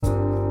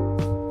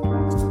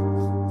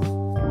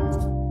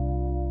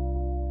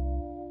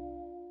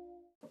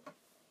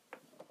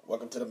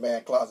to the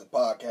Man Closet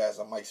Podcast.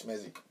 I'm Mike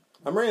Smizzy.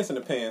 I'm Ransom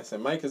the Pants,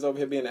 and Mike is over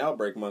here being an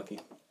outbreak monkey.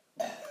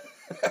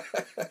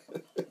 Fuck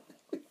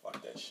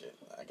that shit.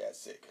 I got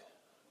sick.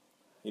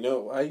 You know,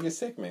 why you get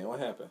sick, man? What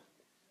happened?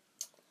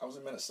 I was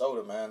in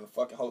Minnesota, man. The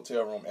fucking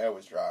hotel room air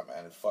was dry,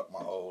 man. It fucked my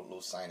whole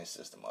little sinus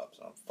system up,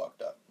 so I'm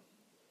fucked up.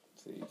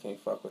 See, you can't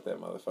fuck with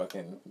that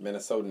motherfucking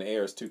Minnesotan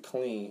air. Is too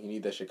clean. You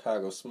need that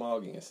Chicago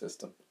smog in your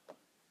system.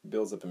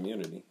 Builds up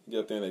immunity. You get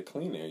up there in that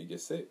clean air, you get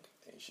sick.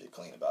 Ain't shit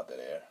clean about that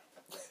air.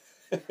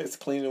 It's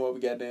cleaner than what we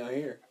got down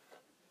here.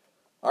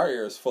 Our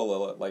air is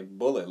full of, like,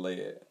 bullet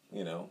lead.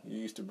 You know, you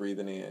used to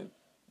breathing in.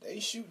 They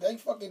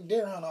fucking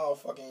deer hunt all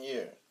fucking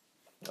year.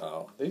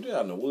 Oh, they do it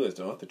out in the woods,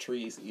 don't the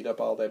trees eat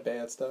up all that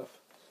bad stuff?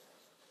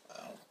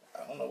 I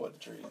don't know what the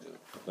trees do.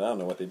 I don't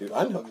know what they do.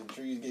 I know the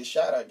trees get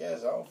shot, I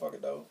guess. I don't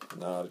fucking know.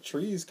 Nah, the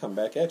trees come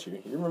back at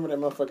you. You remember that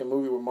motherfucking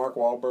movie with Mark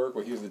Wahlberg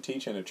where he was the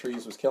teacher and the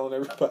trees was killing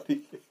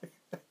everybody?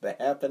 The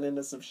happening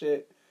to some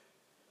shit.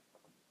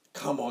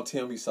 Come on,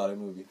 tell me you saw that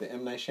movie. The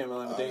M. Night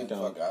Shyamalan Ding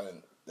Dong.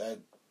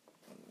 M.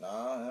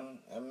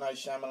 Night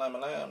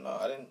Shyamalan, no,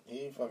 I didn't,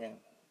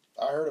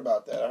 I heard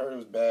about that. I heard it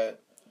was bad.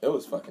 It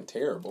was fucking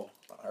terrible.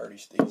 I heard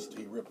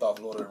he ripped off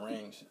Lord of the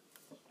Rings.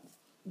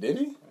 Did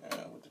he?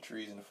 Yeah, with the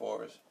trees in the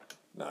forest.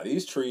 Nah,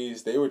 these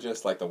trees, they were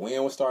just like the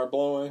wind would start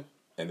blowing,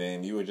 and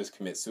then you would just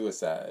commit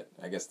suicide.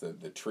 I guess the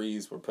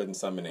trees were putting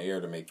something in the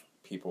air to make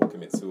people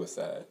commit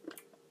suicide.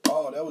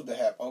 Oh, that was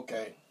the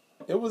okay.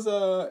 It was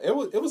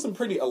some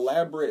pretty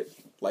elaborate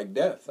like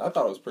death. I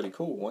thought it was pretty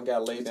cool. One guy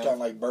laid down. It's kind of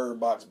like Bird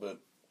Box, but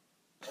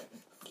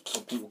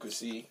so people could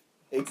see.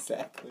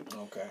 Exactly.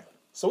 Okay.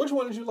 So which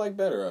one did you like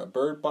better,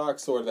 Bird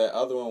Box or that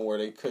other one where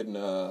they couldn't?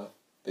 What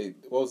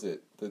was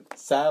it? The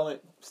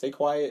silent, stay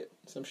quiet,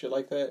 some shit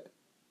like that.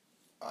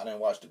 I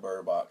didn't watch the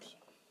Bird Box.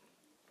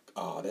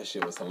 Oh, that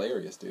shit was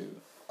hilarious, dude.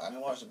 I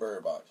didn't watch the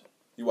Bird Box.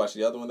 You watched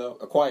the other one though?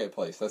 A Quiet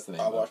Place. That's the name.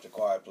 I watched A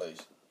Quiet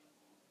Place.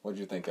 What'd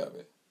you think of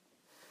it?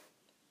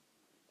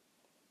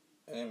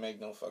 It didn't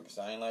make no fucking sense.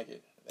 I didn't like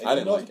it. I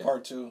didn't like it.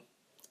 Part 2.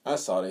 I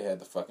saw they had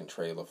the fucking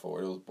trailer for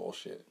it. It was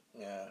bullshit.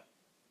 Yeah.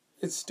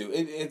 It's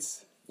stupid.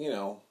 It's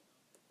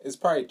it's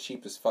probably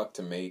cheap as fuck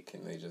to make,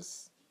 and they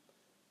just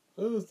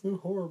it's too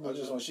horrible.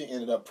 When she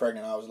ended up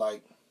pregnant, I was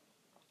like,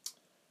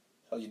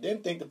 so you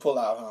didn't think to pull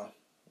out, huh?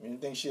 You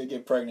didn't think she'd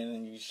get pregnant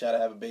and you try to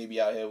have a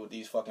baby out here with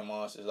these fucking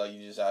monsters, like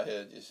you just out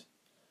here just,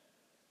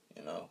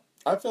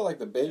 I feel like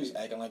the baby just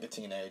acting like a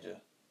teenager.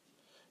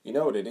 You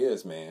know what it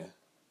is, man?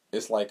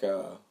 It's like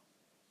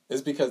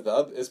it's because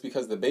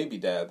the baby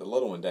died, the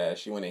little one died.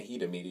 She went in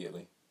heat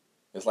immediately.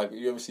 It's like,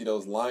 you ever see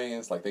those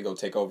lions? Like, they go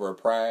take over a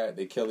pride,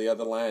 they kill the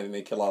other lion, and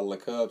they kill all the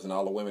cubs, and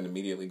all the women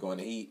immediately go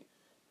into heat.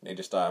 And they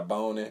just start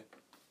boning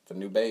for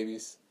new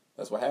babies.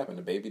 That's what happened.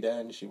 The baby died,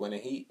 and she went in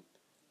heat.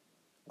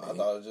 I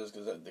thought it was just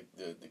because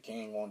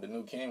the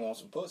new king wants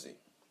some pussy.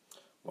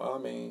 Well, I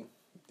mean,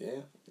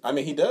 yeah. I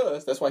mean, he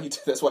does. That's why he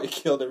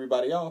killed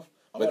everybody off.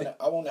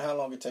 I wonder how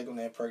long it take them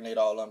to impregnate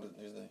all of them.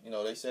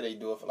 They say they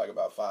do it for like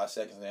about 5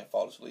 seconds and then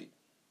fall asleep.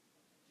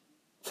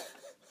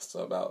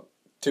 So about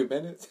 2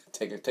 minutes.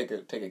 Take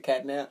a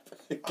cat nap.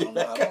 I don't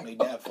know how long they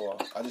nap for.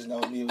 I just know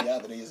immediately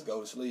after they just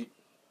go to sleep.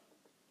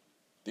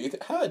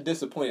 How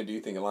disappointed do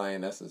you think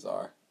lionesses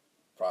are?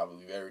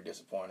 Probably very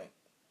disappointed.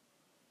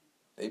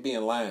 They be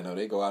in line though.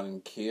 They go out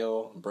and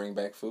kill, and bring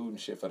back food and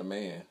shit for the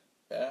man.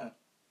 Yeah.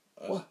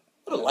 What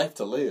a life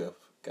to live.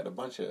 Got a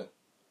bunch of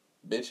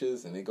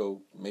bitches and they go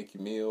make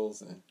you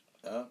meals and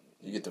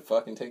you get to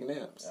fucking take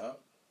naps. Yeah.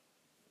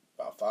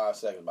 About 5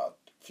 seconds, about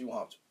a few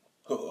humps.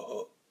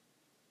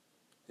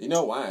 You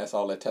know why? It's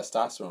all that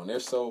testosterone. They're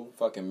so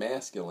fucking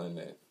masculine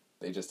that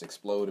they just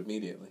explode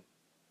immediately.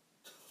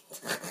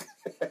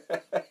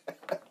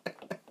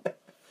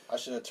 I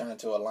should have turned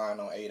into a lion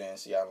on Ada and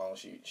see how long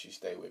she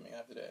stayed with me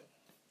after that.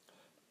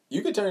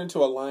 You could turn into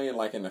a lion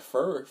like in a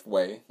fur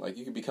way. Like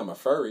you could become a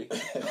furry.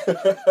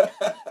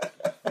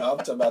 No, I'm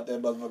talking about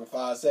that motherfucking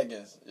 5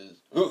 seconds.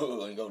 Just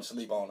and go to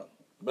sleep on her.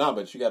 No,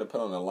 but you got to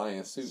put on a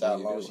lion suit. So how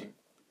long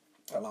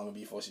it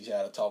be before she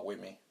had a talk with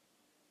me?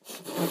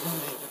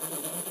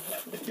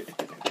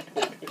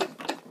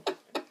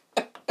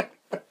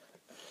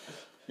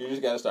 You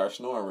just got to start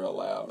snoring real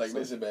loud. Like,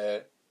 listen,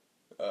 man.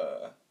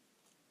 I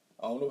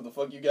don't know what the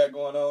fuck you got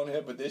going on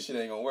here, but this shit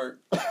ain't gonna work.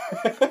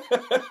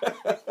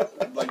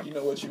 Like, you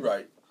know what, you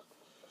right.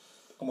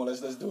 Come on,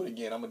 let's do it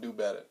again. I'm gonna do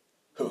better.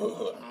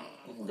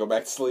 Go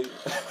back to sleep.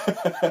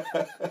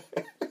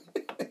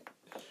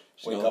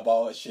 Wake up,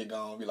 all that shit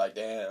gone. Be like,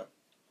 damn.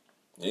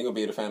 You ain't gonna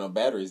be able to find no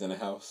batteries in the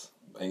house.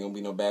 Ain't gonna be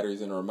no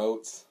batteries in the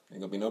remotes.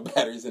 Ain't gonna be no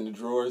batteries in the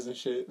drawers and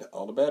shit.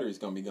 All the batteries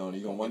gonna be gone.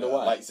 You gonna wonder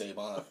why. Lightsaber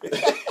on.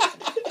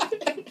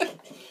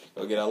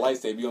 Go get a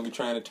lightsaber. You gonna be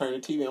trying to turn the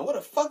TV on. Where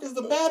the fuck is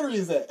the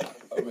batteries at?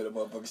 I made a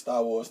motherfucking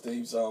Star Wars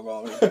theme song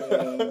on me.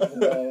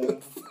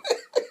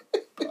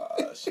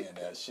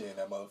 She in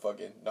that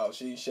motherfucking... No,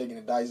 she ain't shaking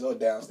the dice or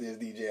downstairs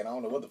DJ, and I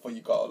don't know what the fuck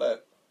you call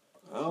that.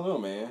 I don't know,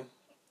 man.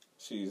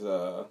 She's,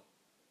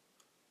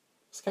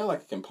 it's kind of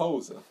like a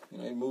composer.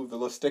 They move the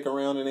little stick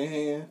around in their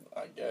hand.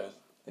 I guess.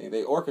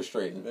 They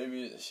orchestrating.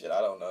 Maybe, shit,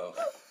 I don't know.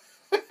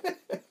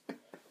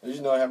 Did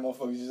you know that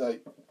motherfuckers just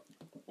like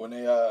when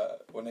they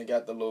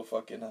got the little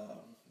fucking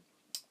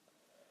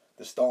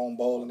the stone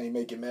bowl and they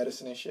making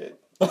medicine and shit.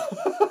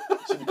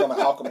 She become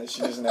an alchemist.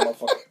 She just in that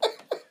motherfucker.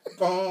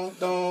 I'm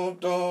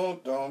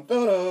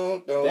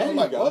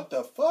like, what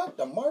the fuck?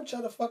 The March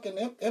of the fucking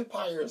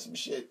Empire or some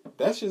shit.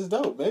 That's just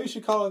dope. Maybe you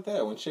should call it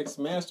that. When chicks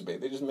masturbate,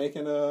 they're just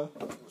making a.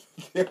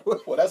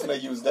 Well, that's when they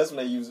use. That's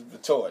when they use the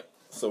toy.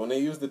 So when they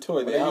use the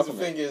toy, they use the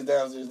fingers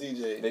downstairs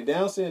DJ. They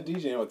downstairs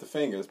DJing with the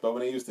fingers, but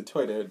when they use the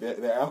toy,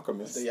 they're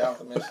alchemists. They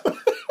alchemists.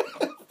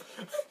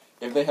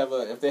 If they have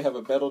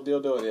a metal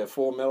dildo, they're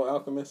full metal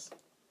alchemists.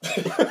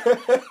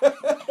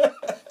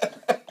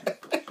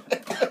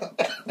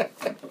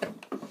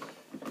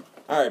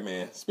 All right,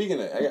 man.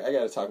 Speaking of, I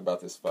got to talk about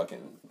this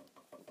fucking.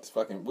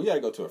 We got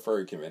to go to a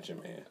furry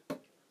convention, man.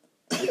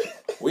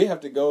 We have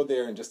to go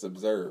there and just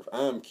observe.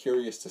 I'm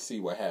curious to see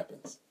what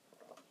happens.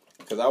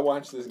 Because I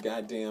watched this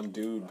goddamn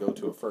dude go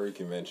to a furry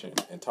convention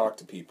and talk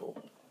to people.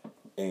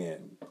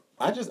 And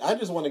I just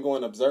want to go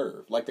and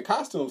observe. Like, the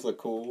costumes look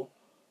cool,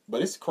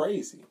 but it's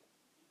crazy.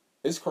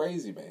 It's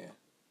crazy, man.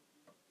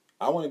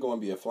 I want to go and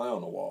be a fly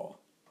on the wall.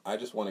 I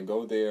just want to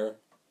go there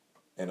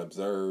and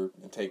observe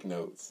and take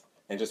notes.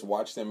 And just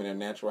watch them in their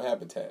natural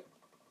habitat.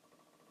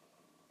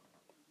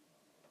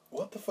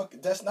 What the fuck?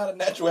 That's not a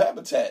natural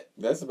habitat.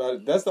 That's about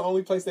it. That's the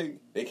only place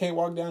they can't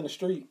walk down the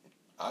street.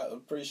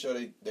 I'm pretty sure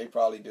they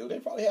probably do. They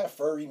probably have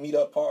furry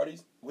meetup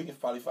parties. We can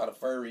probably find a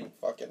furry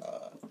fucking,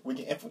 we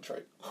can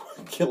infiltrate.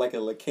 Get like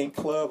a kink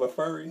club of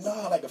furries?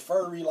 No, like a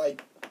furry,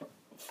 like,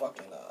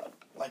 fucking,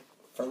 like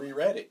furry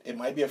Reddit. It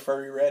might be a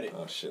furry Reddit.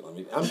 Oh shit,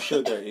 I'm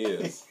sure there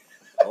is.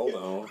 Hold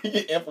on. We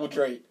can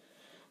infiltrate.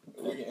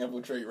 We can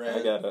infiltrate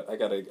Reddit. I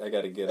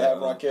gotta get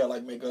have Raquel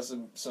like make us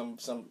some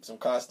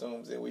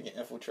costumes and we can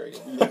infiltrate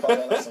it. We can probably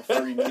have like some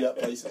furry meetup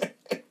places.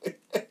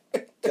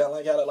 Kind of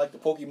like how like the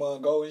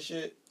Pokemon Go and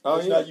shit. Oh,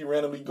 it's yeah. Not you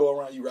randomly go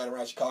around, you ride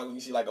around Chicago and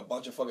you see like a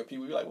bunch of fucking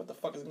people. You're like, what the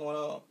fuck is going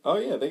on? Oh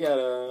yeah, they got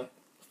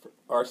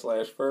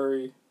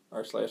r/furry,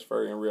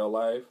 r/furry in real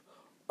life,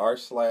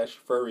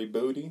 r/furry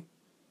booty.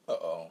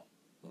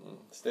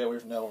 Stay away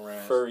from that one,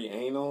 Rand. Furry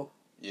anal.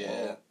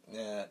 Yeah,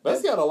 yeah.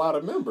 That's got a lot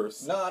of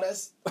members. Nah,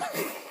 that's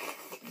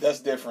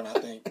different. I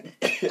think.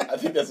 I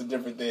think that's a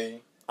different thing.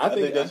 I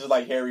think that's just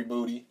like hairy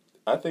booty.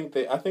 I think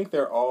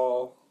they're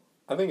all.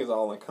 I think it's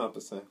all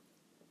encompassing.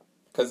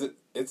 Cause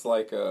it's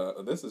like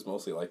this is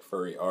mostly like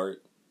furry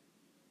art.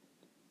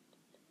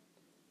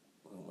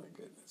 Oh my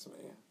goodness,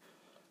 man!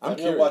 Have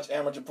you ever watch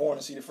amateur porn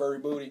and see the furry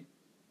booty?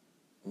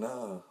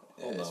 Nah,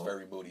 yeah, it's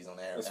furry booties on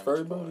there. It's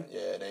furry booty.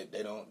 Yeah,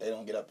 they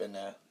don't get up in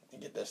there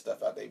and get that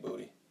stuff out their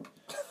booty.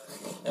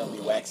 They don't be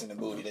waxing the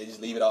booty. They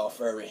just leave it all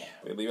furry.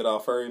 They leave it all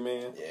furry,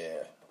 man.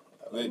 Yeah.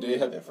 Do they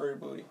have that furry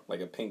booty? Like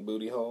a pink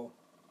booty hole?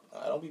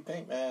 Nah, don't be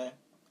pink, man.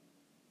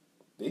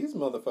 These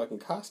motherfucking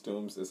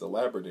costumes is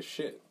elaborate as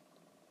shit.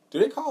 Do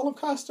they call them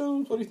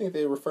costumes? What do you think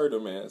they refer to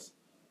them as?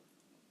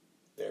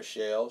 They're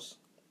shells.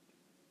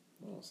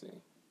 Let's see.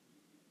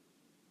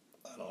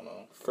 I don't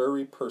know.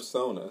 Furry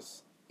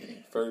personas.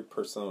 Furry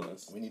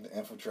personas. We need to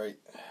infiltrate.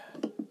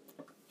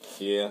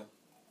 Yeah.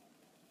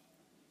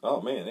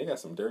 Oh man, they got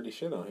some dirty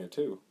shit on here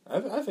too.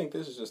 I think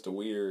this is just a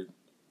weird.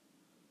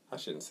 I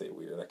shouldn't say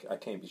weird. I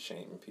can't be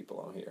shaming people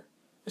on here.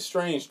 It's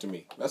strange to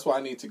me. That's why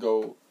I need to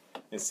go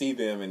and see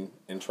them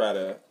and try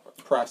to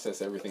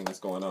process everything that's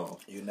going on.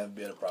 You'll never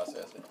be able to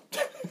process it.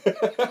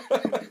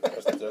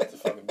 that's the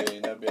fucking deal.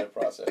 You'll never be able to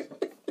process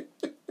it.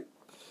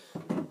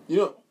 You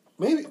know,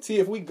 maybe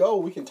if we go,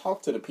 we can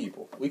talk to the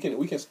people. We can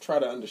try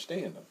to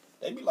understand them.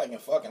 They be liking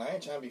fucking. I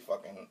ain't trying to be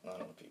fucking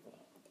none of the people.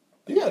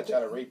 They gotta try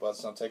to rape us.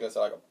 Some take us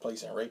to like a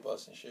place and rape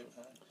us and shit,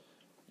 man.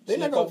 They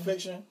not Pulp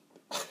Fiction.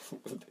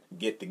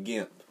 Get the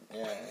gimp.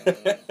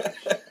 Yeah.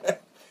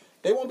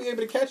 They won't be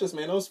able to catch us,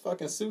 man. Those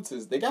fucking suits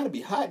they got to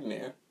be hot in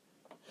there.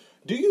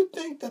 Do you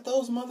think that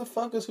those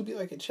motherfuckers who be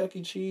like at Chuck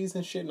E. Cheese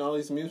and shit and all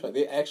these amusement parks,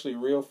 they actually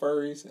real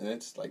furries and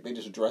it's like they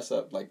just dress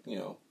up like, you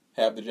know,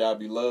 have the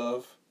job you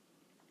love,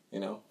 you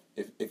know?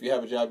 If you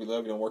have a job you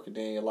love, you don't work a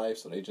day in your life,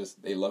 so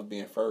they love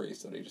being furries,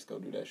 so they just go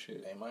do that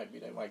shit. They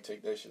might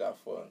take that shit out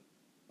for,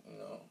 you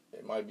know,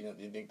 it might be,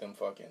 you think them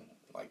fucking,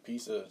 like,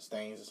 pizza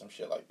stains or some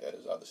shit like that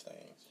is other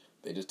stains.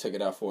 They just took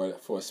it out for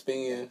a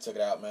spin. Took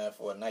it out, man,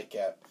 for a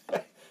nightcap.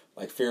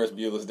 Like Ferris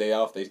Bueller's Day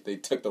Off, they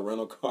took the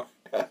rental car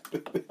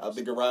out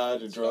the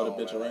garage and drove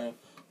the bitch around,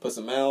 put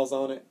some miles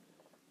on it,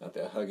 out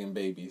there hugging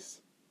babies.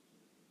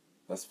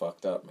 That's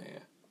fucked up, man.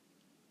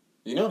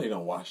 You know they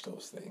don't wash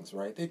those things,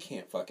 right? They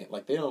can't fucking,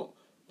 like,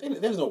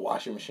 there's no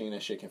washing machine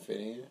that shit can fit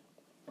in.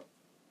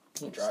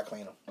 Dry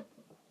clean them.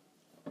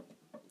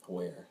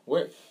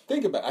 Where?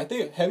 Think about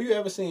it. Have you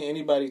ever seen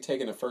anybody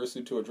taking a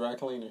fursuit to a dry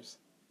cleaner's?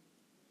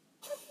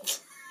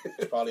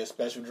 It's probably a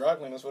special dry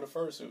cleaners for the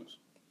fursuits.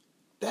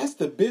 That's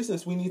the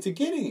business we need to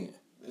get in.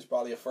 There's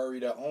probably a furry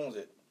that owns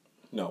it.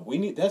 No,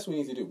 that's what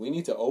we need to do. We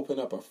need to open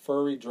up a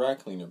furry dry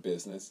cleaner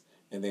business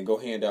and then go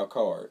hand out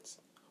cards.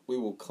 We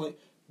will clean.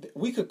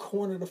 We could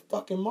corner the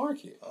fucking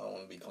market. I don't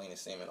want to be cleaning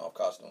semen off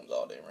costumes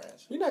all day,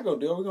 Rance. We're not gonna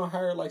do it. We're gonna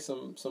hire like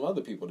some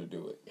other people to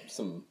do it.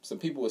 Some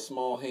people with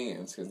small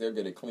hands because they're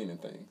good at cleaning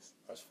things.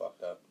 That's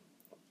fucked up.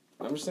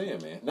 I'm just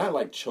saying, man. Not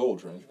like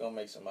children. You're gonna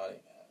make somebody.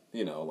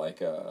 You know,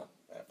 like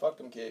Man, fuck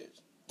them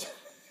kids.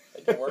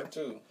 They can work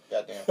too.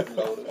 Goddamn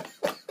freeloaders.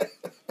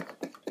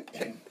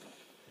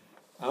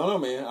 I don't know,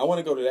 man. I want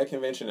to go to that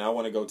convention. And I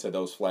want to go to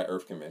those flat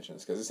Earth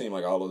conventions because it seemed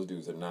like all those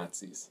dudes are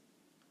Nazis.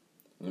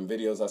 In the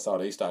videos I saw,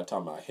 they started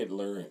talking about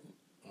Hitler and.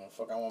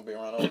 Fuck, I won't be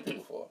around other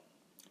people for.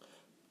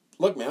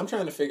 Look, man, I'm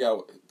trying to figure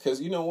out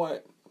because you know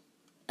what?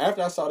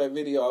 After I saw that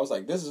video, I was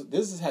like, this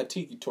is how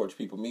Tiki Torch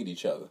people meet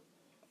each other.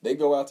 They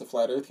go out to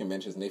flat Earth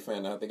conventions and they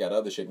find out they got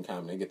other shit in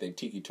common. They get their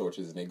Tiki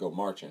Torches and they go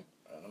marching.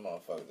 Them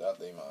motherfuckers out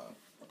there, man.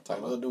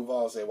 Like Lil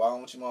Duval said, why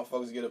don't you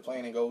motherfuckers get a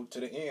plane and go to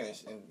the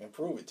end and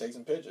prove it? Take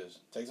some pictures.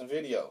 Take some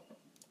video.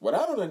 What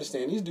I don't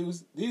understand, these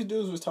dudes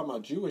was talking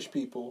about Jewish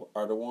people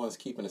are the ones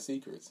keeping the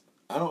secrets.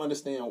 I don't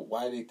understand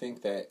why they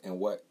think that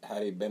and how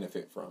they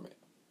benefit from it.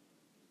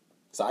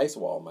 It's an ice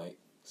wall, Mike,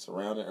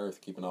 surrounding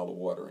Earth, keeping all the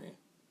water in.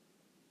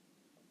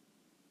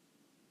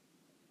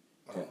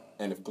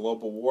 And if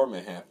global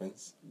warming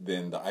happens,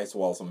 then the ice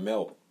walls will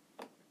melt,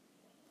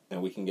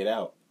 and we can get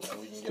out.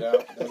 And we can get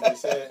out. That's what they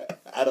said.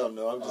 I don't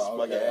know. I'm just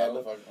fucking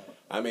adding.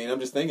 I mean,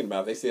 I'm just thinking about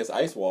it. If they say it's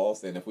ice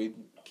walls, then if we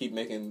keep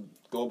making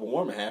global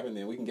warming happen,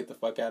 then we can get the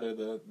fuck out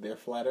of their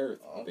flat Earth.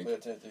 I don't pay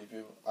attention to these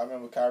people. I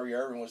remember Kyrie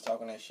Irving was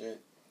talking that shit.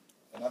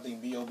 And I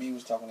think B.O.B.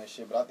 was talking that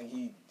shit, but I think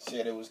he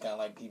said it was kind of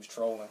like he was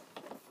trolling.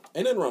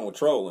 Ain't nothing wrong with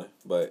trolling,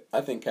 but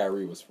I think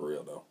Kyrie was for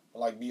real, though.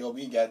 Like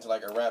B.O.B. got into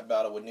like a rap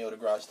battle with Neil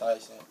deGrasse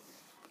Tyson.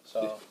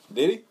 So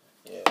Did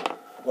he? Yeah.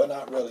 Well,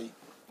 not really.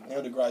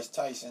 Neil deGrasse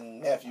Tyson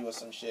nephew or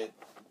some shit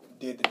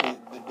did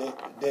the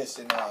diss,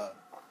 and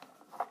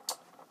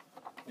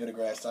Neil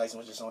deGrasse Tyson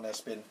was just on that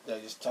spitting,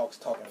 just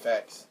talking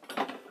facts.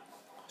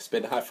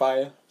 Spitting hot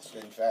fire?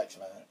 Spitting facts,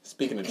 man.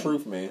 Speaking the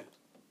truth, man.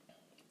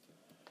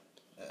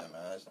 Yeah,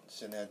 man. I was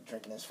sitting there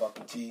drinking this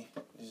fucking tea.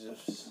 This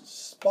is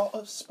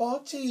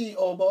spot tea,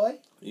 old boy.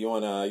 You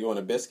want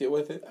a biscuit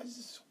with it?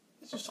 It's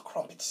just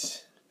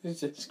crumpets.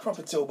 It's just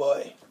crumpets, old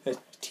boy.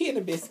 Tea and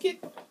a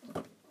biscuit.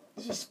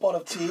 It's just a spot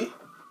of tea.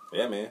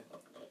 Yeah, man.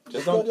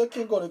 Just don't. You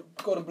can't go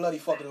to bloody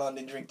fucking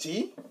London drink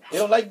tea. They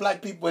don't like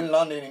black people in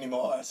London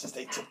anymore since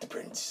they took the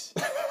prince.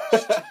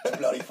 The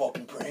bloody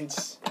fucking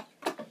prince.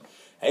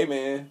 Hey,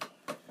 man.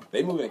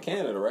 They moving to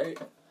Canada, right?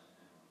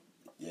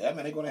 Yeah,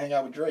 man. They gonna hang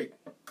out with Drake.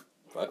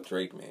 Fuck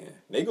Drake, man.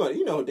 They going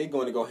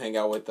to go hang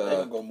out with. They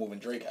gonna go move in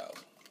Drake house.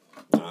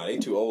 Nah, they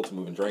too old to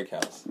move in Drake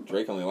house.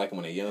 Drake only like them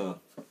when they're young.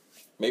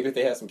 Maybe if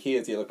they had some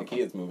kids, he'd let the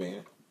kids move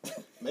in.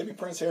 Maybe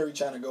Prince Harry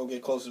trying to go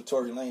get closer to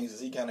Tory Lanez, as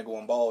he kind of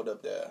going bald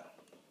up there.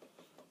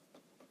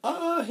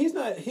 He's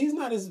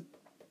not as.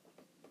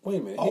 Wait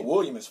a minute. Oh,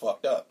 William is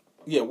fucked up.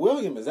 Yeah,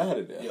 William is out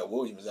of there. Yeah,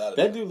 William is out of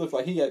there. That dude looks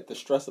like he got the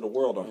stress of the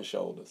world on his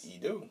shoulders. He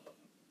do.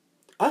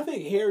 I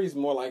think Harry's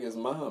more like his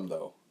mom,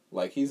 though.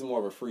 Like, he's more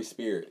of a free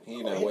spirit. He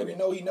ain't that way. You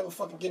know he never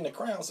fucking getting the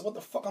crown, so what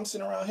the fuck I'm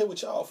sitting around here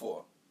with y'all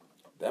for?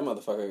 That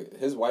motherfucker,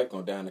 his wife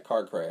gonna die in a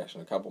car crash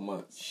in a couple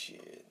months.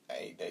 Shit.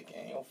 Hey, they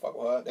don't fuck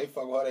with her. They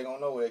fuck with her, they gonna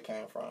know where it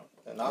came from.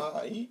 And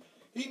nah, he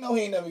know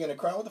he ain't never getting a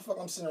crown. What the fuck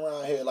I'm sitting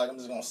around here like I'm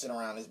just gonna sit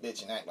around this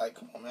bitch and act like,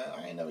 come on, man,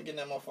 I ain't never getting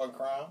that motherfucking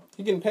crown.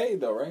 He getting paid,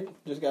 though, right?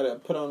 Just gotta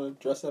put on a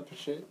dress up and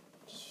shit.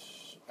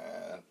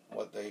 Man,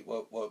 what is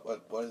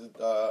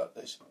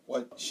it,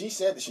 what she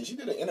said that she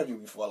did an interview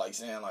before, like,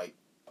 saying, like,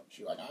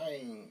 she like, I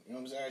ain't, you know what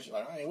I'm saying? She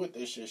like, I ain't with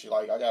this shit. She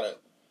like, I gotta,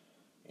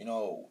 you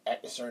know,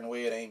 act a certain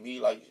way. It ain't me.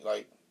 Like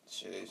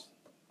shit is,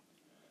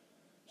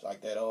 it's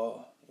like that.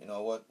 You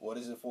know what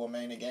is it for a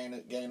man to gain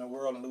the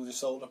world and lose his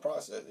soul in the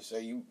process? They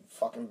say you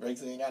fucking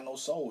basically ain't got no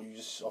soul. You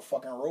just a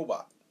fucking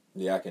robot.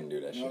 Yeah, I can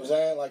do that. You shit. know what I'm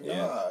saying? Like,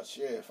 yeah. Nah,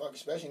 shit, fuck,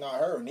 especially not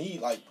her. And he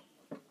like,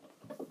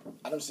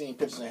 I done seen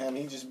pictures of him.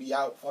 He just be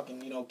out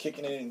fucking, you know,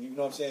 kicking it and you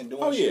know what I'm saying,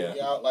 doing shit. Yeah.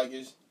 He out like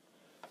he's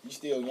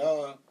still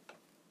young.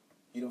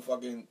 He done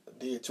fucking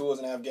did tours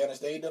in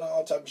Afghanistan. He done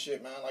all type of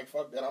shit, man. Like,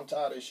 fuck that. I'm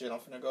tired of this shit. I'm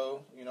finna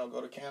go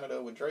to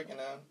Canada with Drake and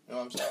them. You know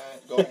what I'm saying?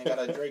 Go hang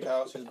out at Drake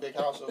house, his big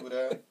house over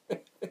there.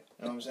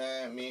 You know what I'm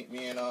saying? Me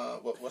and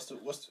what's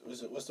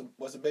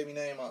the baby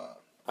name?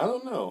 I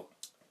don't know.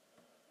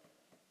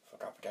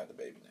 Fuck, I forgot the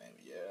baby name.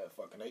 Yeah,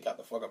 fucking they got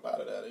the fuck up out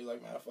of there. They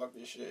like, man, fuck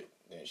this shit.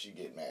 Then she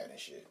get mad and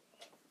shit.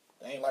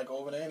 They ain't like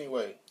over there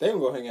anyway. They gonna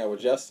go hang out with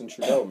Justin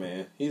Trudeau,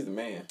 man. He's the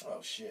man. Oh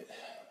shit.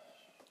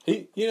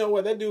 You know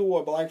what? That dude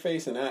wore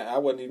blackface, and I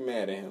wasn't even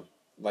mad at him.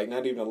 Like,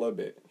 not even a little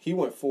bit. He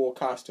went full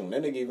costume.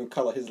 That nigga even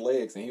colored his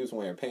legs, and he was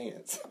wearing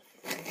pants.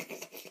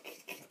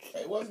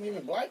 It wasn't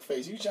even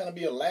blackface. He was trying to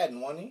be Aladdin,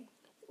 wasn't he?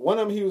 One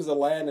of them, he was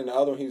Aladdin, and the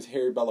other one, he was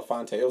Harry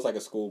Belafonte. It was like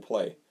a school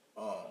play.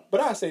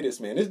 But I say this,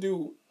 man. This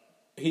dude,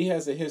 he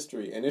has a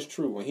history, and it's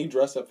true. When he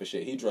dressed up for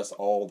shit, he dressed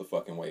all the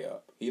fucking way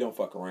up. He don't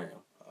fuck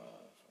around.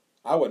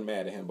 I wasn't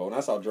mad at him, but when I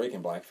saw Drake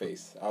in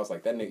blackface, I was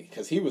like, that nigga,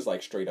 because he was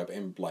like straight up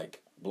in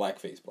like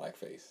blackface.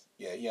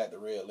 Yeah, he had the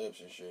red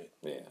lips and shit.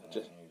 Yeah, he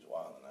was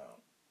wilding out.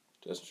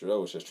 Justin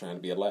Trudeau was just trying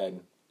to be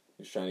Aladdin.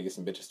 He was trying to get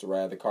some bitches to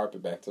ride the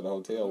carpet back to the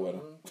hotel with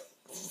him.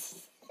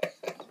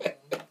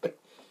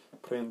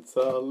 Prince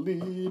Ali,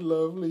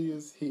 lovely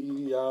is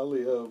he,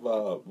 Ali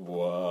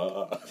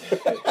Ababa.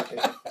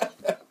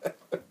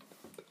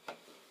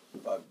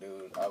 Fuck,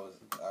 dude. I was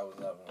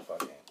up in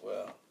fucking,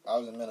 well, I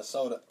was in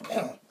Minnesota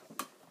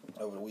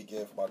over the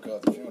weekend for my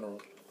cousin's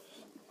funeral.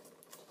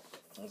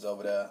 I was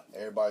over there.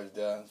 Everybody was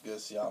there. It was good to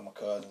see all my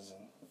cousins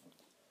and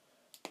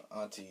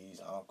aunties,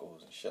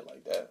 uncles, and shit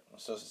like that. My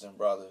sisters and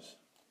brothers.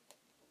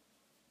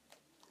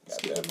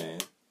 That's good, man.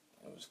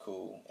 It was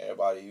cool.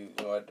 Everybody, you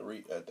know, at the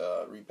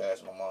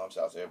repast at my mom's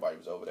house, everybody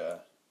was over there.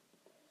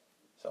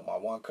 So my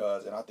one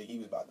cousin, I think he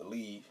was about to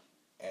leave,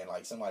 and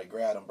like somebody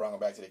grabbed him, brought him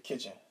back to the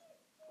kitchen.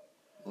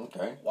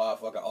 Okay. While a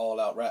fucking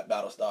all-out rap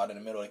battle started in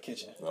the middle of the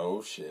kitchen.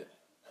 Oh shit.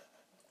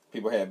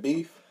 People had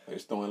beef. They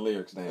was throwing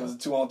lyrics down. It was a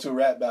 2-on-2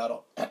 rap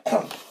battle.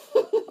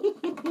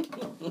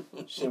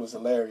 Shit was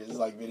hilarious. It's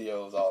like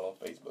videos all on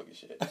Facebook and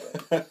shit.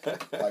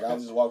 But, like I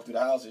was just walking through the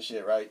house and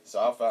shit, right? So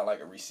I found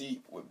like a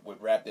receipt with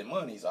wrapped in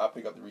money. So I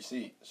pick up the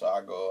receipt. So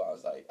I go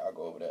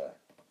over there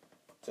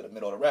to the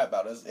middle of the rap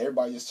battle.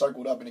 Everybody just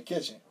circled up in the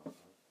kitchen.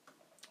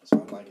 So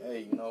I'm like,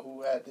 hey, you know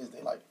who had this?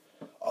 They like,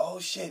 oh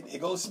shit,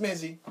 here goes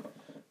Smizzy.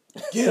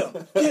 Get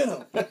him, get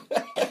him.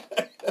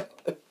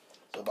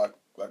 So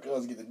my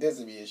cousins get to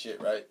dissing me and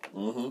shit, right?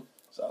 Mm-hmm.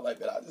 So I like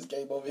that. I just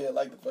came over here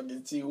like to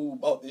fucking see who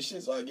bought this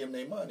shit so I give him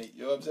their money.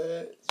 You know what I'm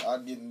saying? So I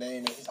get the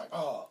name and he's like,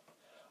 oh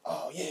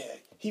yeah,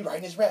 he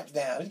writing his raps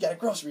down. He got a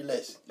grocery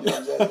list. You know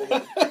what I'm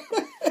saying?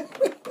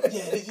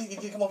 Yeah,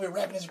 he come over here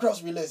rapping his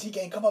grocery list. He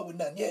can't come up with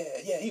nothing.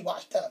 Yeah, he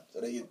washed up.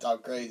 So they get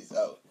talk crazy.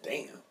 So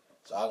damn.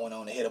 So I went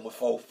on and hit him with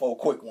four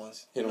quick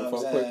ones. Hit him with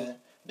four quick ones.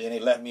 Then they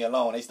left me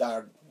alone. They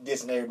started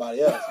dissing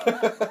everybody else.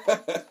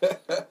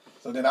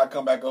 So then I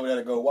come back over there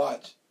to go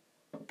watch.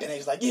 And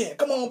he's like, yeah,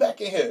 come on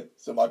back in here.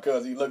 So my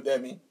cousin, he looked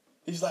at me.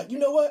 He's like, you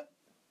know what?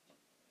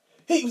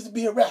 He used to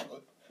be a rapper.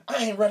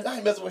 I ain't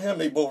messing with him.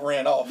 They both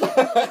ran off.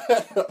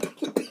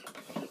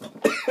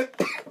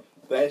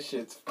 That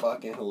shit's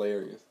fucking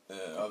hilarious.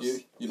 Yeah,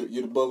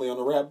 you the bully on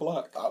the rap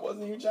block? I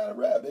wasn't even trying to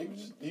rap.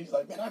 He's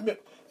like, man,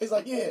 he's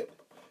like, yeah,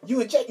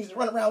 you and Jack used to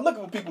run around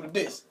looking for people to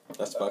diss.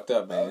 That's fucked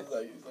up, man. He's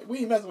like, we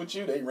ain't messing with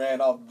you. They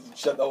ran off,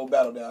 shut the whole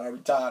battle down. I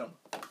retired them.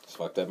 It's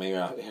fucked up, man.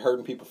 You're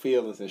hurting people's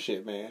feelings and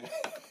shit, man.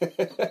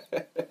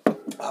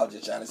 I was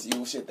just trying to see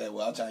who shit that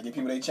was. I was trying to get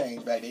people their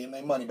change back. They give them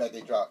their money back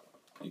they dropped.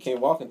 You can't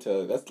walk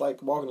into, that's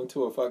like walking into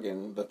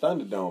the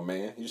Thunderdome,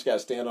 man. You just gotta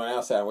stand on the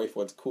outside and wait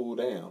for it to cool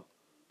down.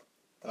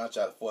 And I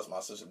tried to force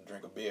my sister to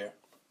drink a beer.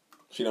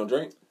 She don't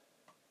drink?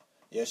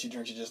 Yeah, she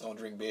drinks. She just don't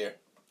drink beer.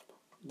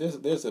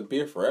 There's a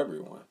beer for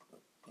everyone.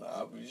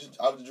 I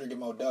was drinking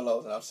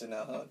Modelo's and I'm sitting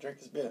there, drink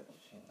this beer.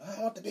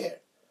 I want the beer.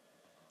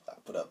 So I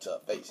put it up to her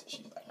face and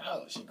she's like,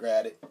 no. She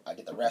grabbed it. I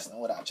get the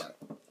wrestling without trying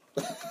to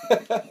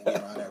be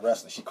around there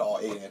wrestling. She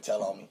called Ada and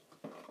tell on me.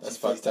 That's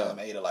she fucked up.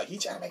 Ada like, he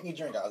trying to make me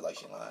drink. I was like,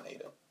 she lying,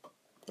 Ada.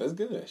 That's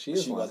good. She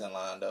wasn't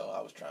lying though.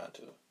 I was trying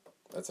to.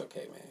 That's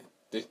okay, man.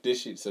 Did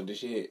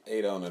she hit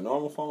Ada on the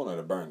normal phone or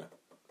the burner?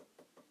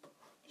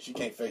 She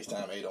can't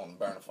FaceTime Ada on the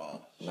burner phone.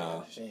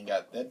 Nah. She ain't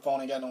got, that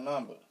phone ain't got no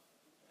number.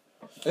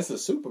 It's a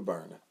super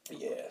burner.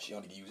 Yeah, she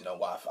only using no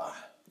Wi-Fi.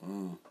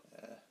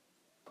 Yeah.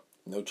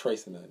 No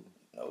trace or nothing.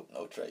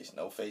 No trace.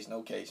 No face,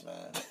 no case,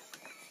 man.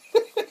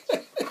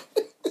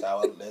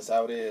 That's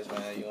how it is,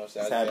 man. You know what I'm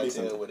saying? I just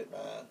gotta deal with it,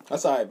 man.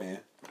 That's alright, man.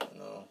 You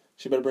know?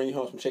 She better bring you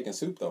home some chicken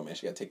soup, though, man.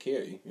 She gotta take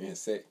care of you. You ain't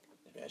sick.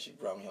 Man, she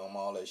brought me home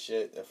all that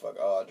shit.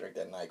 I drink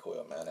that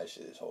NyQuil, man. That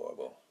shit is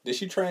horrible. Did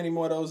she try any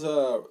more of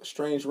those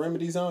strange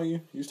remedies on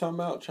you? You was talking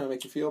about trying to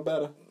make you feel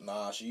better?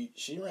 Nah, she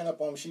ran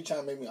up on me. She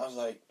trying to make me.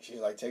 She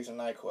was like, take some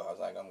NyQuil. I was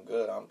like, I'm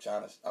good. I'm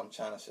trying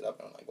to sit up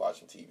and like watch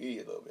some TV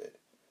a little bit.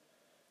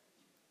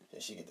 Then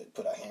she get to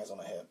put her hands on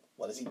her head.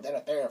 What is he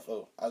there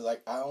for? I was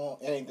like, I don't want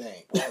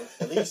anything. Well,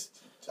 at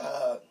least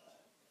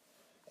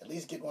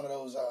get one of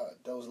those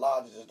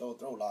lodges, those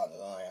throat lodges.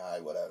 I'm like, all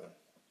right, whatever.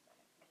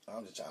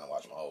 I'm just trying to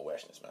watch my old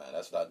westerns, man.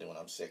 That's what I do when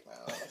I'm sick, man.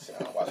 I'm sit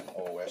down and watch my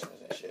old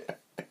westerns and shit.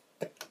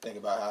 Think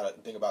about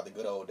the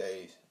good old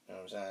days. You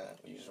know what I'm saying?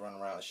 You just run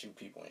around and shoot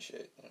people and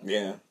shit. You know?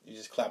 Yeah. You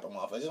just clap them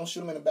off. Just don't shoot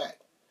them in the back.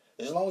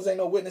 As long as ain't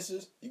no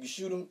witnesses, you can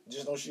shoot them.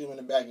 Just don't shoot them in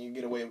the back, and you can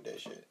get away with that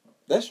shit.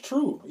 That's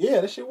true.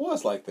 Yeah, that shit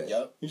was like that.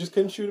 Yep. You just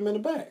couldn't shoot him in the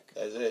back.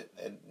 That's it.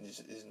 And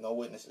there's no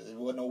witnesses. If there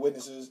wasn't no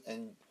witnesses,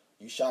 and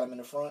you shot him in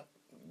the front,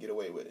 you get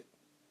away with it.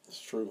 It's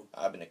true.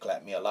 I've been to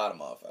clap me a lot of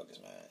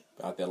motherfuckers, man.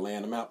 Out there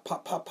laying them out.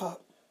 Pop, pop,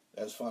 pop.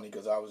 That's funny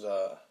because I was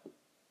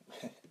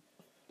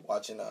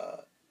watching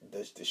the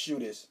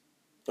Shooters.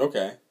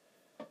 Okay.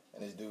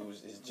 And this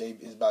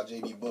dude is about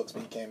JB Books,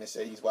 but he came and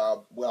said he's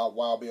Wild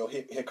Bill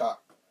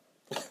Hickok.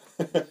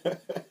 And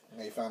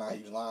they found out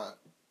he was lying.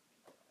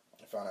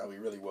 They found out who he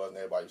really was, and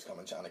everybody was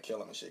coming trying to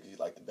kill him and shit because he's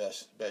like the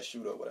best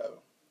shooter or whatever.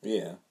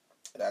 Yeah.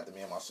 And after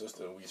me and my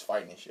sister, we was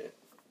fighting and shit.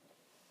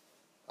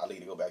 I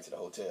leave to go back to the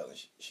hotel,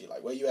 and she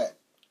like, where you at?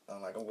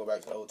 I'm like, I'm going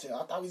back to the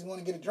hotel. I thought we was going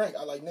to get a drink.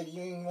 I like, nigga,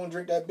 you ain't want to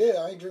drink that beer.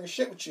 I ain't drinking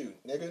shit with you,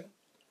 nigga.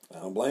 I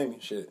don't blame you.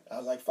 Shit. I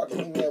was like, fuck it,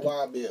 meet me at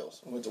Wild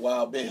Bill's. We went to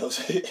Wild Bill's.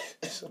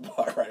 It's a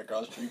bar right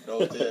across the street from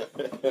the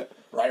hotel.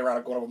 Right around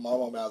the corner from my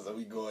mom house. So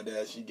we go in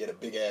there. She get a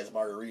big-ass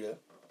margarita.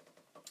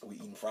 We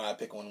eating fried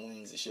pickle and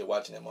wings and shit,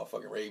 watching that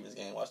motherfucking Ravens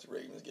game. Watch the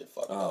Ravens get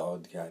fucked up.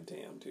 Oh,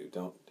 goddamn, dude.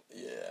 Don't.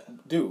 Yeah.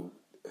 Dude,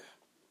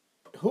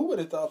 who would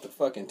have thought the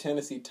fucking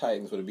Tennessee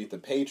Titans would have beat the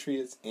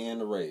Patriots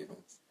and the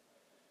Ravens?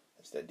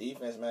 It's that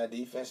defense, man.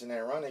 Defense in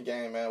that running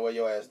game, man. Wear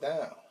your ass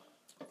down.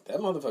 That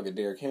motherfucker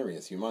Derrick Henry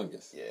is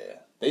humongous. Yeah.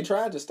 They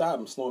tried to stop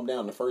him, slow him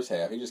down in the first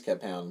half. He just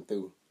kept pounding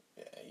through.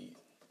 Yeah,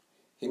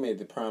 he made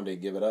the prime day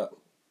give it up.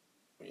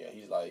 Yeah,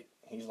 he's like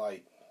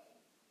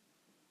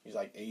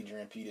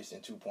Adrian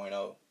Peterson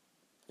 2.0.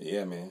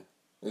 Yeah, man.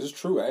 This is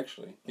true,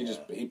 actually.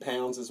 He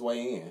pounds his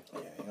way in. Yeah,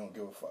 he don't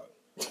give a fuck.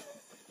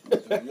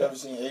 Have you ever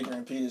seen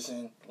Adrian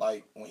Peterson,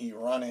 like, when he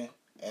running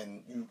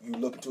and you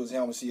look into his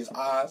helmet and see his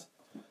eyes?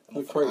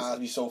 His eyes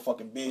be so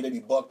fucking big, they be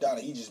bucked out,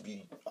 and he just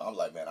be, I'm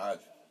like, man,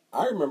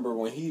 I remember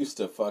when he used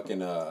to fucking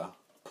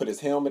put his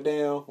helmet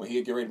down when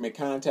he'd get ready to make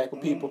contact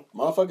with people.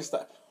 Motherfuckers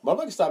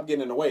stopped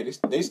getting in the way.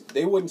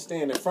 They wouldn't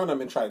stand in front of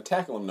him and try to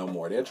tackle him no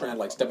more. They're trying to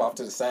like step off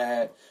to the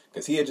side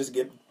because he'd just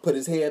put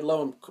his head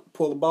low and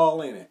pull the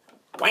ball in and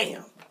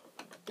wham,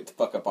 get the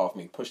fuck up off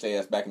me. Push their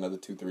ass back another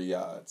 2-3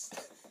 yards.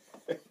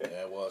 Yeah,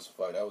 it was.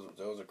 Fuck, that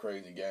was a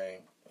crazy game.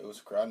 It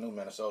was. I knew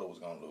Minnesota was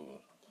gonna lose.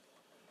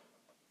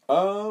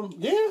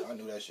 Yeah. I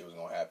knew that shit was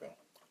gonna happen.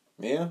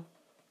 Yeah.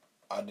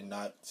 I did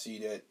not see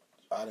that.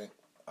 I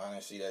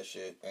didn't see that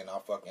shit, and I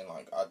fucking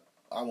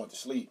I went to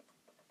sleep.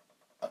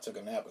 I took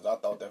a nap because I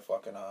thought that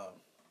fucking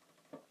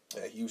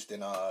that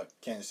Houston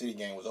Kansas City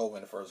game was over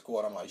in the first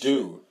quarter. I'm like,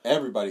 dude, shit.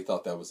 Everybody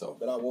thought that was over.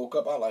 But I woke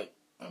up. I'm like,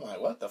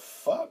 what the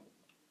fuck?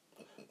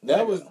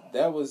 That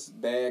was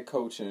bad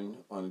coaching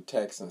on the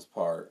Texans'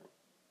 part.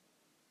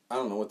 I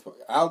don't know what the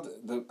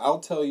fuck. I'll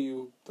tell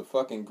you the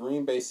fucking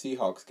Green Bay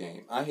Seahawks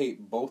game. I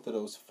hate both of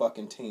those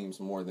fucking teams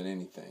more than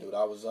anything. Dude,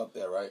 I was up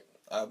there, right?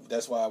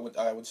 That's why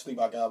I would sleep.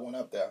 I went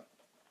up there.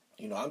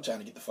 You know, I'm trying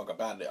to get the fuck up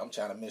out of there. I'm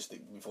trying to miss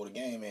it before the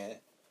game, man.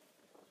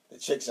 The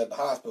chicks at the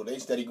hospital, they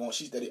steady going.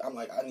 She steady. I'm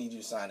like, I need you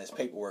to sign this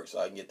paperwork so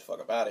I can get the fuck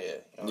up out of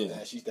here. You know what I'm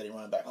saying? She steady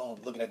running back home,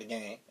 looking at the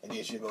game, and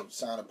then she'll go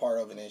sign a part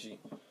of it, and then she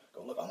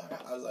go look. Oh my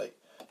god! I was like,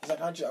 he's like,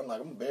 aren't you? I'm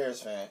like, I'm a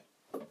Bears fan.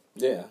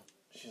 Yeah.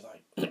 She's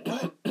like,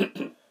 what?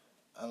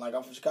 I'm like,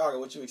 I'm from Chicago.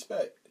 What you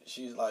expect?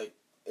 She's like,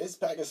 it's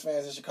Packers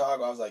fans in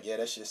Chicago. I was like, yeah,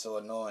 that shit's so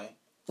annoying.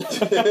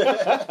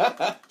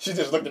 She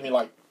just looked at me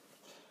like,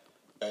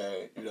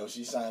 you know,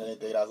 she signed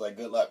that date. I was like,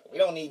 good luck. We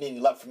don't need any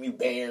luck from you,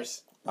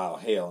 Bears. Oh,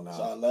 hell no.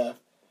 So I left.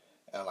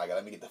 And I'm like,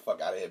 let me get the fuck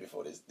out of here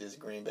before this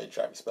Green Bay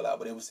traffic spill out.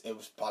 But it was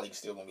probably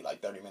still going to be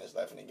like 30 minutes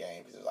left in the game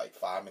because there's like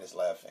 5 minutes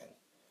left. And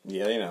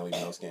yeah, they're not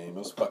leaving those games.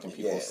 Those fucking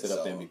people sit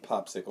up there and be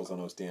popsicles on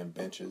those damn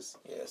benches.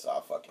 Yeah, so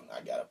I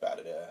got up out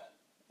of there.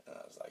 And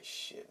I was like,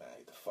 shit, man,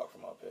 get the fuck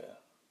from up here.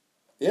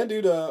 Yeah,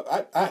 dude,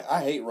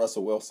 I hate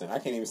Russell Wilson. I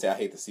can't even say I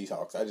hate the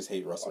Seahawks. I just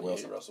hate Russell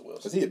Wilson. Hate Russell Wilson?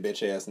 Because he a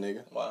bitch-ass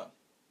nigga.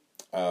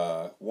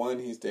 Wow. One,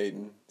 he's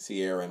dating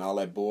Sierra and all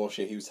that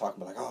bullshit. He was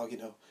talking about like, oh, you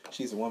know,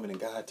 she's a woman and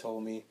God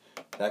told me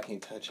that I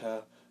can't touch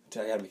her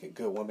until I gotta make a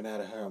good woman out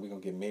of her and we're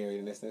gonna get married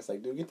and this and it's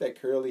like, dude, get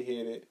that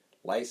curly-headed,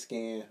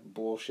 light-skinned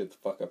bullshit the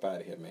fuck up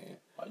out of here, man.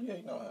 Why you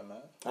hating on him,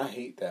 man? I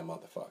hate that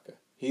motherfucker.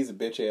 He's a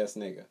bitch-ass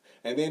nigga.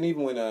 And then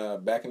even when,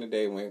 back in the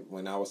day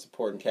when I was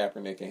supporting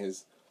Kaepernick and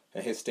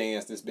his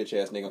stance, this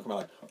bitch-ass nigga gonna come out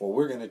like, well,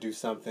 we're gonna do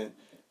something,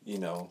 you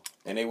know,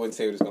 and they wouldn't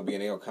say what it's gonna be,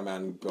 and they gonna come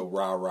out and go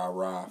rah, rah,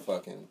 rah,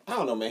 fucking, I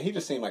don't know, man, he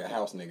just seemed like a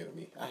house nigga to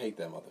me. I hate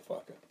that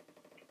motherfucker.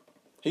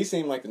 He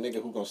seemed like the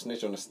nigga who gonna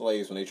snitch on the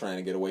slaves when they trying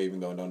to get away, even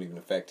though it don't even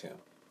affect him.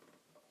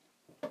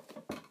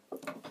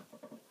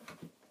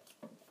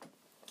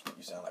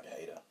 You sound like a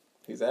hater.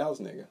 He's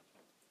Al's nigga.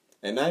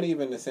 And not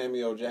even the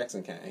Samuel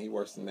Jackson kind. He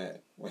worse than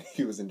that when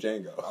he was in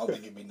Django. I don't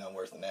think it'd be nothing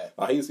worse than that.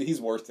 Oh,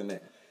 he's worse than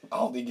that. I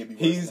don't think it'd be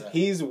worse than that.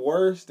 He's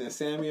worse than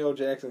Samuel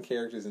Jackson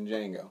characters in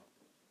Django.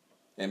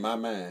 In my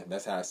mind,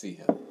 that's how I see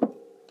him.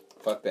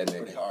 Fuck that nigga.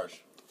 Pretty harsh.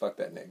 Fuck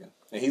that nigga.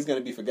 And he's going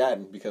to be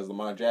forgotten because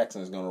Lamar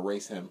Jackson is going to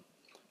erase him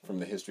from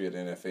the history of the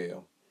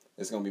NFL.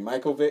 It's going to be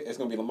Michael Vick. It's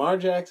going to be Lamar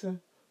Jackson,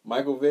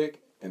 Michael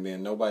Vick, and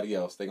then nobody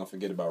else. They're going to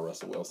forget about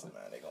Russell Wilson.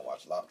 Man, they're going to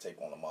watch live tape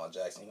on Lamar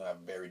Jackson. He's going to have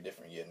a very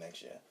different year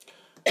next year.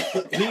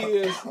 He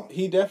is.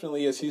 He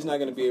definitely is. He's not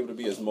going to be able to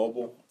be as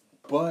mobile,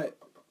 but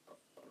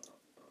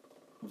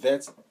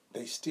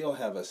they still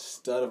have a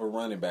stud of a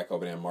running back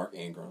over there, Mark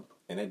Ingram,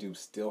 and that dude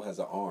still has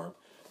an arm.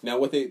 Now,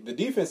 the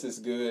defense is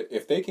good.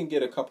 If they can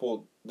get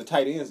the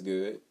tight end's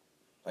good.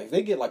 Like, if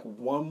they get, like,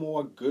 one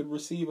more good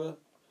receiver,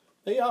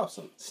 they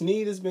awesome.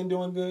 Snead has been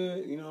doing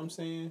good, you know what I'm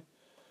saying?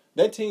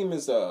 That team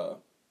is, for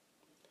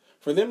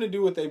them to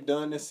do what they've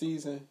done this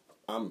season,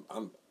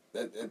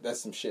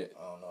 that's some shit.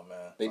 I don't know, man.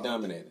 They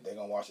dominated. They're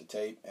going to watch the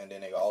tape, and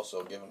then they're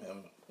also giving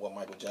him what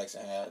Michael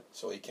Jackson had,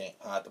 so he can't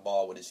hide the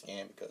ball with his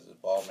skin, because the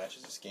ball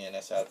matches the skin.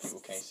 That's how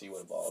people can't see where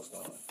the ball is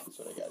going.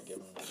 So they got to give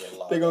him the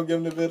vitiligo. They're going to give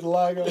him the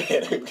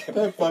vitiligo?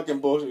 That fucking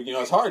bullshit. You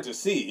know, it's hard to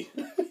see.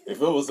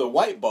 If it was a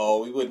white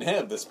ball, we wouldn't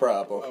have this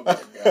problem. Oh my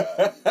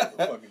god, the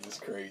fuck is this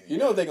crazy? You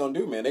know what they're gonna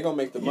do, man? They're gonna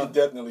make the. He's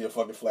definitely a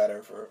fucking flat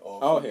earther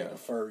or yeah, a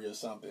furry or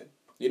something.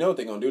 You know what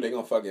they're gonna do? They're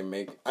gonna fucking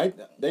make.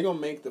 They're gonna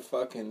make the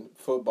fucking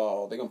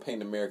football. They're gonna paint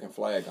the American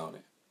flag on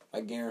it.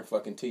 I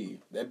guarantee you,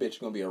 that bitch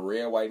gonna be a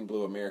red, white, and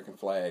blue American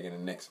flag in the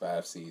next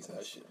 5 seasons.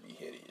 That should be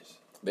hideous.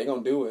 They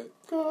gonna do it.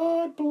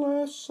 God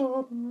bless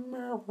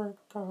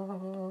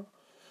America.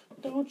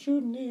 Don't you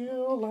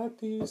kneel at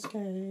these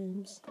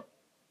games.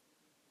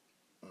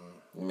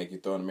 Make you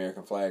throw an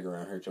American flag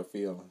around, hurt your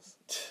feelings.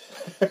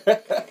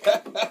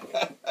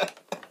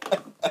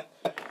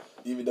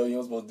 Even though you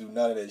don't supposed to do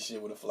none of that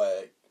shit with a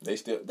flag. They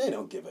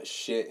don't give a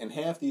shit. And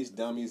half these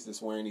dummies that's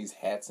wearing these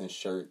hats and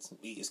shirts,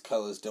 these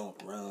colors don't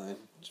run.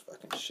 It's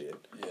fucking shit.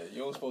 Yeah, you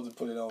don't supposed to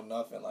put it on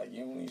nothing. Like,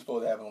 you ain't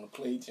supposed to have it on the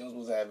plates. You don't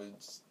supposed to have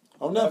it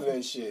on none nothing. of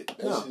that shit.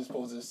 That shit's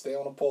supposed to stay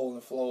on the pole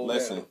and flow.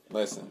 Listen.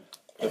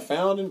 The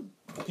founding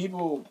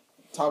people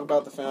talk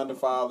about the founding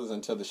fathers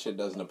until the shit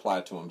doesn't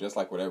apply to them, just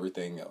like with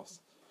everything else.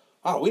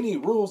 Oh, we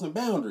need rules and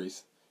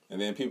boundaries.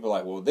 And then people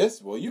are like,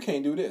 well, you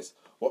can't do this.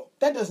 Well,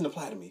 that doesn't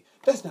apply to me.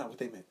 That's not what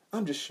they meant.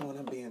 I'm just showing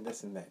I'm being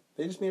this and that.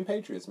 They're just being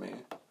patriots, man.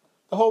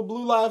 The whole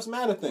Blue Lives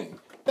Matter thing.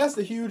 That's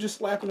the hugest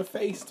slap in the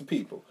face to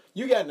people.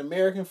 You got an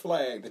American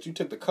flag that you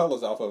took the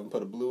colors off of and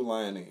put a blue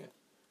line in.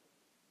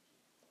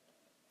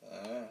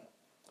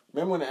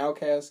 Remember when the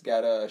Outkast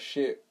got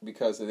shit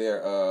because of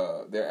their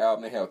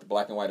album they had with the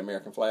black and white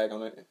American flag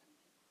on it?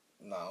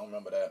 No, I don't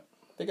remember that.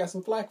 They got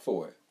some flack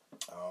for it.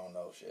 I don't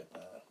know shit,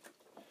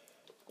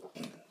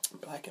 man.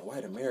 Black and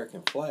white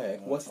American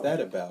flag? What's that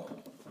about?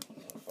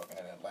 Fucking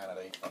in Atlanta,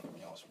 they fucking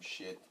be on some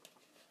shit.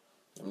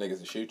 Them niggas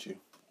will shoot you.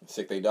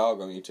 Sick they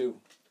dog on you too.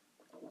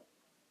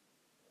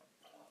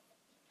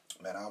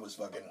 Man, I was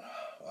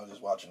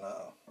just watching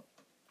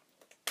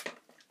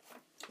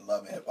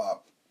Love and Hip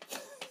Hop.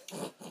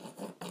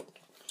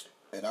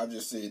 And I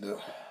just see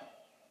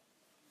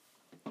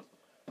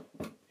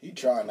he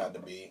tried not to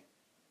be.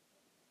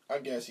 I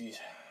guess he's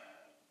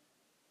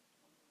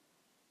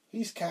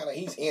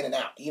in and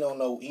out. He don't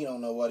know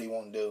what he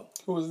want to do.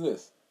 Who is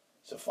this?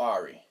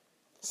 Safari.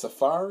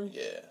 Safari?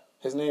 Yeah.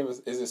 His name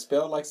is it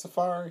spelled like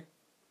Safari?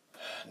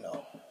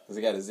 No. Does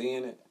it got a Z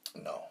in it?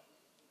 No.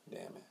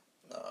 Damn it.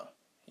 Nah.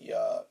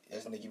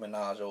 That's Nicki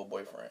Minaj's old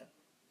boyfriend.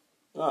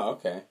 Oh,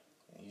 okay.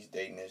 He's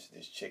dating this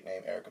chick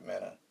named Erica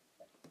Mena.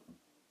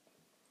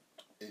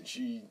 And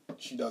she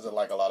doesn't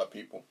like a lot of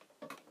people.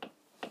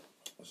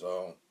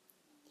 So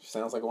she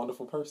sounds like a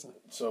wonderful person.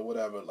 So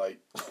whatever, like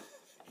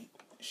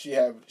she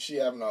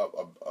having a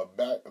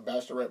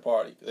bachelorette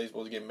party. They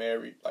supposed to get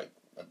married like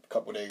a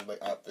couple days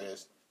after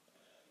this,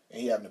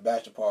 and he having a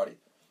bachelor party.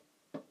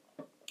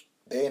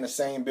 They in the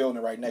same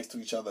building right next to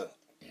each other,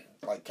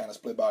 like kind of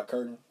split by a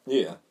curtain.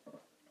 Yeah.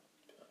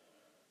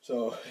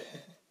 So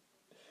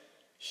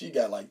she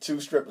got like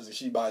 2 strippers and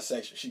she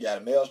bisexual. She got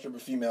a male stripper,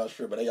 female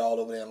stripper. They all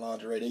over there in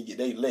lingerie.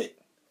 They lit.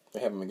 They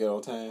having a good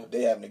old time.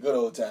 They having a good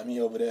old time. He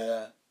over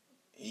there.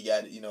 He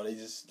got, they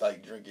just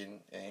like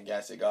drinking and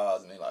got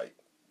cigars and they like,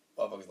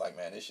 motherfuckers like,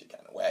 man, this shit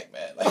kind of whack,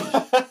 man.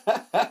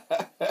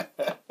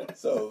 Like,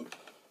 so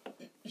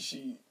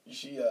she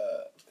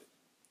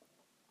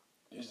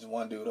this is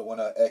one dude, one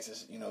of her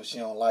exes, she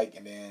don't like,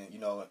 and then,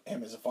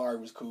 him and Safari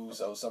was cool,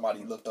 so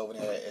somebody looked over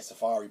there at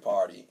Safari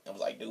party and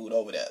was like, dude,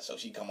 over there. So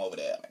she come over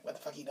there, like, what the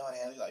fuck you doing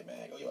here? He's like,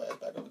 man, go your ass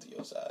back over to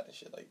your side and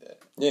shit like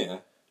that. Yeah. You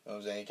know what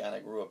I'm saying? He kind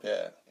of grew up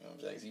here. You know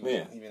what I'm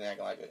saying? He been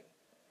acting like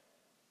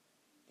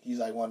he's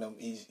like one of them,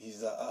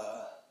 he's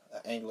a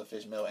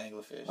anglerfish, male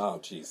anglerfish. Oh,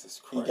 Jesus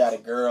Christ. He got a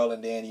girl,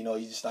 and then, he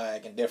just started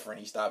acting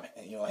different. He stopped,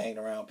 hanging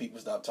around people,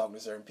 stopped talking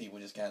to certain people,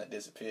 just kind of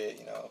disappeared,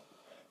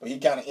 But he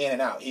kind of in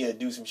and out. He'll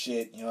do some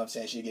shit, you know what I'm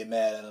saying? She'll get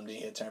mad at him, then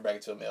he'll turn back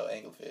into a male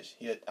anglerfish.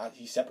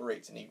 He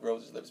separates and he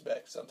grows his lips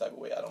back some type of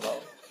way. I don't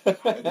know.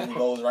 And then he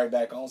goes right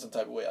back on some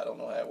type of way. I don't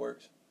know how it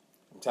works.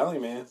 I'm telling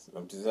you, man.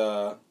 I'm just,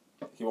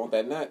 he want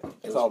that nut.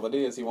 That's all it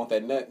is. He want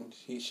that nut. And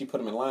she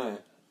put him in line.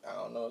 I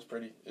don't know. It's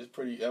pretty.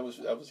 That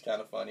was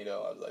kind of funny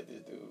though. I was like,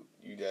 this dude,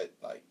 you that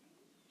like,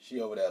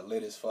 she over there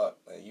lit as fuck.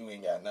 Like, you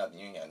ain't got nothing.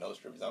 You ain't got no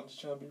strippers. I'm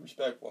just trying to be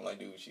respectful. I'm like,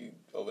 dude, she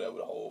over there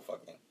with a whole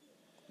fucking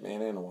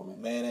man and a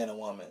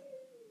woman.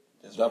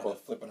 Just double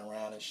flipping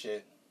around and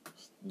shit.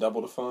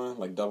 Double the fun,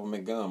 like double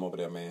McGum over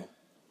there, man.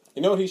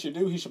 You know what he should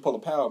do? He should pull a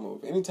power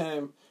move.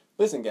 Anytime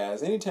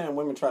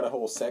women try to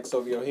hold sex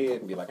over your head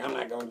and be like, I'm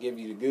not going to give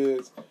you the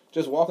goods,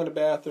 just walk in the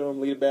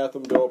bathroom, leave the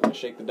bathroom door open and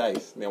shake the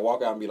dice. And then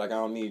walk out and be like, I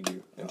don't need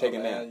you. And take a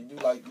nap. You do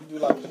like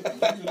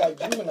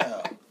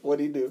Juvenile.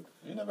 What'd he do?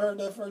 You never heard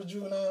that first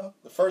Juvenile?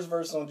 The first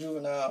verse on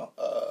Juvenile.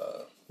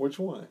 Which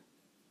one?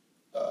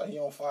 He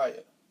on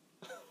fire.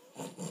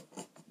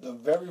 The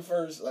very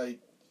first, like,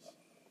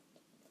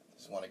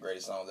 it's one of the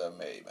greatest songs ever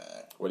made,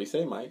 man. What'd he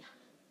say, Mike?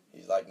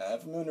 He's like, now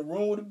if I'm in the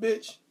room with a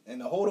bitch and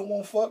the holder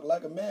won't fuck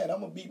like a man, I'm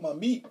gonna beat my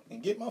meat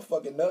and get my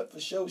fucking nut for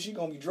sure. She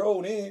gonna be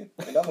drove in,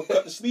 and I'm gonna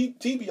cut the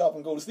TV off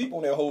and go to sleep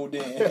on that whole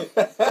den.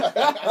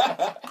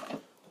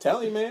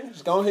 Tell you, man.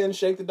 Just go ahead and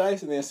shake the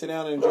dice and then sit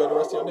down and enjoy the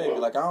rest of your day. Be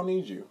like, I don't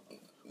need you.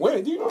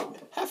 Women,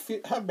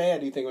 how bad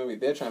do you think women?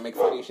 They're trying to make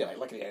funny and shit. Like,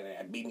 look at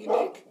that beating your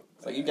dick.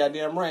 It's like, you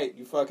goddamn right.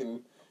 You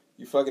fucking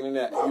in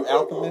that. You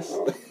alchemist.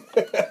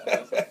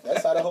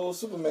 That's how the whole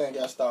Superman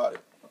got started.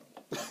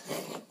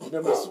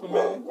 Remember the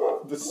Superman?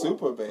 The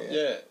Superman.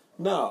 Yeah.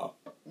 No.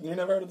 You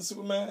never heard of the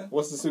Superman?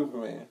 What's the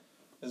Superman?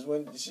 It's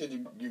when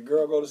your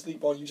girl go to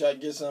sleep on you, try to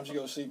get something, she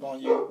go to sleep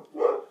on you.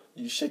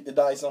 You shake the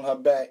dice on her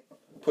back,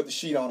 put the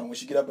sheet on her. When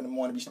she get up in the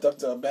morning, be stuck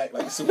to her back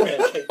like a Superman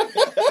cape.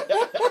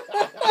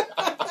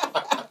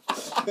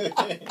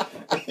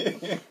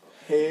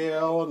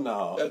 Hell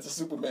no. That's a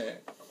Superman.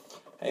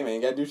 Hey man,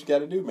 you gotta do what you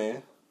gotta do,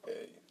 man.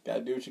 Hey.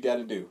 Gotta do what you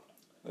gotta do.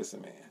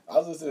 Listen, man. I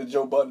was listening to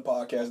Joe Budden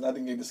podcast, and I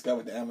think they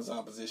discovered the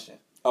Amazon position.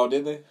 Oh,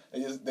 did they?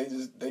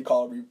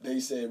 They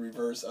said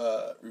reverse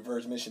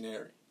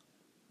missionary,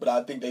 but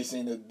I think they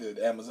seen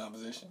the Amazon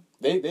position.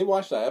 They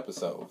watched our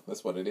episode.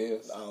 That's what it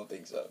is. I don't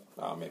think so.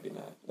 Oh, maybe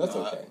not. That's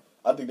okay.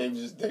 I think they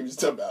was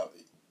talking about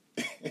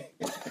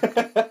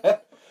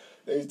it.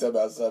 They was talking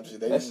about some shit.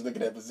 They was just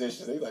looking at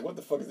positions. They was like, what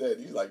the fuck is that?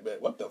 He's like, man,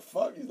 what the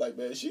fuck? He's like,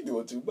 man, she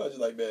doing too much. He's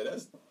like, man,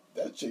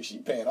 that chick, she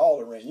paying all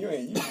the rent. You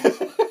ain't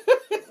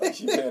like,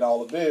 she paying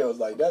all the bills.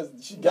 Like,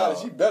 she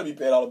better be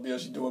paying all the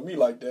bills. She doing me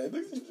like that.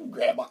 Look, she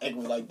grab my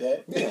ankles like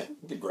that. Yeah.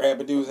 You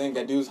grab a dude's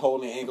ankle, got dudes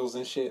holding their ankles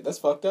and shit. That's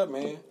fucked up,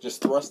 man.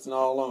 Just thrusting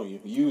all on you,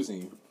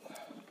 using you.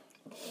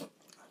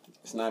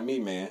 It's not me,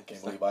 man.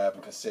 Can't believe I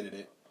haven't considered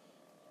it.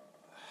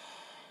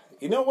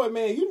 You know what,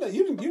 man? You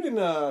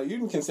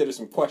didn't consider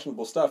some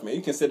questionable stuff, man.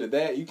 You considered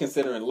that. You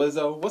considering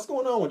Lizzo. What's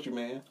going on with you,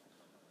 man?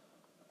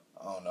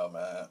 I don't know,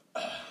 man.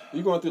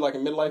 You going through like a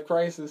midlife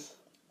crisis?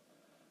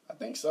 I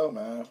think so,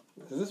 man.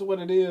 Is this what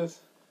it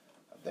is?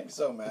 I think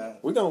so, man.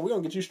 We're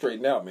gonna get you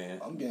straightened out, man.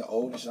 I'm getting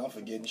old and shit. I'm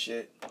forgetting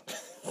shit.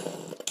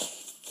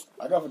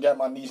 I gotta forget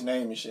my niece's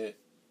name and shit.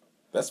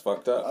 That's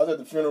fucked up. I was at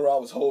the funeral. I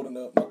was holding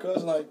up. My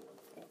cousin like,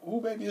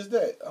 who baby is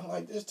that? I'm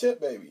like, this Tip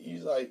baby.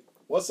 He's like,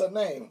 what's her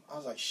name? I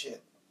was like,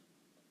 shit.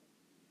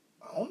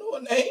 I don't know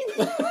her name.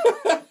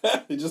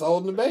 You're just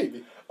holding the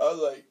baby. I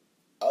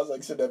was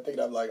like sitting there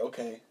thinking, I'm like,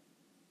 okay.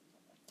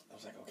 I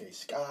was like, okay,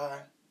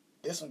 Sky.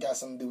 This one got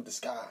something to do with the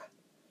sky.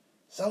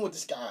 Something with the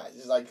sky.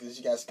 It's like, cause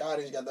she got Sky,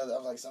 then she got the other. I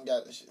was like, some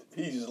guy,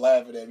 he's just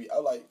laughing at me. I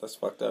was like, that's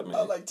fucked up, man.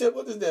 I was like, Tip,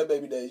 what is that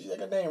baby name? She's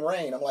like, her name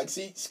Rain. I'm like,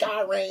 see,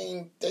 Sky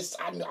Rain.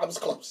 I was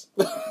close.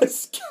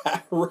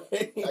 Sky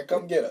Rain. I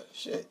come get her.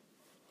 Shit.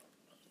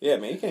 Yeah,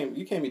 man,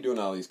 you can't be doing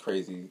all these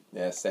crazy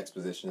ass sex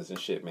positions and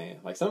shit, man.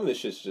 Like, some of this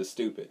shit's just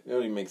stupid. It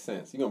don't even make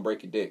sense. You're gonna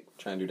break your dick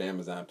trying to do the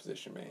Amazon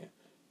position, man.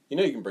 You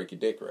know you can break your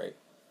dick, right?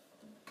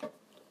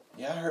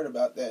 Yeah, I heard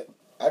about that.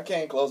 I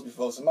came close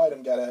before. Somebody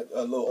done got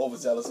a little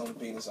overzealous on the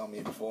penis on me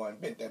before and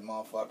bent that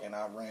motherfucker, and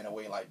I ran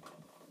away like...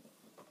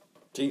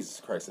 Jesus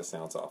Christ, that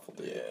sounds awful,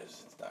 dude. Yeah,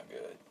 it's not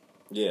good.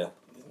 Yeah.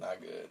 It's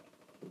not good.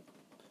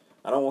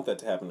 I don't want that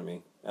to happen to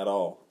me at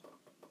all.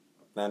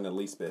 Not in the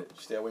least bit.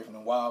 Stay away from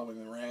the wild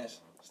women, Rance.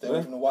 Stay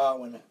away from the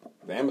wild women.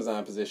 The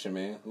Amazon position,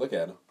 man. Look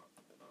at him.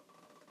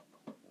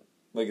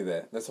 Look at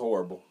that. That's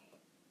horrible.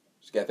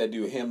 She got that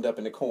dude hemmed up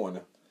in the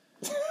corner.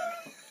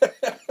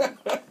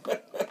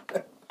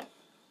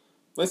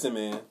 Listen,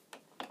 man.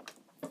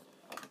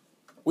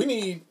 We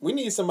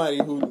need somebody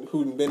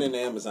who'd been in the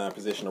Amazon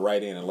position to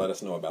write in and let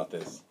us know about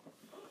this.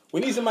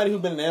 We need somebody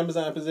who's been in the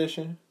Amazon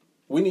position.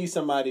 We need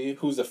somebody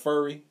who's a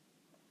furry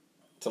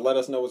to let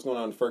us know what's going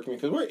on in the fur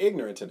community, because we're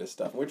ignorant to this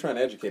stuff. We're trying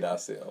to educate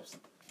ourselves.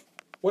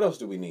 What else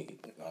do we need?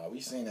 We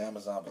seen the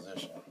Amazon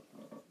position.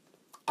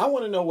 I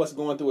want to know what's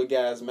going through a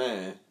guy's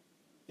mind.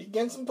 He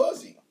getting some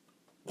pussy.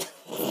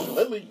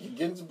 Literally, you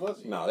getting some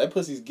pussy. No, that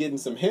pussy's getting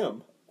some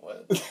him.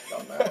 What?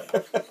 Don't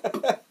matter.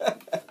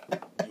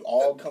 You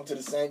all come to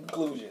the same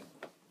conclusion.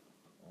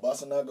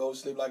 Bust a nut, go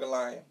sleep like a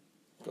lion.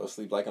 Go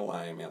sleep like a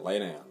lion, man. Lay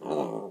down.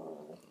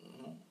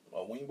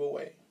 A wing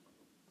away.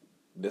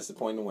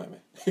 Disappointing women.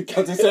 Come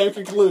to the same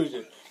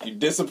conclusion. You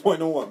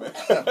disappoint a woman.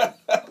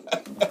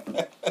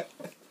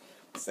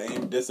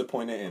 Same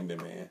disappointing ending,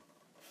 man.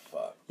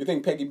 Fuck. You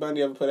think Peggy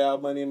Bundy ever put Al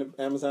Bundy in the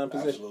Amazon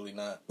position? Absolutely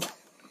not.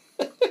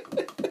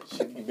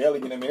 Shit, you can barely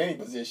get him in any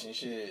position,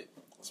 shit.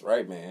 That's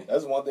right, man.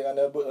 That's one thing I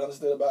never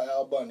understood about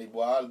Al Bundy.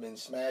 Boy, I've been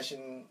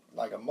smashing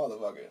like a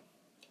motherfucker.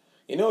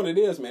 You know what it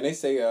is, man? They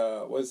say,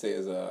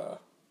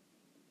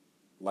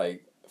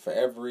 like, for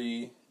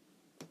every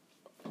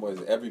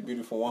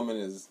beautiful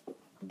woman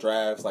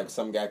drives, like,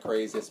 some guy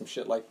crazy or some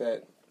shit like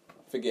that.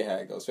 Forget how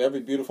it goes. For every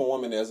beautiful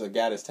woman, there's a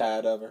guy that's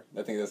tired of her.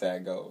 I think that's how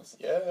it goes.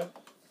 Yeah.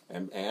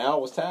 And Al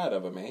was tired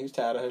of her, man. He was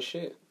tired of her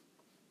shit.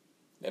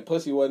 That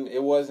pussy wasn't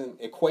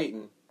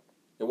equating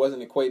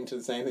to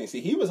the same thing.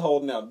 See, he was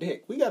holding out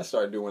dick. We got to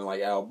start doing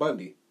like Al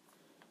Bundy.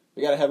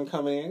 We got to have him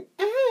come in.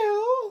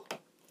 Al.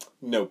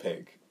 No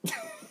peg.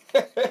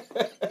 Yeah,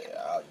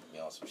 I'll be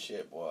on some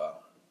shit, boy.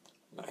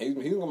 Nah, he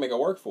was going to make her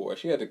work for her.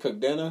 She had to cook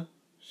dinner.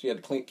 She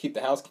had to keep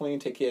the house clean,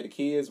 take care of the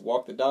kids,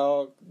 walk the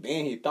dog.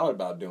 Then he thought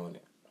about doing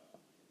it.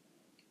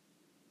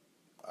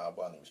 Al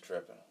Bundy was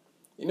tripping.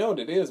 You know what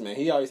it is, man?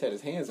 He always had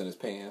his hands in his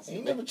pants. He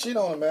never cheated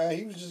on her, man.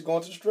 He was just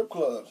going to the strip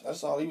clubs.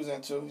 That's all he was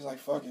into. He's like,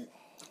 fuck it.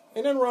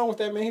 Ain't nothing wrong with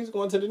that, man. He was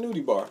going to the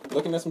nudie bar,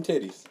 looking at some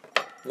titties.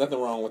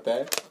 Nothing wrong with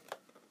that.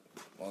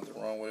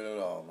 Nothing wrong with it at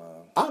all,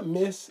 man. I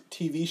miss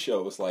TV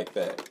shows like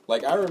that.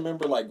 Like, I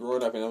remember, like,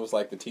 growing up, and it was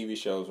like the TV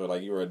shows where,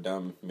 like, you were a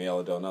dumb male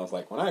adult, and I was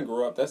like, when I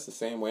grow up, that's the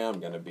same way I'm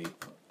gonna be.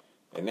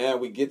 And now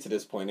we get to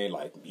this point, they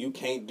like, you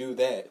can't do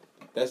that.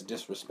 That's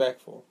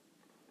disrespectful.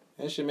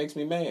 And that shit makes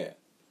me mad.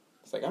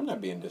 It's like, I'm not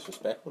being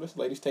disrespectful. This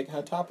lady's taking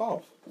her top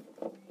off.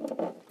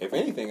 If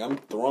anything, I'm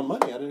throwing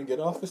money at her to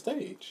get off the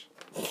stage.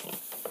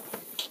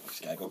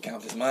 She gotta go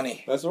count this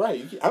money. That's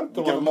right. I'm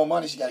throwing, give her more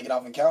money. She gotta get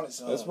off and count it.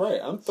 So that's right.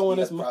 I'm throwing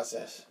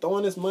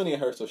this money at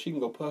her so she can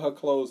go put her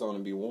clothes on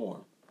and be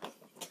warm.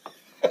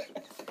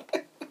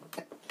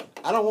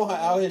 I don't want her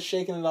out here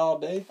shaking it all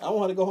day. I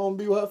want her to go home and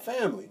be with her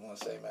family. I want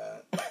to say,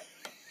 man.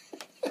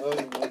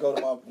 When we go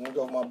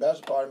to my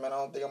bachelor party, man, I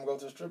don't think I'm gonna go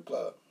to a strip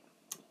club.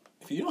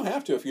 If you don't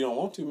have to, if you don't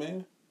want to,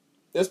 man.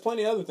 There's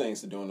plenty of other things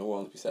to do in New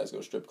Orleans besides go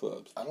to strip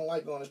clubs. I don't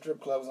like going to strip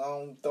clubs. I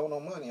don't throw no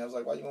money. I was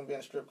like, why you gonna be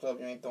in a strip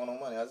club? You ain't throwing no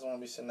money. I just want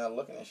to be sitting there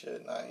looking at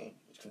shit, and I ain't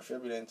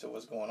contributing to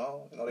what's going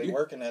on. You know, they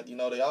working at. You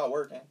know, they are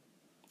working.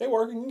 They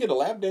working. You can get a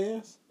lap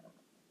dance.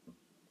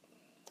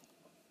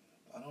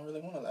 I don't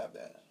really want a lap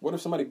dance. What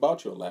if somebody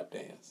bought you a lap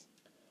dance?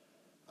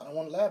 I don't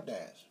want a lap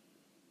dance.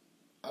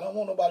 I don't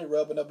want nobody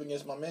rubbing up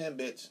against my man,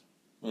 bitch.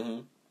 Mm-hmm.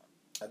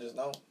 I just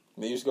don't.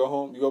 Then you just go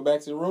home. You go back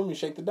to the room. You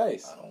shake the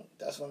dice. I don't.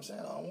 That's what I'm saying.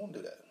 I don't want to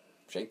do that.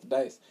 Shake the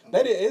dice.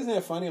 Isn't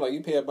that funny? Like,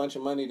 you pay a bunch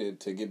of money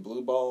to get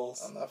blue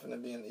balls. I'm not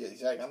finna be in. Yeah,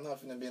 exactly. I'm not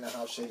finna be in the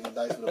house shaking the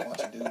dice with a bunch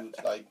of dudes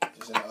like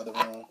just in the other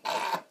room.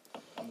 Like,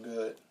 I'm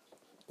good.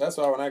 That's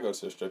why when I go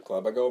to a strip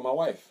club, I go with my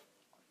wife.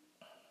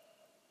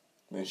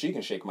 Then she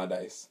can shake my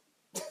dice.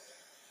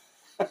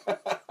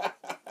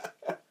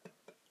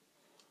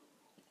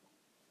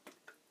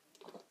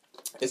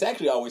 It's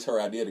actually always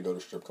her idea to go to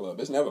strip club.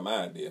 It's never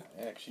my idea.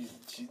 Yeah, she's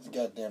a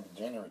goddamn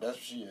degenerate. That's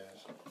what she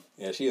is.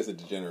 Yeah, she is a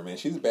degenerate, man.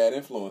 She's a bad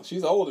influence.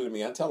 She's older than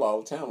me. I tell her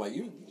all the time, like,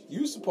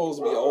 you supposed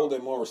to be older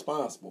and more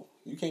responsible.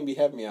 You can't be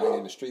having me out here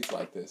in the streets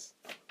like this.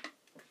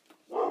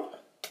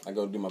 I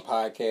go do my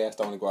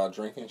podcast. I only go out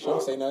drinking. She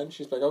don't say nothing.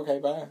 She's like, okay,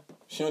 bye.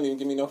 She don't even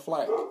give me no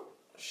flack.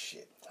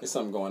 Shit. There's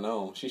something going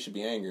on. She should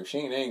be angry. If she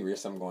ain't angry,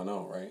 there's something going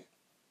on, right?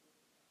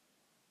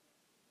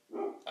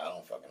 I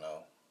don't fucking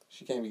know.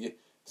 She can't be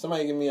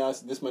somebody give me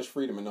this much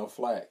freedom and no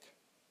flack.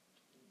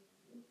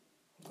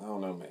 I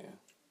don't know, man.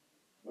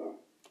 I'm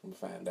gonna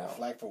find out.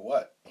 Flack for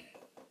what?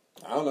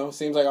 I don't know.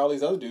 Seems like all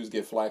these other dudes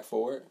get flack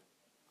for it.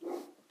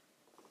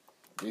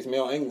 These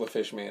male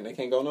anglerfish, man, they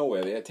can't go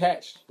nowhere. They're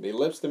attached. Their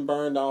lips been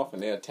burned off,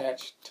 and they're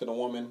attached to the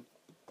woman,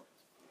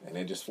 and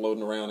they're just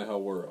floating around in her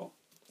world.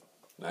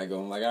 And I go,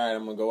 I'm like, all right,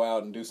 I'm gonna go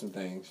out and do some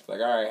things. She's like,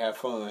 all right, have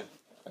fun.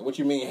 Like, what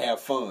you mean, have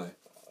fun?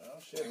 Oh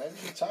shit, maybe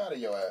she's tired of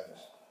your ass.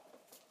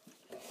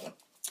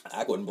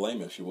 I wouldn't blame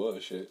her if she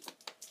was, shit.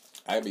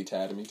 I'd be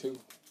tired of me, too.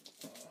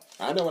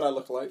 I know what I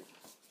look like.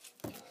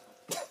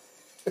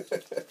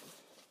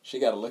 She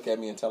got to look at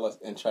me and tell us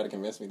and try to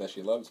convince me that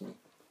she loves me.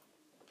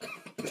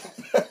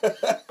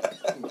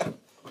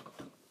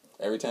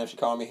 Every time she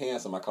called me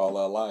handsome, I call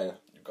her a liar.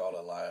 You call her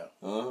a liar?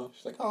 Uh-huh.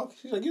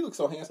 She's like, you look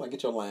so handsome. Like,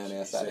 get your lying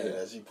ass out of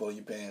here. She pull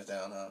your pants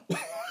down, huh?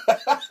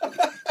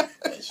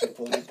 She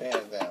pull your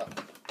pants down.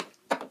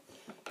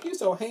 You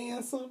so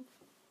handsome.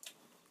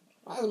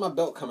 Why is my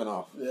belt coming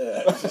off?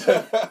 Yeah.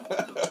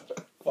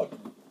 Fuck.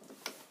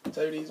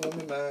 Tell these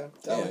women, man.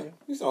 Tell you.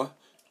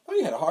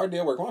 You had a hard day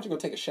at work. Why don't you go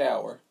take a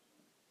shower?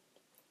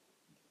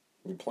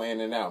 You're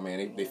planning it out,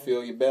 man. They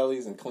fill your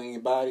bellies and clean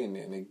your body, and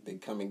then they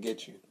come and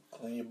get you.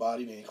 Clean your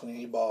body, then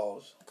clean your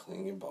balls.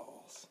 Clean your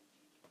balls.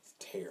 It's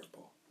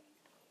terrible.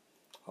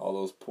 All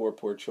those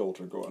poor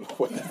children going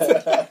away.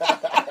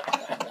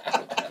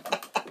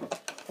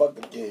 Fuck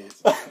the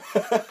kids.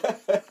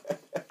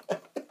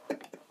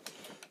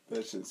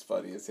 That shit's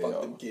funny as hell.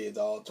 Fuck them kids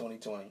all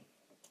 2020.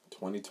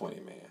 2020,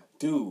 man.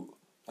 Dude,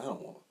 I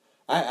don't want...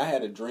 I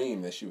had a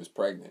dream that she was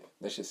pregnant.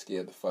 That shit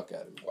scared the fuck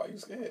out of me. Why you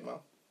scared, man?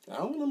 I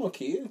don't want no more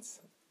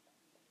kids.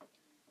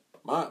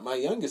 My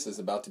youngest is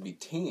about to be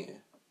 10.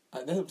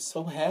 I'm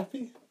so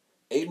happy.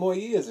 8 more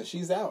years and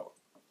she's out.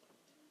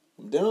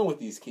 I'm done with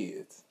these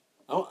kids.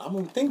 I'm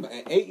going to think about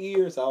it. In 8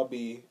 years, I'll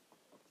be...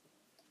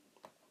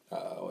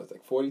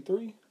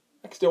 43?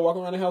 I can still walk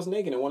around the house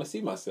naked and want to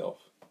see myself.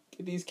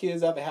 Get these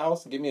kids out the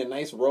house, give me a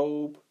nice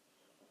robe,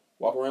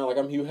 walk around like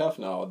I'm Hugh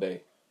Hefner all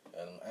day.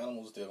 And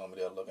animals still gonna be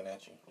there looking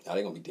at you. Now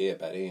they gonna be dead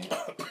by then.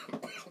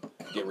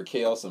 Get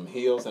Raquel some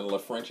heels and a little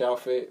French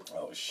outfit.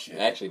 Oh shit.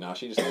 Actually, no,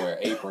 she just gonna wear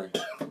an apron.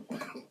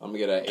 I'm gonna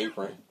get her an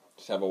apron.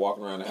 Just have her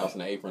walking around the house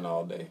in an apron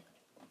all day.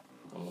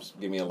 Almost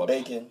give me a little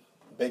bacon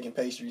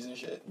pastries and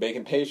shit.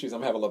 Bacon pastries. I'm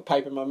gonna have a little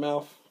pipe in my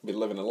mouth. Be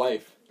living a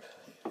life.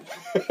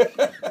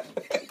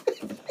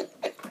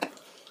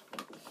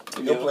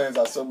 Your plans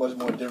are so much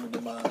more different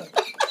than mine.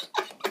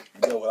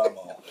 You know what I'm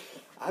on.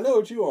 I know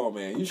what you on,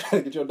 man. You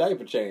trying to get your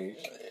diaper changed.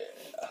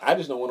 Yeah. I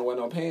just don't want to wear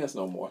no pants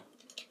no more.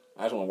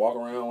 I just want to walk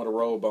around with a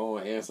robe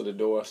on, answer the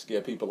door,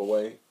 scare people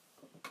away,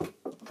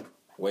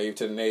 wave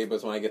to the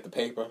neighbors when I get the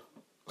paper,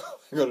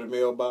 go to the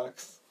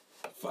mailbox.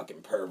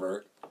 Fucking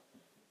pervert.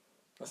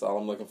 That's all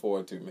I'm looking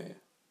forward to, man.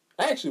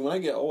 Actually, when I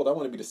get old, I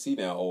want to be the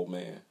senile old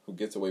man who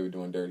gets away with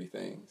doing dirty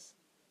things.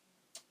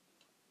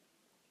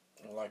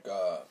 Like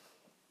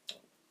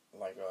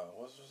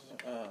what's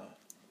it?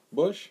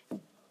 Bush?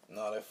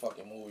 No, that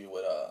fucking movie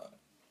with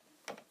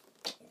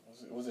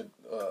was it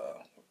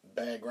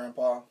Bad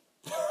Grandpa?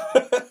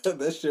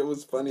 That shit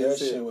was funny as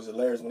shit. That shit was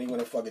hilarious when he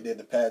went and fucking did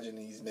the pageant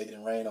and he's making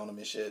it rain on him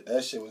and shit. That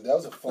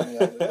was a funny.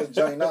 It was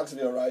Johnny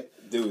Knoxville, right?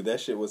 Dude, that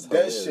shit was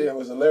hilarious. That shit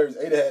was hilarious.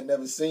 Ada had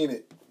never seen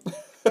it.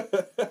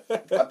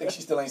 I think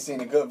she still ain't seen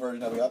the good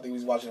version of it. I think we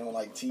was watching it on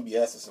like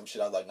TBS or some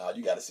shit. I was like, nah,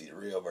 you got to see the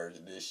real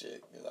version of this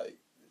shit. Like,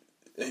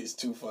 it's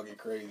too fucking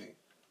crazy.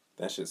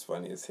 That shit's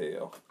funny as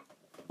hell.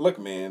 Look,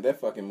 man,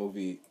 that fucking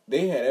movie,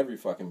 they had every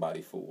fucking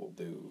body fooled,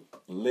 dude.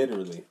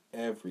 Literally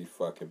every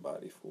fucking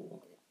body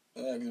fooled.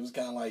 Yeah, it was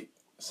kind of like,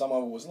 some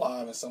of it was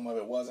live and some of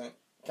it wasn't.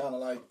 Kind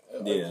of like,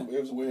 yeah.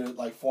 It was weird,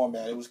 like,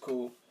 format. It was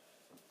cool.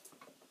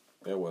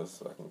 It was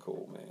fucking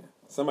cool, man.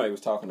 Somebody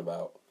was talking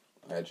about,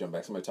 I had to jump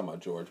back, somebody talking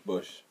about George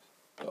Bush,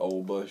 the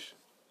old Bush.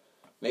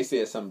 And they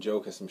said some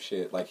joke or some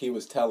shit. Like, he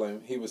was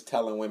telling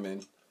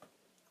women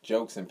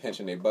jokes and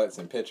pinching their butts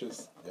in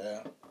pictures.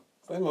 Yeah.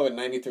 So I'm over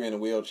 93 in a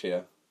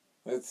wheelchair.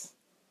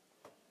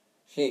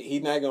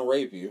 He's not gonna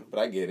rape you, but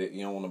I get it.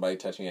 You don't want nobody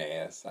touching your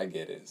ass. I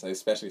get it. So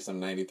especially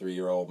some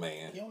 93-year-old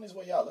man. He on his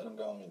way out. Let him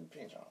go and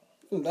pinch on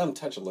him. Let him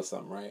touch a little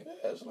something, right?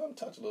 Yeah, just let him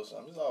touch a little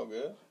something. It's all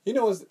good. You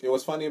know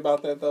what's funny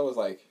about that though is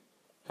like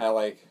how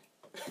like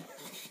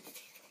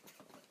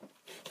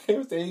he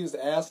was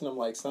asking him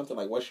like something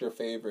like, "What's your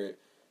favorite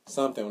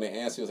something?" When they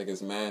asked, he was like,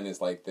 "His man is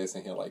like this,"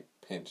 and he'll like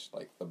pinch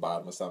like the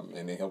bottom of something,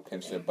 and then he'll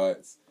pinch their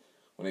butts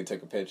when they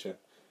took a picture.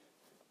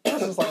 I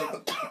was just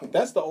like,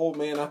 that's the old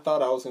man I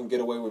thought I was gonna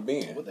get away with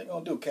being. What they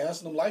gonna do?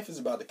 Cancel him? Life is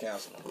about to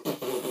cancel him.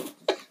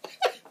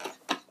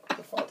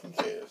 The fuck he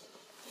cares?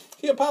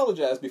 He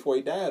apologized before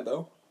he died,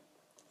 though.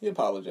 He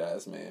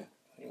apologized, man.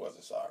 He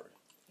wasn't sorry.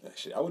 That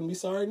shit, I wouldn't be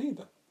sorry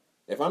neither.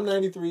 If I'm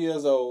 93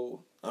 years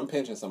old, I'm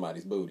pinching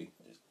somebody's booty.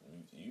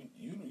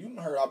 You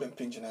heard I've been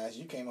pinching ass.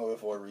 You came over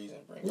for a reason.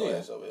 Bring your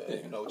ass over here. Yeah.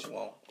 You know what you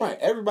want. Right.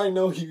 Everybody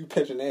know you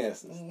pinching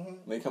asses.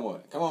 Mm-hmm. Like, come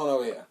on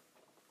over here.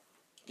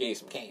 Give you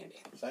some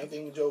candy. Same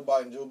thing with Joe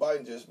Biden. Joe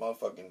Biden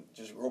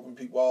just groping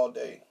people all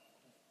day.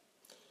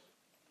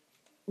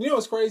 You know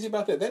what's crazy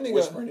about that? That nigga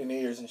whispering in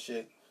ears and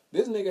shit.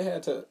 This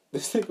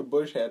nigga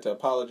Bush had to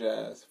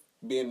apologize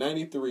being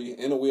 93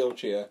 in a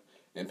wheelchair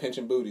and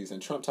pinching booties,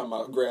 and Trump talking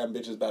about grabbing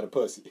bitches by the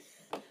pussy.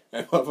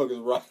 And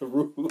motherfuckers rocking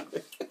rude.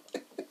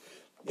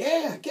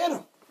 Yeah, get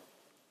him.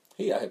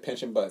 He out here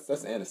pinching butts.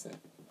 That's innocent.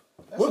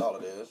 That's all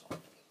it is. I'm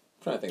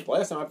trying to think. The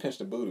last time I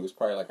pinched a booty was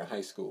probably like in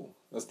high school.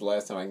 That's the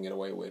last time I can get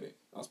away with it.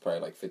 I was probably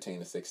like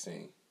 15 or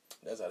 16.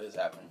 That's how this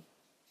happened.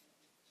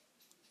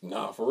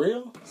 Nah, for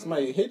real? Mm-hmm.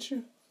 Somebody hit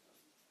you?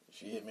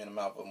 She hit me in the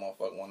mouth with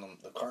one of them,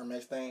 the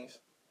Carmex things.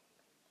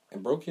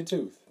 And broke your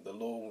tooth? The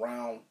little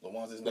round, the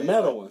ones that's the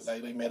metal ones.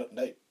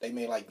 They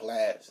made like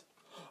glass.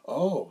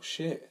 Oh,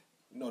 shit.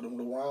 You know, the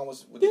round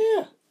was...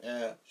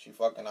 Yeah. She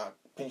fucking... I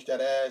pinched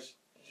that ass.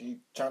 She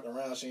turned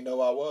around. She didn't know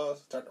who I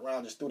was. Turned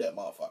around, just threw that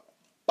motherfucker.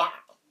 Bah!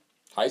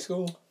 High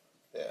school?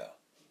 Yeah.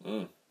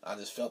 Mm. I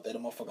just felt that the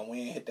motherfucking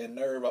wind hit that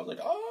nerve. I was like,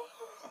 oh.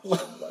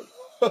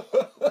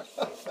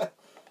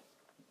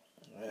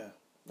 Yeah.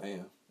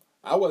 Damn.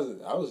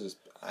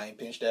 I ain't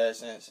pinched that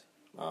since.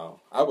 Oh.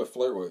 I would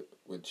flirt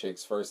with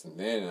chicks first, and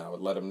then I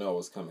would let them know it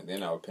was coming.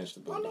 Then I would pinch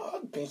the booty. Oh, no, I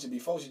pinched it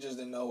before. She just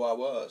didn't know who I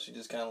was. She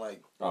just kind of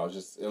like... Oh, it was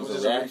just a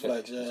reaction. A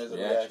reflex. Yeah, it was a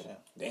reaction.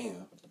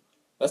 Damn.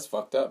 That's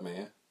fucked up,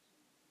 man.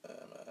 Man.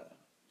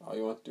 All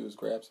you want to do is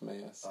grab some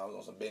ass. I was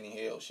on some Benny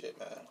Hill shit,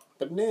 man.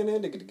 But man,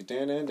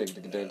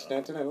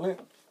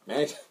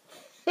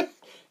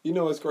 you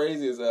know what's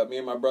crazy is me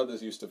and my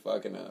brothers used to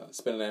fucking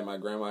spend it at my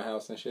grandma's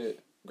house and shit.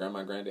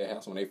 Grandma, granddad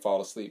house. When they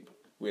fall asleep,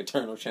 we'd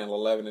turn on channel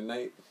 11 at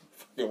night,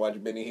 fucking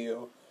watch Benny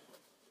Hill.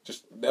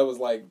 Just that was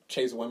like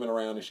chasing women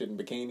around and shit in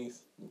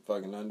bikinis and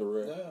fucking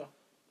underwear. Yeah,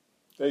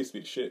 that used to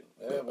be the shit.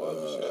 Yeah, it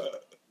was the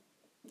shit.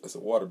 That's a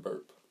water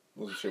burp.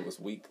 That shit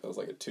was weak. That was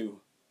like a 2.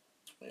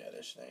 Yeah,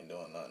 that shit ain't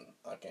doing nothing.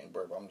 I can't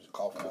burp. I'm just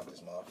coughing out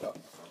this motherfucker.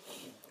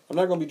 I'm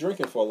not gonna be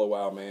drinking for a little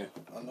while, man.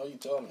 I know you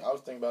told me. I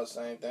was thinking about the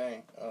same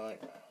thing. I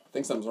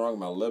think something's wrong with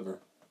my liver.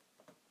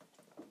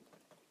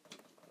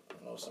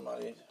 I know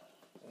somebody.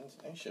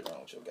 Ain't shit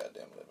wrong with your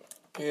goddamn liver.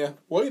 Yeah.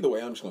 Well, either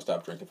way, I'm just gonna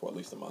stop drinking for at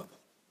least a month.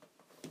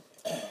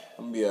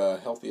 I'm gonna be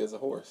healthy as a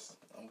horse.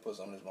 I'm gonna put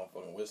some of this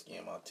motherfucking whiskey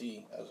in my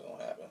tea. That's what's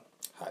gonna happen.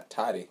 Hot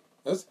toddy.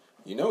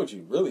 You know what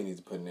you really need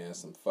to put in there is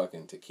some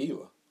fucking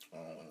tequila. I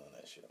don't want none of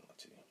that shit in my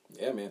tea.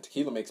 Yeah, man.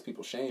 Tequila makes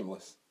people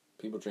shameless.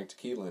 People drink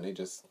tequila and I'm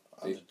just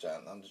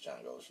trying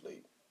to go to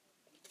sleep.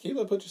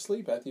 Tequila put you to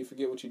sleep after you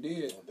forget what you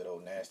did. That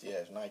old nasty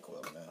ass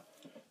NyQuil, man.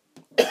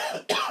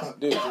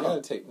 Dude, you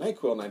gotta take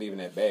NyQuil. Not even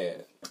that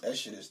bad. That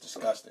shit is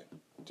disgusting.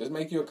 Just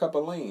make you a cup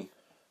of lean,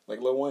 like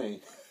Lil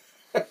Wayne.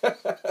 You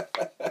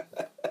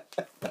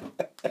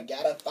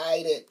gotta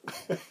fight it.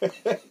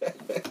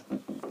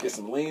 Get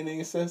some lean in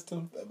your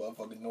system. That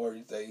motherfucking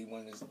Nori say he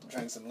wanted to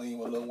drink some lean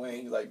with Lil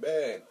Wayne. He's like,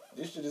 man,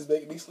 this shit is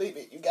making me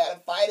sleepy. You gotta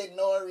fight it,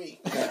 Nori.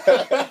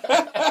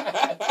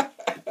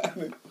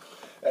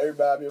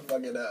 remind me of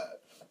fucking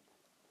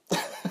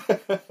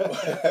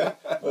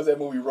what's that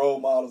movie, Role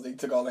Models? They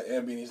took all the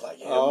Ambien. He's like,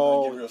 yeah, we're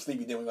gonna get real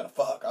sleepy, then we're gonna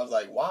fuck. I was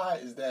like, why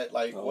is that?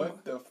 Like,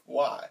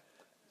 why?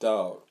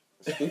 Dog.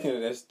 Speaking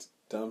of this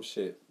dumb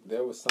shit,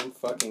 there was some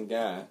fucking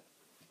guy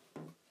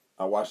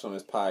I watched on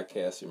this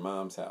podcast, Your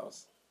Mom's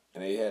House,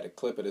 and they had a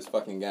clip of this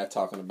fucking guy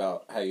talking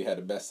about how you had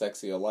the best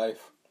sex of your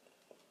life.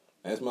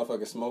 And this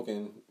motherfucker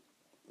smoking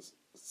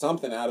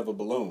something out of a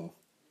balloon.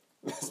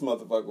 This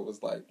motherfucker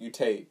was like, you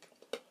take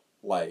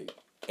like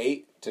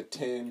 8 to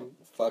 10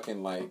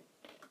 fucking like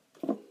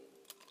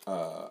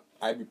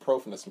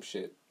ibuprofen or some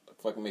shit to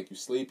fucking make you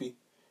sleepy,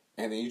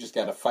 and then you just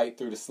gotta fight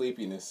through the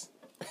sleepiness,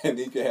 and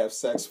then you can have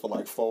sex for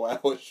like 4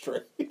 hours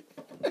straight.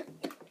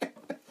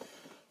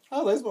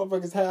 Oh, this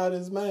motherfucker's high out of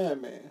his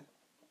mind, man.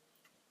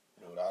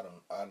 Dude, I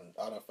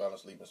done fell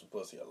asleep in some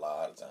pussy a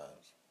lot of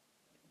times.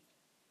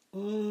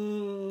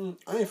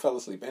 I ain't fell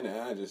asleep in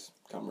it. I just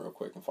come real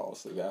quick and fall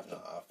asleep after. No,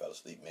 I fell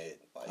asleep mid.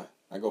 Like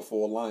I go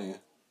full lion.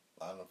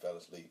 I done fell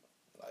asleep.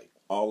 Like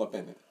All up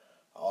in it.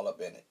 All up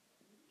in it.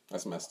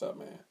 That's messed up,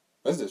 man.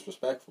 That's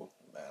disrespectful.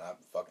 Man, I'm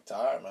fucking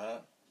tired, man.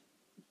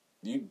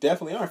 You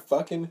definitely are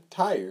fucking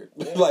tired.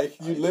 Yeah, Like,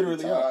 you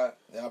literally are.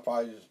 Yeah, I'm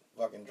probably just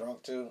fucking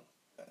drunk, too.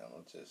 And I'm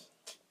gonna just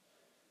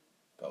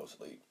go to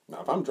sleep.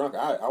 Now, if I'm drunk,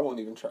 I won't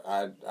even try.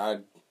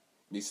 I'd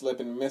be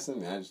slipping and missing,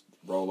 and I just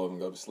roll over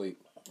and go to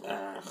sleep.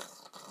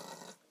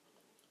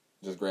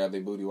 Just grab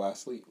their booty while I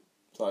sleep.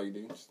 That's all you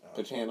do. Just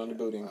put your hand on the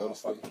booty and go to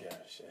sleep. Yeah,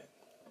 shit.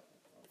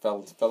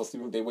 Fell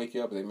asleep, they wake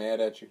you up, they mad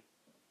at you.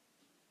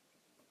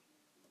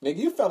 Nigga,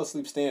 you fell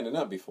asleep standing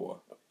up before.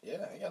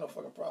 Yeah, I ain't got no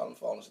fucking problem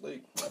falling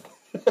asleep.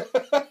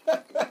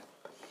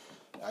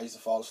 I used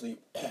to fall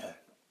asleep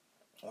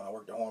when I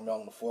worked at Hormel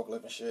on the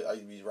forklift and shit. I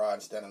used to be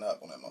riding standing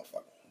up on that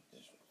motherfucker.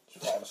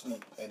 Just fall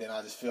asleep. And then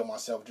I just feel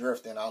myself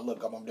drifting. I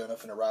look up, I'm doing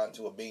nothing to ride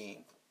into a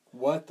beam.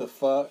 What the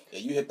fuck?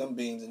 Yeah, you hit them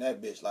beams in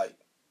that bitch like,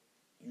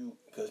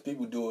 because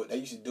people do it, they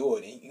used to do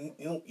it, and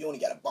you only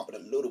got to bump it a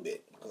little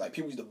bit. Because like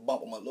people used to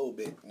bump them a little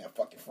bit and that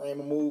fucking frame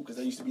will move. Because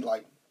they used to be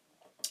like,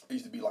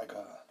 you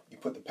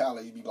put the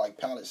pallet, you'd be like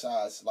pallet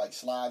size, like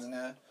slides in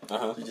there.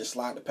 Uh-huh. So you just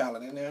slide the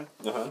pallet in there.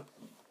 Uh-huh.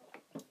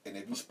 And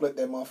if you split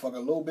that motherfucker a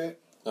little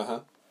bit, uh-huh,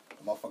 the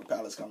motherfucking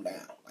pallets come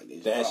down. Like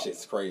that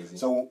shit's crazy.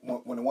 So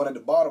when the one at the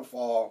bottom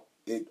fall,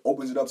 it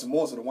opens it up some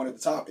more. So the one at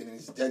the top, and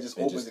that just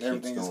opens and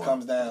everything just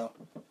comes down.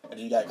 And then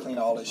you gotta clean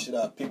all this shit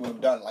up. People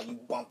have done it, like you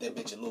bump that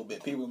bitch a little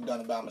bit. People have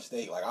done it by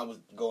mistake. Like I was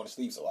going to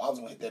sleep, so I was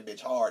gonna hit that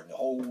bitch hard, and the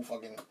whole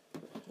fucking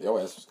your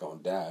ass was gonna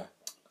die.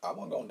 I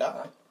wasn't gonna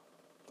die.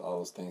 All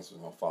those things was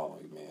gonna follow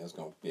you, man. It's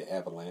gonna be an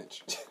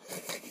avalanche.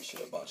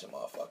 Shit, a bunch of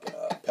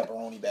motherfucking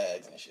pepperoni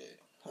bags and shit.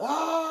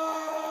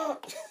 Ah!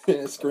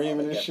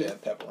 Screaming and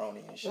shit.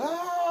 Pepperoni and shit.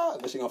 Ah!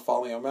 Then she gonna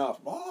fall in your mouth.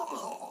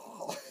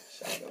 Ah!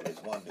 Shout out to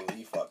this one dude.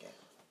 He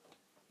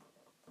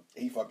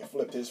fucking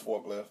flipped his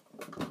forklift.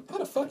 How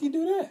the fuck you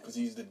do that? Because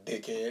he's the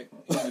dickhead.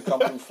 He used to come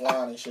through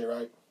flying and shit,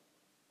 right?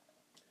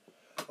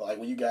 Like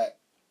when you got,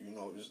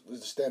 there's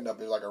a stand-up,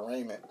 there's like a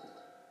arraignment.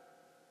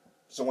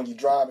 So when you're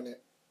driving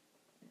it,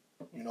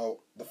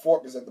 the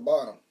fork is at the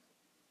bottom.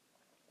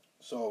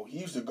 So he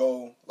used to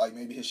go, like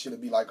maybe his shit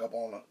would be like up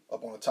on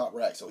the top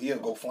rack. So he'll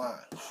go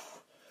flying.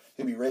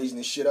 He'll be raising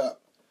his shit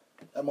up.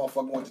 That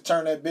motherfucker went to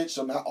turn that bitch,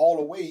 so now all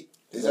the weight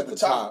is at the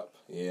top.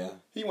 Yeah.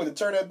 He went to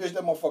turn that bitch,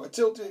 that motherfucker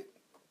tilted.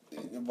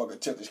 That motherfucker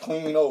tilted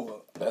clean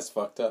over. That's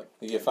fucked up.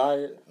 You get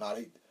fired? Nah,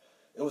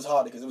 it was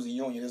hard because it was a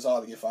union. It was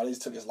hard to get fired. They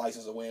just took his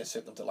license away and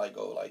sent him to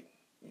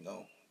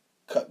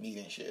cut meat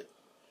and shit.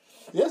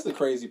 Yeah, that's the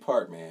crazy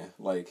part, man.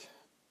 Like,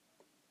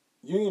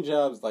 union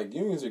jobs, like,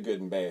 unions are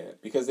good and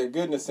bad. Because they're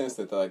good in the sense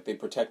that, they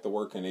protect the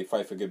worker and they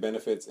fight for good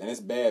benefits. And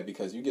it's bad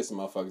because you get some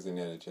motherfuckers in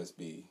there that just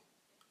be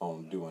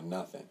on doing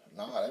nothing.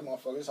 Nah, that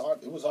motherfucker, it's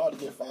hard. It was hard to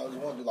get fired. You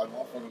want to be like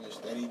motherfuckers just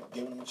steady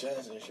giving them a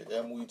chance and shit.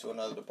 They'll move you to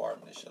another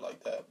department and shit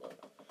like that. But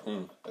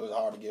it was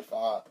hard to get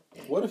fired.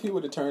 What if he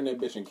would have turned that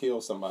bitch and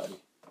killed somebody?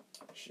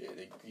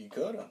 Shit, he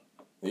could have.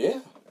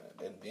 Yeah.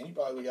 Then he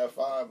probably got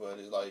fired, but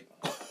it's like...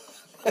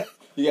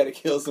 You got to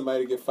kill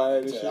somebody to get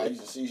fired and shit? I used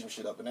to see some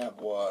shit up in that,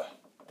 boy.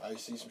 I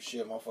used to see some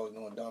shit, motherfuckers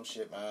doing dumb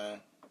shit, man.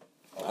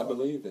 I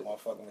believe it.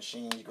 Motherfucking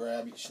machines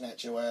grab you,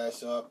 snatch your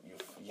ass up,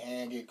 your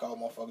hand get caught,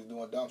 motherfuckers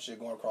doing dumb shit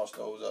going across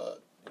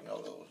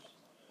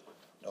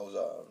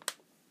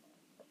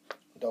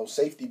those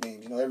safety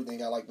beams. Everything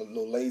got like the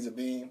little laser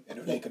beam, and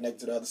if they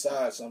connect to the other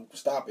side,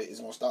 stop it, it's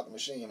gonna stop the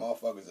machine.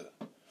 Motherfuckers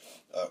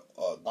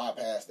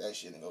bypass that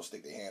shit and go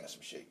stick their hand in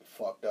some shit.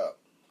 Fucked up.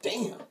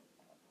 Damn.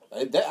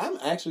 I'm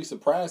actually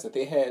surprised that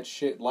they had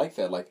shit like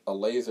that, like a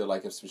laser,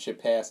 like if some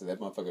shit passes, that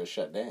motherfucker is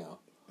shut down.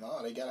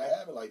 No, they gotta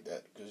have it like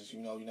that, because, you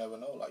never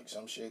know, like,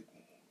 some shit...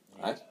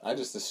 I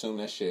just assume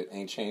that shit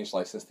ain't changed,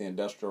 like, since the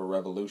Industrial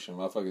Revolution.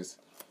 Motherfuckers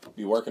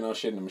be working on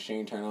shit and the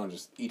machine turn on and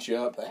just eat you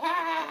up. Like,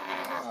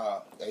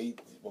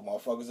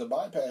 motherfuckers will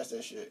bypass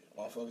that shit.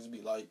 Motherfuckers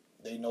be like,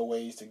 they know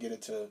ways to get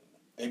it to...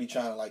 They be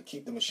trying to, like,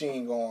 keep the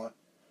machine going,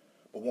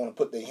 but want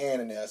to put their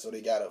hand in there, so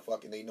they gotta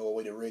they know a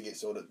way to rig it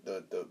so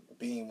the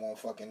beam won't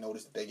fucking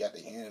notice that they got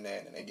their hand in there,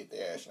 and then they get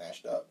their ass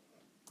snatched up.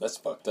 That's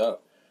fucked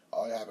up.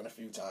 Oh, it happened a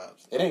few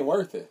times. It ain't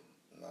worth it.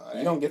 Nah,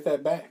 you don't get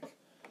that back.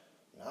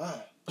 Nah.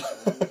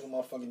 These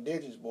motherfucking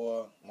digits,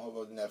 boy.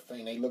 Motherfuckers in that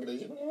faint, they look at this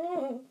shit.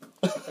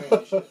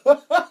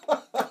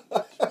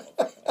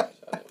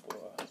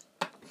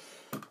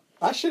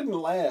 I shouldn't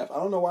laugh. I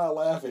don't know why I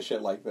laugh at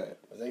shit like that.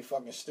 Cause they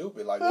fucking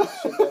stupid. Like, they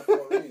shit there for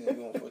a reason. You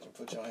gonna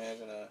put your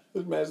hands in a...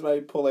 Just imagine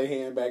somebody pull their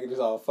hand back and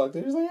just all fucked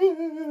it. Just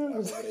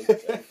like...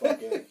 they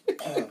fucking...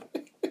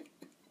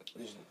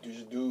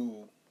 this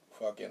dude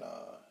fucking...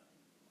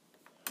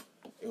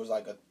 It was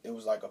like a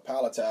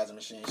palletizer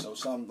machine. So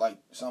some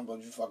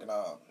you fucking...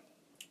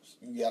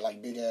 you got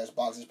like big ass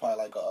boxes,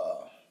 probably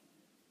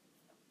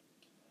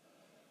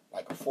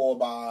like a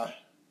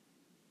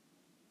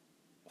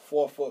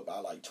 4 foot by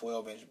like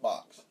 12-inch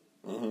box.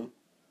 Mm-hmm.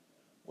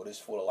 But it's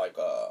full of like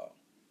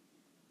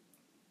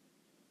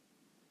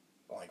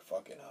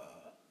fucking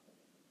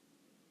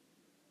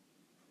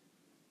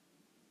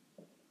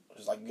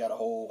it's like you got a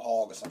whole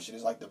hog or some shit.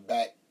 It's like the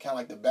back, kind of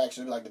like the back,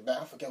 should be like the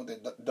back. I forget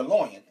what the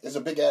loin. It's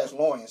a big ass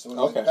loin, so it's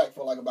like the back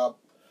for like about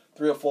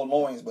 3 or 4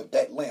 loins, but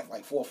that length,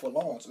 like 4 foot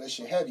long. So that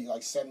shit heavy,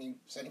 like 70,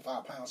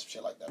 75 pounds, some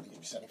shit like that. It used to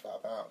be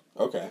 75 pounds.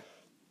 Okay.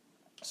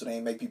 So they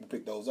didn't make people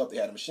pick those up. They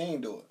had a machine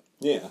do it.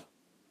 Yeah.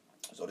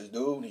 So this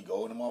dude, he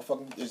go in the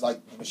motherfucking... It's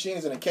like the machine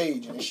is in a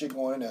cage and this shit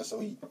going in there. So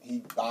he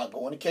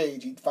go in the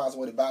cage. He finds a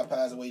way to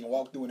bypass it where he can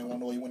walk through and they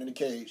won't know he went in the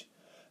cage.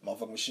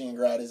 Motherfucking machine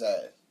grabbed his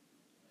ass.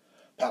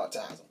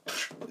 Palletize him.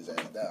 Put his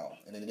ass down.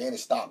 And then it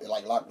stopped. It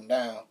like locked him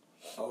down.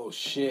 Oh,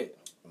 shit.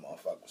 The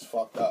motherfucker was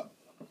fucked up.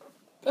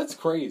 That's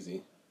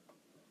crazy.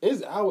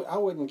 I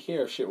wouldn't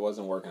care if shit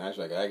wasn't working.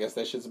 I guess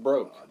that shit's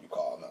broke. You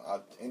call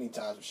him.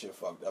 Anytime some shit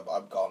fucked up,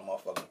 I'd call the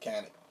motherfucking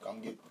mechanic.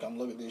 Come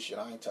look at this shit.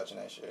 I ain't touching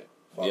that shit.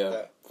 Fuck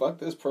that. Fuck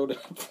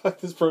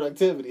this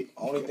productivity.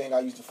 Only thing I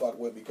used to fuck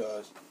with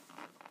because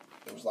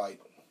it was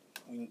like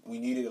we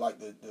needed like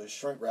the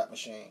shrink wrap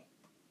machine.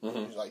 Mm-hmm.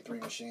 It was like 3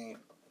 machines.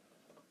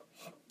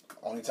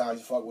 Only time I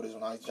used to fuck with is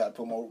when I used to try to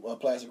put more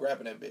plastic wrap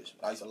in that bitch.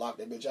 I used to lock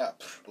that bitch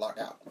out. Lock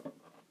out.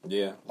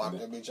 Yeah. Lock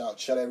that bitch out.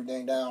 Shut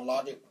everything down.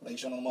 Lock it. Make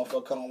sure no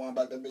motherfucker come on one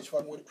back that bitch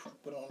fucking with it.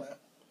 Put it on there.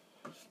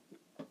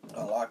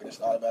 Unlock it and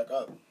start it back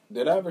up.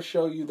 Did I ever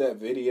show you that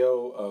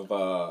video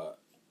of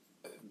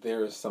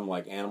there's some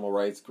like animal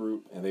rights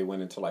group and they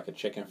went into like a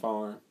chicken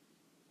farm?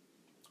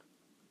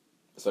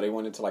 So they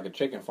went into like a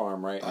chicken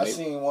farm, right? I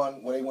seen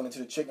one where they went into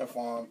the chicken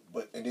farm,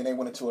 and then they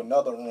went into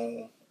another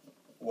room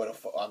where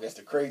I guess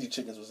the crazy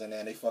chickens was in there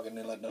and they fucking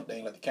didn't let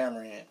the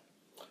camera in.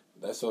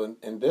 So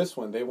in this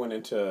one, they went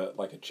into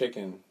like a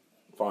chicken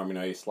farm, you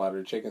know, they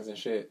slaughtered chickens and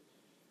shit.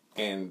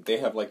 And they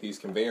have like these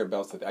conveyor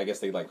belts that I guess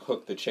they like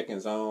hook the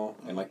chickens on,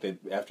 and like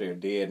after they're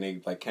dead, and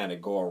they like kind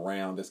of go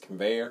around this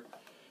conveyor.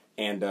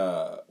 And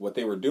what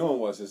they were doing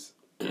was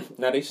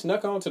now they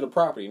snuck onto the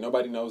property.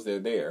 Nobody knows they're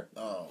there.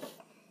 Oh.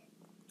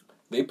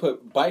 They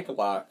put bike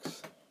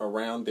locks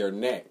around their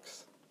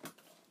necks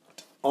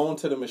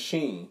onto the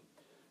machine.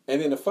 And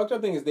then the fucked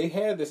up thing is they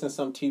had this in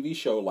some TV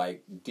show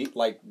did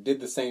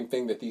the same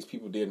thing that these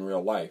people did in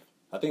real life.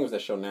 I think it was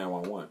that show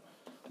 911.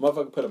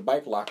 Motherfucker put a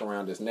bike lock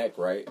around his neck,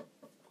 right?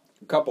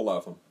 A couple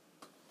of them.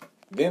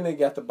 Then they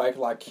got the bike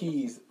lock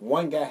keys.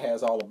 One guy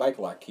has all the bike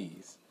lock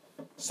keys.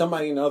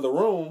 Somebody in the other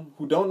room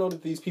who don't know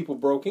that these people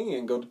broke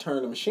in go to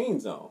turn the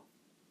machines on.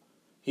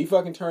 He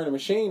fucking turned the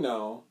machine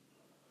on.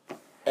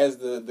 As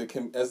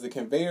the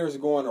conveyor is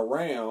going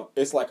around,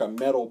 it's like a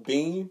metal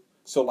beam.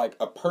 So like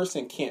a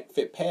person can't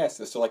fit past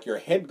it. So like your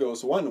head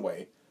goes one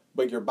way,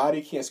 but your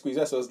body can't squeeze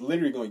out. So it's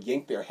literally going to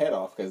yank their head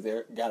off because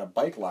they got a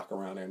bike lock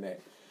around their neck.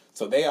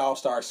 So they all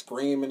start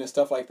screaming and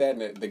stuff like that.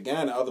 And the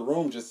guy in the other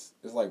room just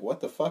is like, what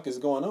the fuck is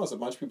going on? It's a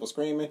bunch of people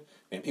screaming.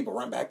 And people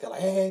run back. They're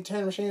like, hey, turn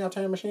the machine off,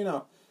 turn the machine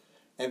off.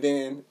 And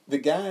then the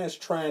guy is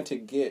trying to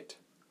get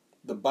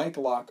the bike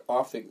lock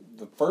off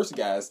the first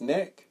guy's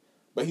neck.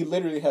 But he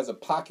literally has a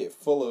pocket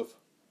full of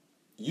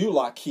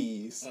U-lock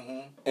keys.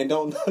 Mm-hmm. And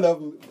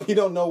he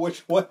don't know which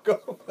one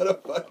go for the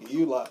fucking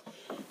U-lock.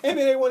 And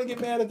then they want to get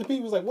mad at the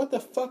people. It's like, what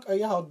the fuck are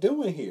y'all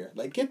doing here?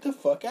 Like, get the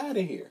fuck out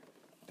of here.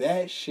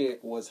 That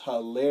shit was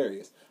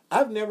hilarious.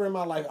 I've never in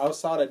my life, I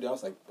saw that dude, I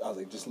was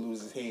like, just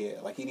lose his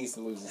head. Like, he needs to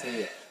lose his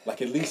head.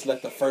 Like, at least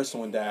let the first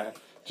one die.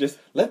 Just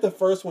let the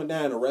first one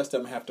die and the rest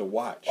of them have to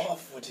watch.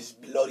 Off with his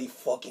bloody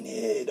fucking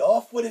head.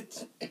 Off with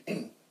it.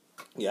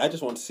 Yeah, I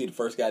just want to see the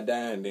first guy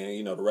die and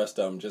then, the rest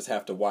of them just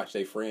have to watch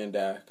their friend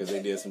die because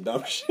they did some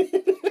dumb shit.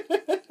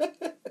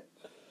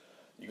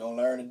 You gonna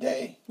learn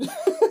today. You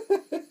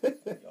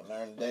gonna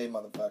learn today,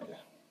 motherfucker.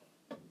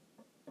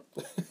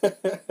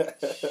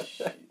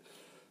 Shit.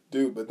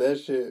 Dude, but that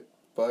shit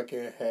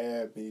fucking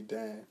had me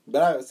down.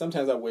 But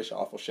sometimes I wish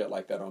awful shit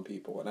like that on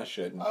people, and I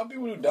shouldn't.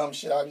 People do dumb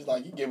shit. I was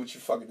like, you get what you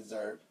fucking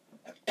deserve.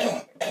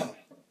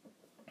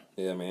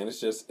 Yeah, man. It's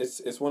just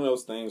it's one of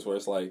those things where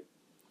it's like,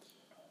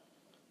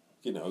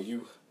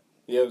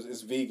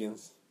 it's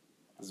vegans.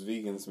 It's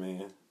vegans,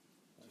 man.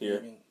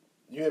 Here.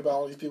 You hear about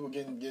all these people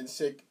getting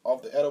sick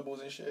off the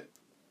edibles and shit?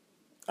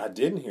 I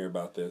didn't hear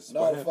about this.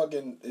 No,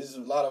 there's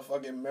a lot of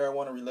fucking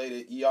marijuana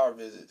related ER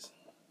visits.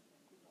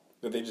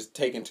 That they just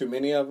taking too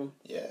many of them?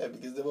 Yeah,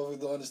 because the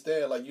motherfuckers don't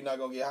understand, like, you're not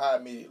going to get high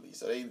immediately.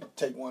 So they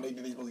take one, they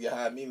think they're supposed to get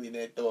high immediately, and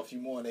then they throw a few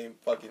more, and then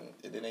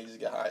they just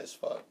get high as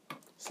fuck.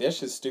 See, that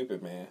shit's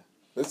stupid, man.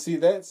 Let's see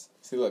that.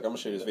 See, look, I'm going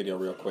to show you this video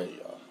real quick.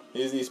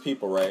 Here's these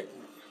people, right?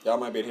 Y'all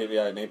might be able to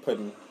hear and they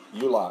putting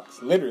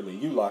U-locks, literally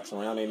U-locks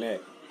around their neck,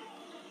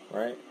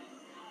 right?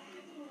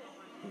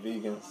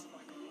 Vegans.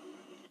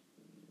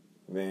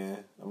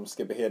 Man, I'm going to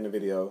skip ahead in the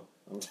video.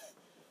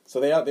 So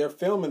they out there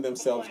filming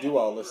themselves do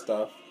all this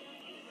stuff,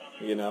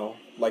 you know,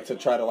 like to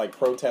try to like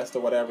protest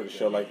or whatever to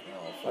show like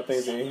my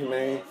things are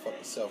inhumane.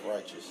 Fucking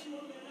self-righteous.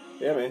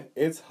 Yeah, man,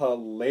 it's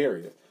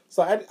hilarious.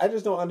 So I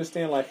just don't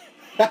understand, like,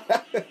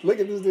 look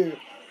at this dude.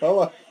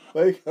 Hold on,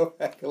 let me go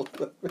back a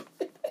little bit.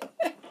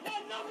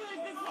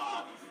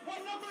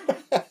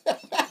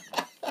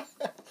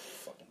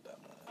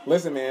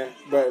 Listen, man,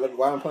 but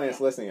while I'm playing this,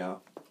 listen,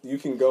 y'all. You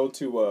can go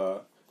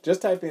to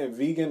just type in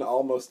 "vegan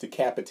almost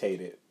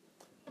decapitated,"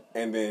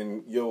 and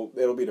then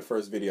it'll be the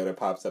first video that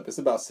pops up. It's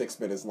about 6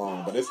 minutes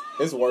long, but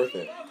it's worth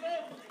it.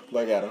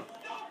 Look at him.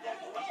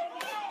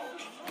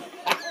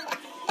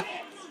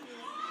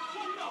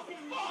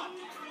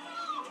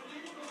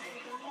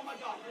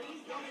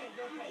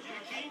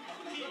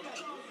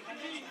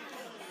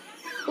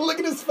 Look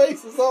at his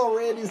face. It's all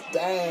red. He's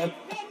dying.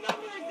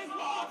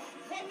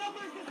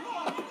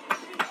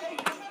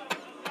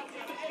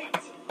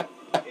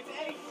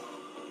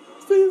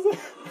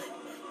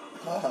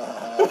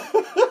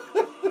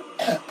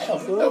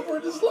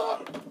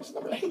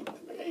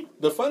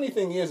 The funny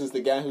thing is the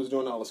guy who's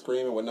doing all the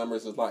screaming with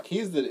numbers is locked.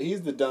 He's the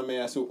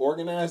dumbass who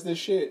organized this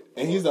shit,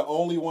 and he's the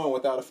only one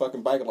without a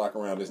fucking bike lock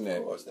around his neck.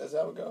 Of course, that's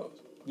how it goes.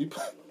 That's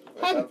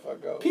how the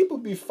fuck goes. People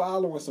be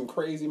following some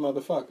crazy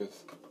motherfuckers.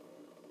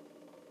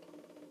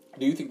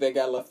 Do you think that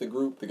guy left the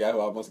group? The guy who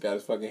almost got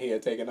his fucking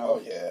head taken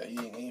off? Oh yeah, he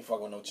ain't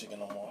fucking with no chicken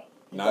no more.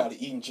 He's probably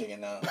eating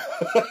chicken now.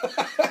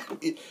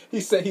 He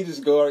said he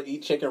just go and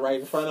eat chicken right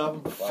in front of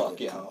him. Fuck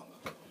y'all.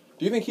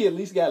 Do you think he at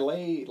least got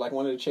laid? Like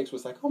one of the chicks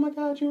was like, "Oh my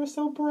God, you were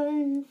so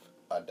brave."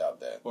 I doubt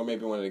that. Or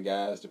maybe one of the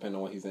guys, depending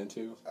on what he's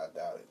into. I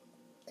doubt it.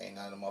 Ain't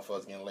none of the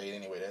motherfuckers getting laid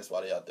anyway. That's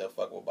why they out there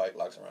fucking with bike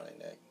locks around their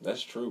neck.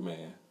 That's true,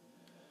 man.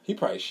 He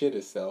probably shit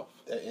himself.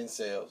 They're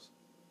incels.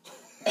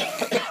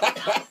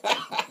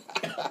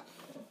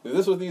 Is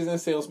this what these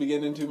incels be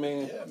getting into,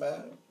 man? Yeah,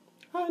 man.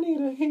 I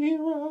need a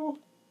hero.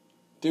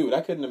 Dude,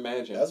 I couldn't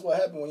imagine. That's what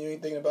happened when you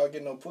ain't thinking about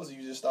getting no pussy.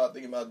 You just start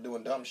thinking about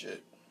doing dumb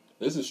shit.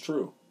 This is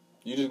true.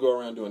 You just go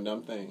around doing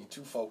dumb things.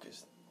 Too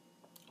focused.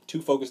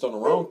 Too focused on the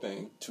wrong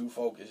thing. Too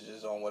focused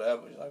just on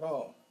whatever. You're like,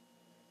 oh.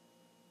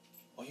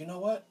 Well, you know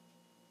what?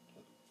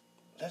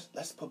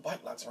 Let's put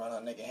bike locks around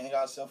our neck and hang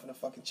ourselves in a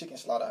fucking chicken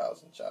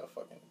slaughterhouse and try to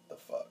fucking the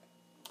fuck.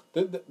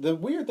 The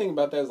weird thing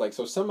about that is, like,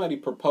 so somebody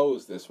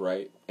proposed this,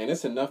 right? And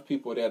it's enough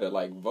people there to,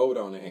 like, vote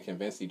on it and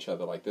convince each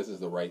other, like, this is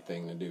the right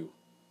thing to do.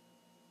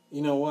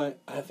 You know what?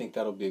 I think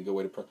that'll be a good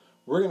way to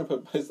we're going to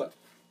put, it's like,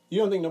 you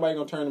don't think nobody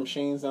going to turn the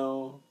machines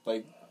on?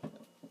 Like,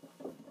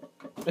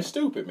 it's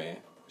stupid, man.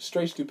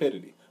 Straight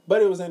stupidity.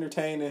 But it was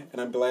entertaining,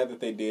 and I'm glad that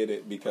they did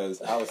it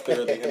because I was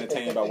thoroughly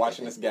entertained by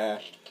watching this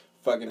guy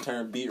fucking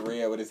turn beet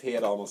red with his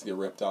head almost get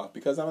ripped off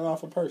because I'm an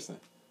awful person.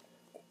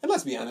 And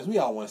let's be honest, we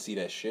all want to see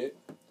that shit.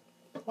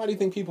 Why do you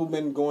think people have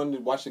been going to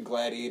watch the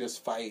gladiators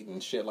fight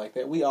and shit like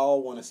that? We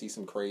all want to see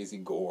some crazy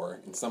gore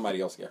and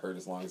somebody else get hurt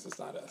as long as it's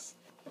not us.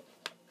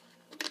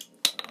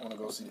 I want to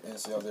go see the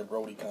NCL at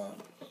BrodyCon.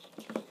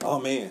 Oh,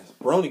 man.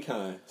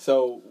 BronyCon.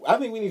 So, I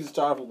think we need to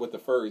start with the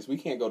furries. We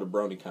can't go to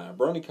BronyCon.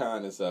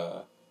 BronyCon is,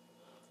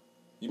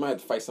 you might have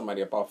to fight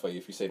somebody up off of you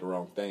if you say the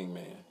wrong thing,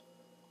 man.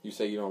 You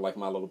say you don't like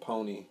My Little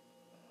Pony,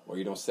 or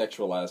you don't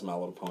sexualize My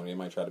Little Pony, they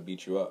might try to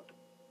beat you up.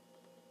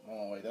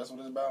 Oh, wait, that's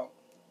what it's about?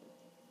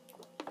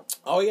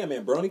 Oh, yeah,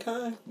 man.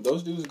 BronyCon,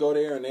 those dudes go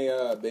there and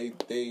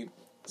they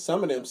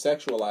some of them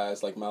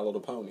sexualize, like, My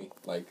Little Pony.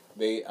 Like,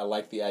 I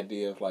like the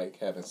idea of, like,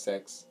 having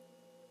sex.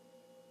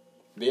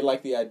 They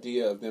like the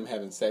idea of them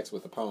having sex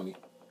with a pony.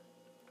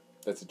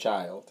 That's a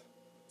child.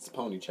 It's a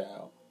pony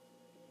child.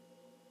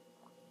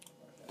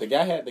 The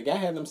guy had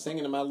them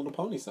singing a My Little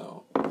Pony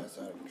song. That's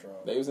out of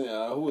control. They was in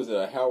who was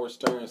it? Howard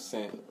Stern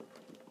sent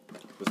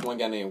this one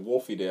guy named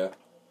Wolfie there.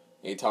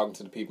 And he talking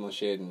to the people and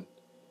shit. And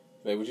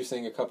they would you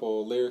sing a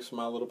couple lyrics from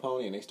My Little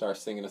Pony? And they start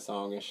singing a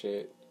song and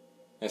shit.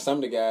 And some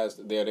of the guys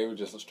there, they were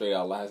just straight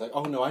out lies. Like,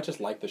 oh no, I just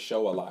like the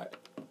show a lot.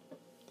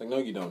 Like, no,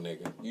 you don't,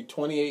 nigga. You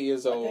 28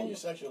 years old. How can you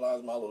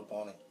sexualize My Little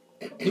Pony?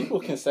 People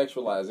can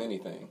sexualize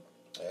anything.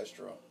 That's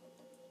true.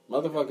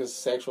 Motherfuckers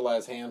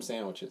sexualize ham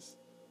sandwiches.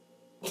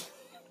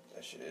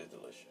 That shit is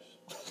delicious.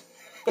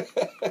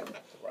 The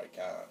right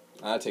kind.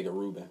 I'd take a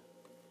Reuben.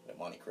 The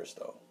Monte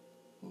Cristo.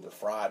 The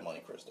fried Monte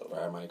Cristo.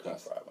 Fried Monte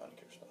Cristo. Fried Monte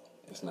Cristo.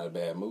 It's not a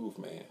bad move,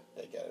 man.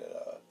 They got it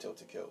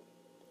Tilted Kilt.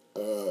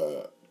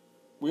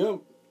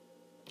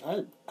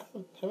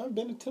 Have I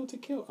been to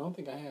Tilted Kilt? I don't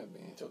think I have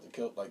been. Tilted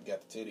Kilt, like,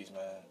 got the titties,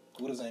 man.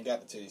 Hooters ain't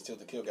got the titties.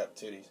 Tilted Kilt got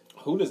the titties.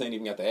 Hooters ain't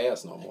even got the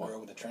ass no The more. girl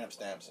with the tramp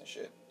stamps and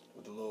shit.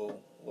 With the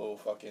little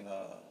fucking,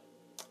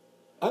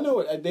 I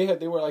know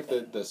they were like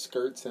the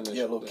skirts and the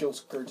yeah, little kilt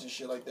skirts and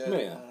shit like that.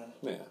 Man,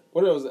 Yeah.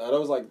 What are those? Are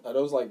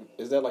those like?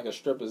 Is that like a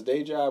stripper's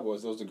day job, or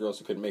is those the girls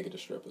who couldn't make it to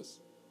strippers?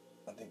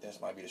 I think this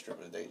might be the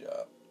stripper's day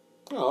job.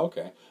 Oh,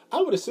 okay.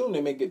 I would assume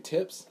they make good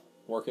tips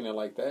working it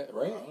like that,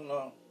 right? I don't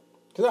know.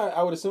 Because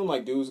I would assume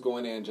like dudes go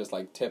in there and just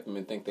like tip them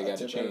and think they got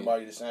to tip change.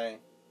 Everybody the same.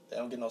 They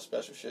don't get no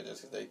special shit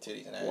just because they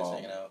titties and ass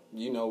hanging out.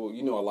 You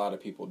know, a lot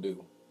of people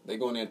do. They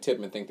go in there and tip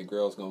them and think the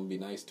girl's gonna be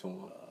nice to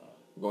them.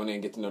 Go in there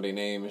and get to know their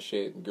name and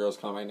shit. And girls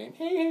call my name.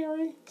 Hey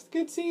Harry, it's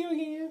good to see you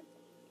again.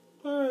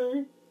 Hi.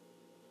 And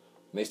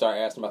they start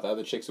asking about the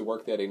other chicks who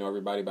work there. They know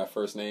everybody by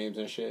first names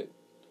and shit.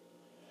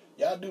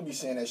 Y'all do be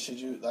saying that shit.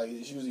 You like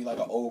it's usually like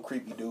an old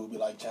creepy dude be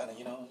like trying to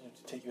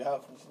take you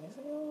out.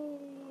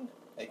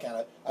 They kind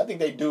of. I think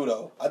they do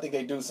though. I think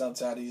they do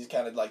sometimes. He's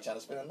kind of like trying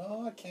to spin it.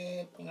 No, I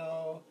can't.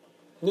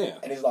 Yeah.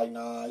 And it's like,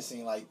 nah. It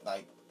seems like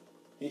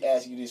he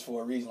asked you this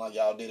for a reason. Like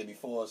y'all did it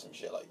before or some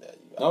shit like that.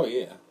 Oh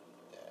yeah.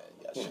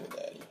 Yeah, sugar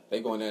daddy.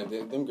 They go in there.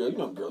 Them girls.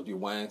 Girls be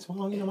whining.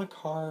 Oh, my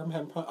car. I'm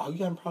having problems. Oh,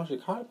 you having problems with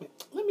your car?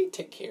 Let me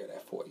take care of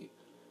that for you.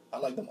 I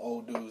like them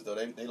old dudes though.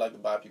 They like to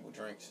buy people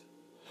drinks.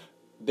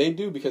 They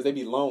do because they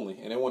be lonely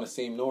and they want to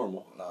seem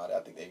normal. Nah, I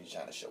think they be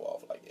trying to show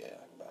off like, yeah, I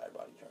can buy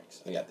everybody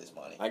drinks. I got this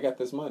money. I got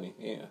this money.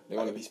 Yeah, they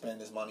want to be spending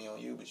this money on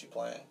you, but you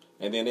playing.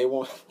 And then they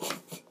want,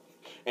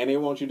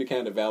 you to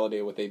kind of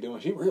validate what they doing.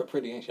 She real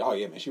pretty, ain't she? Oh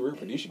yeah, man, she real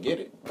pretty. You should get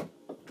it.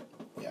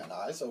 Yeah,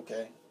 nah, it's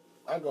okay.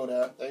 I go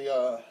there. They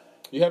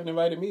You haven't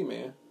invited me,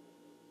 man.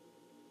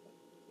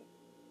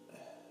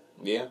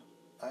 Yeah.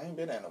 I ain't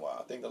been there in a while.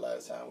 I think the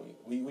last time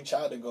we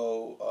tried to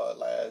go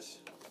last.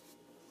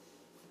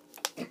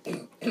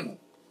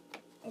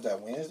 Was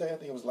that Wednesday? I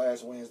think it was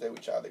last Wednesday we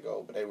tried to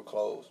go, but they were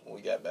closed when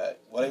we got back.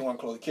 Well, they weren't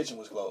closed. The kitchen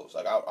was closed.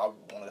 Like, I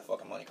wanted the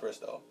fucking Monte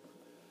Cristo.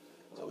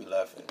 So we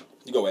left it.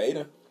 You go with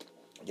Ada?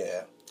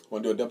 Yeah.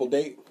 Want to do a double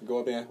date? Go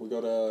up there. We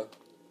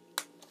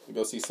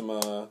go see some,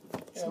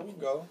 yeah, we can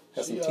go.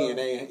 Have some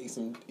TNA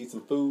and eat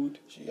some food.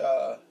 She,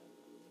 I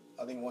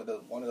think one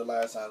of the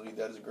last times we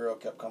did, this girl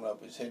kept coming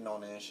up and hitting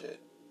on her and shit.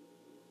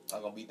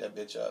 I'm gonna beat that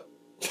bitch up.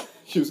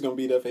 She was gonna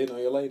beat up for hitting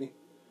on your lady?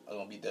 I'm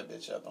gonna beat that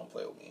bitch up. Don't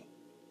play with me.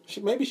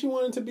 Maybe she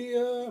wanted to be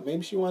your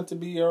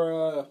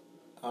I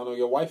don't know,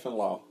 your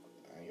wife-in-law.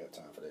 I ain't got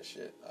time for that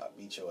shit. I'll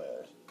beat your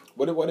ass.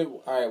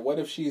 What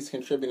if she's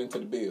contributing to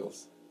the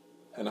bills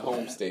and the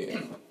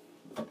homestead?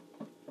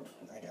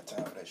 I ain't got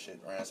time for that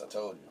shit, Rance. I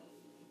told you.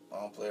 I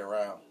don't play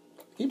around.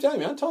 Keep telling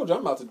me. I told you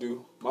I'm about to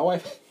do. My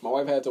wife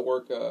had to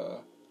work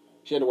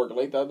she had to work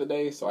late the other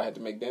day, so I had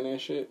to make dinner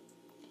and shit.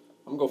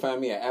 I'm gonna go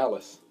find me an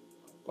Alice.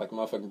 Like a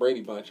motherfucking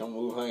Brady Bunch. I'm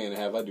gonna move her in and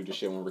have her do the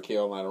shit when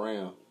Raquel not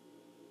around.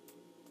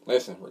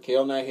 Listen,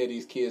 Raquel not here.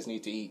 These kids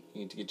need to eat.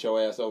 You need to get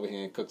your ass over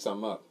here and cook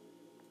something up.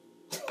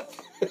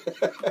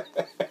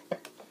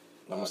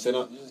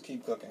 Just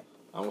keep cooking.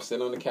 I'm gonna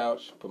sit on the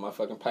couch, put my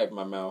fucking pipe in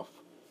my mouth,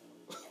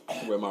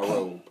 wear my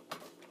robe.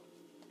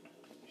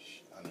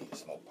 I need a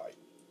smoke pipe.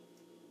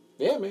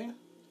 Yeah, man.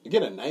 You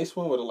get a nice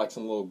one with like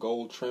some little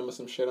gold trim or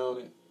some shit on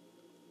it.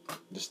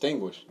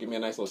 Distinguished. Give me a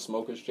nice little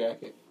smoker's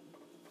jacket.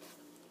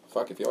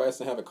 Fuck, if your ass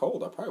didn't have a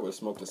cold, I probably would have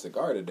smoked a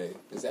cigar today.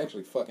 It's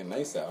actually fucking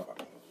nice out.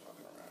 Fucking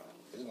around.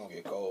 It's gonna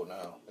get cold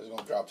now. It's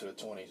gonna drop to the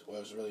 20s.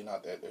 Well, it's really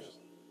not that.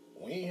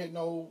 We ain't hit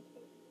no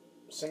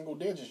single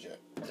digits yet.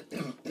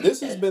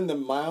 This has been the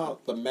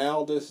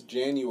mildest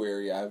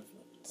January I've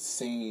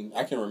seen.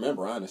 I can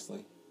remember,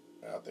 honestly.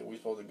 I think we're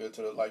supposed to go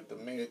to the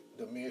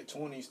mid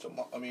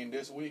 20s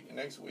this week and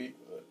next week.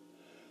 But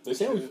they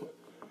say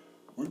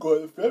we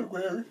go to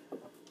February.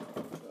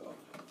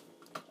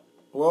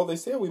 Well, they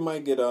said we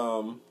might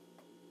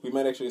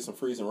actually get some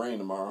freezing rain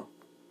tomorrow.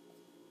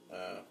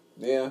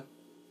 Yeah.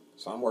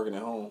 So I'm working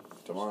at home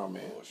tomorrow,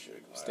 man.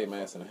 Bullshit. Stay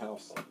my ass in the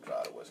house.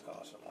 Drive to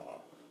Wisconsin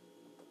tomorrow.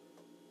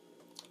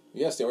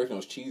 Yeah, stay away from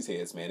those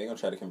cheeseheads, man. They're gonna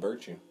try to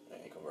convert you. They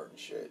ain't converting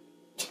shit.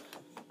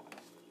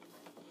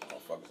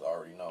 Motherfuckers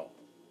already know.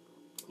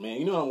 Man,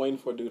 you know what I'm waiting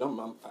for, dude?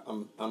 I'm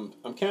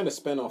kind of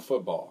spent on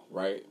football,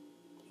 right?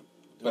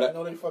 But I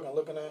know they fucking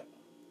looking at.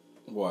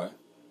 What?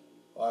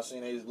 Well, I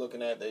seen they was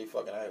looking at. They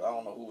fucking. I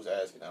don't know who was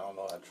asking. I don't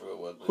know how true it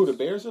was. Who, the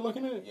Bears are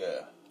looking at?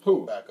 Yeah.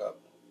 Who? Back up.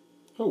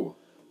 Who?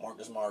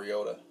 Marcus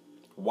Mariota.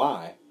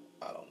 Why?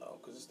 I don't know,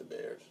 because it's the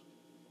Bears.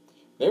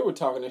 They were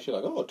talking that shit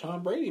like, oh,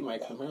 Tom Brady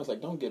might come here. I was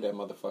like, don't give that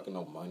motherfucker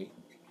no money.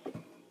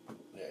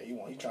 Yeah,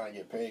 he trying to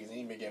get paid because he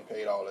ain't been getting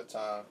paid all the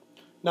time.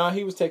 Nah,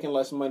 he was taking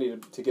less money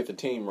to get the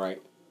team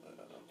right.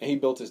 And he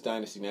built his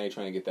dynasty. Now he's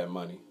trying to get that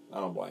money. I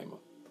don't blame him.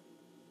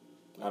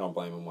 I don't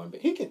blame him one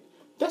bit. He can.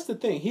 That's the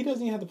thing. He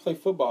doesn't even have to play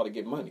football to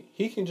get money.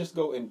 He can just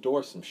go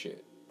endorse some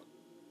shit.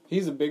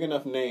 He's a big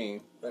enough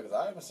name. Because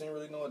I haven't seen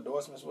really no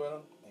endorsements with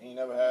him. He ain't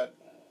never had.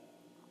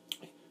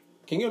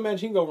 Can you imagine?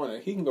 He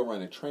can go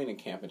run a training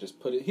camp and just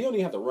put it. He don't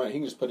even have to run. He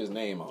can just put his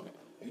name on it.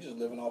 He's just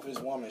living off his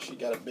woman. She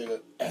got a bigger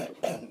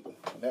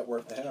net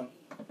worth than him.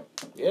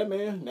 Yeah,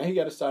 man. Now he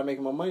got to start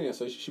making more money.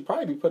 So she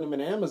probably be putting him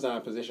in an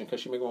Amazon position because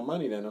she make more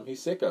money than him.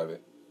 He's sick of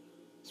it.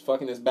 He's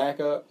fucking his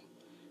back up.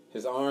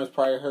 His arms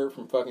probably hurt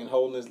from fucking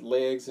holding his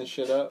legs and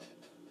shit up.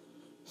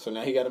 So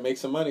now he got to make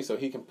some money so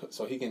he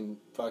can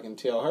fucking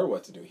tell her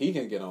what to do. He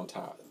can get on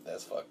top.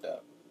 That's fucked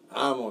up.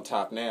 I'm on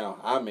top now.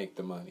 I make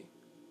the money.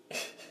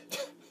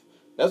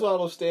 That's what all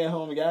those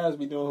stay-at-home guys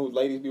be doing, who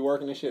ladies be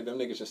working and shit. Them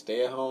niggas just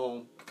stay at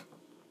home,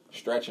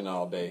 stretching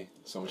all day.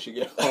 So when she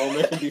get home,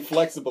 they can be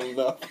flexible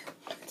enough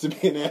to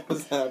be in that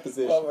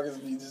position.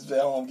 Motherfuckers be just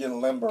at home getting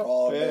limber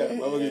all day.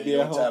 Motherfuckers be you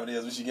know at what home. time it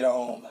is when she get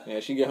home. Yeah,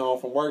 she get home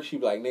from work, she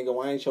be like, nigga,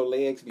 why ain't your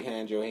legs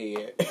behind your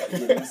head?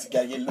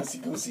 Gotta get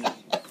loosey-goosey.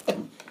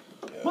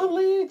 My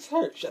legs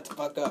hurt. Shut the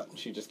fuck up.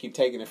 She just keep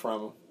taking it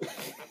from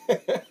him.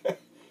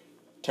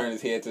 Turn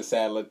his head to the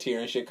side, let a tear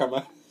and shit come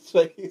out his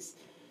face.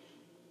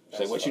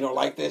 Say, what, you don't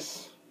like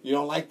this? You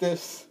don't like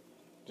this?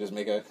 Just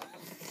make a...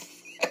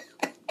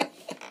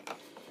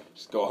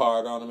 just go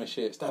hard on him and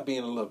shit. Stop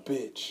being a little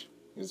bitch.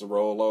 He just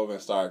roll over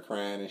and start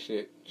crying and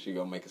shit. She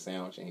gonna make a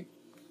sandwich and he...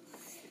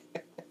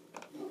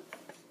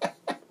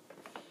 That's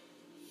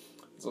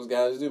what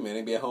guys do, man.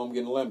 They be at home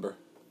getting limber.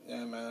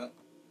 Yeah, man.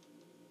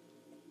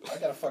 I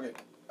gotta fucking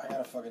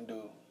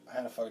do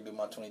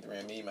my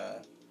 23andMe,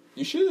 man.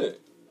 You should.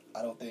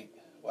 I don't think.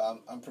 Well,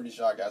 I'm pretty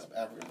sure I got some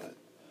African, but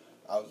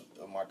I was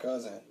my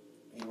cousin.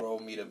 He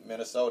rode me to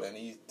Minnesota, and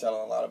he's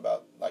telling a lot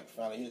about like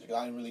family history. Cause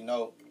I didn't really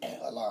know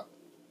a lot.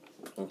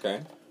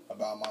 Okay.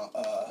 About my.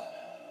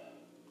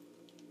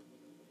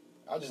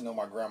 I just know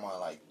my grandma,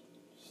 like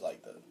she's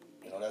like the,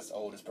 that's the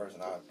oldest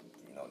person I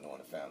know in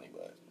the family,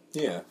 but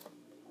yeah.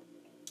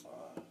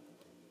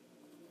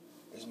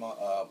 It's my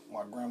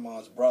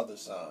grandma's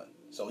brother's son,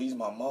 so he's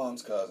my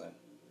mom's cousin.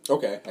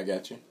 Okay, I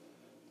got you.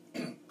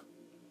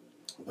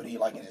 But he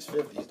like in his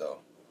 50s though.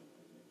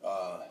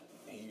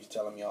 He was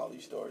telling me all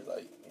these stories,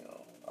 like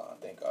I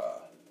think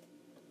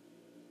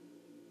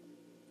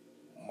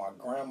my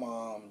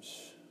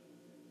grandmom's,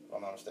 if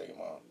I'm not mistaken,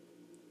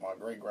 my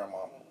great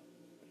grandmama,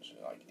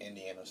 like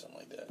Indian or something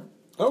like that.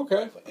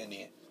 Okay. Like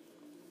Indian.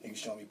 He was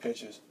showing me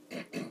pictures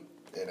at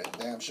a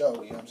damn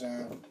show. You know what I'm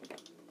saying?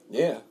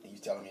 Yeah.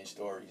 He's telling me a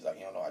story. He's like,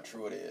 he don't know how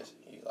true it is.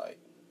 He was like,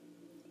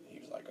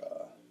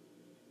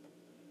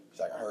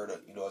 I heard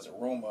it. It's a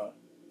rumor.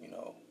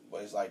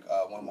 But it's like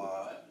one of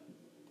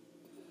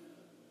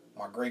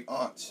my great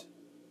aunts.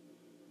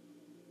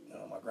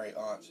 My great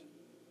aunts.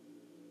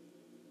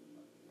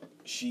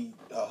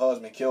 Her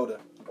husband killed her.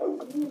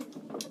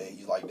 And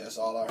he's like, that's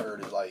all I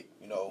heard is like,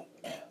 he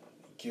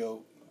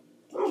killed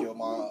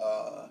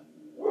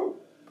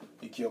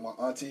my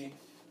auntie.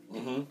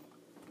 Mm-hmm.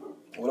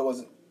 Well, it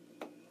wasn't.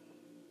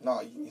 No,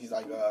 he's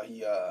like I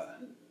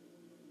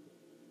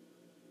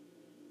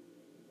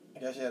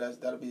guess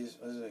that'll be his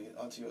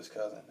auntie or his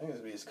cousin. I think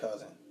it'll be his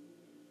cousin.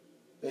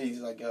 Yeah, he's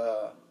like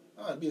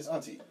it'd be his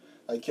auntie.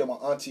 Like he killed my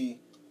auntie,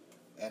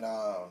 and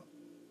no,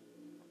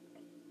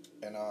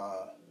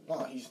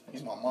 he's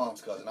my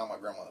mom's cousin, not my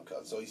grandmother's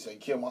cousin. So he said he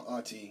killed my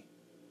auntie.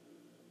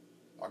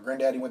 My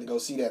granddaddy went to go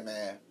see that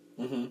man.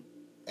 Mm-hmm.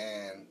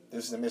 And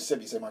this is in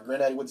Mississippi. He said my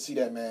granddaddy went to see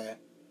that man.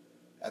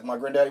 As my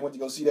granddaddy went to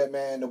go see that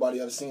man,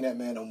 nobody ever seen that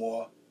man no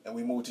more. And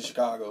we moved to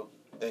Chicago.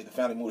 The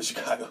family moved to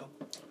Chicago.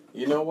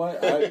 You know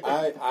what?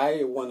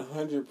 I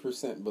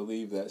 100%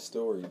 believe that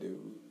story,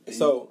 dude.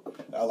 So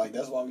I was like,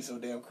 that's why we so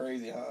damn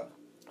crazy, huh?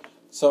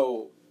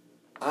 So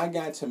I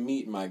got to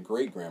meet my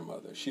great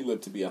grandmother. She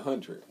lived to be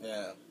 100.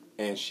 Yeah.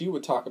 And she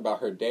would talk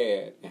about her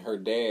dad, and her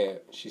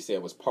dad, she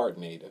said, was part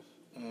native.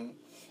 Mm-hmm.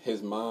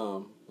 His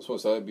mom was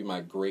supposed to be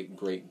my great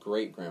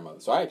grandmother.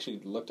 So I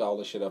actually looked all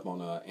this shit up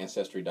on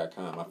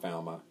Ancestry.com. I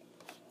found my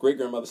great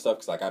grandmother stuff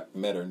because I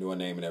met her, knew her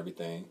name and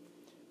everything.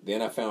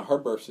 Then I found her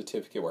birth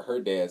certificate with her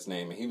dad's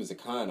name, and he was a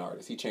con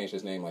artist. He changed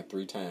his name like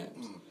 3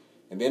 times. Mm.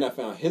 And then I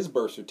found his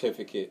birth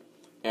certificate,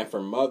 and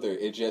for mother,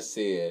 it just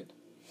said,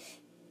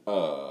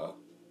 what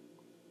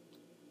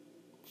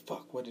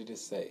did it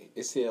say?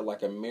 It said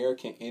like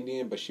American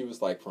Indian, but she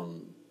was like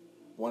from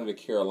one of the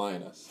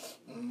Carolinas.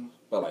 Mm-hmm.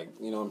 But like,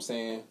 you know what I'm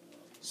saying?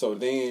 So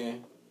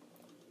then,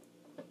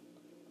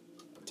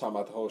 talking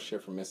about the whole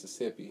shit from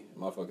Mississippi,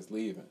 motherfuckers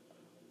leaving.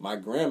 My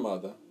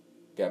grandmother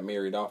got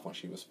married off when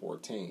she was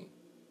 14.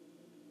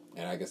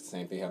 And I guess the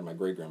same thing happened to my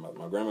great-grandmother.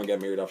 My grandma got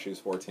married off when she was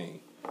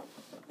 14.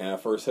 And her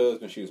first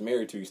husband she was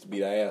married to used to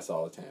beat her ass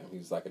all the time. He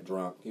was like a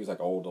drunk. He was like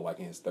older, like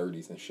in his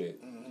 30s and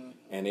shit. Mm-hmm.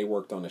 And they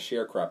worked on a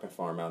sharecropping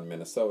farm out in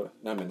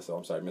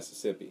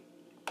Mississippi.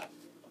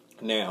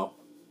 Now,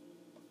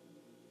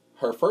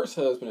 her first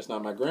husband is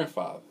not my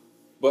grandfather.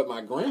 But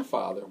my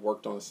grandfather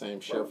worked on the same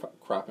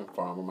sharecropping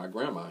farm with my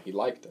grandma. He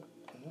liked her.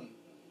 Mm-hmm.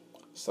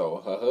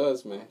 So her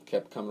husband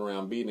kept coming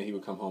around beating her. He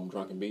would come home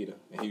drunk and beat her.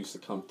 And he used to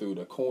come through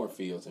the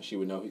cornfields, and she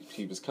would know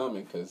he was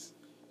coming because,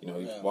 he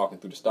was walking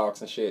through the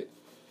stalks and shit.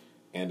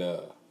 And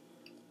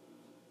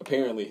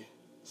apparently,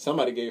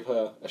 somebody gave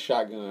her a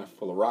shotgun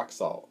full of rock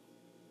salt.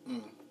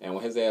 Mm. And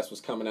when his ass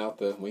was coming out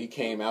when he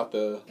came out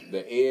the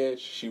edge,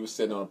 she was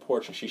sitting on a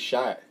porch and she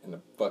shot, and the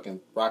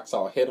fucking rock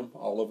salt hit him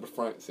all over the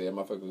front. Said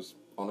motherfucker was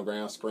on the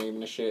ground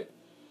screaming and shit.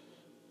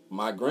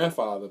 My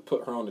grandfather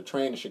put her on the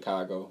train to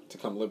Chicago to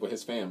come live with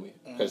his family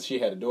because she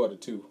had a daughter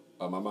too.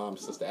 My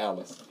mom's sister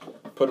Alice.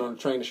 Put her on the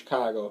train to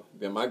Chicago.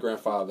 Then my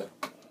grandfather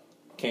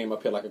came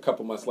up here like a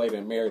couple months later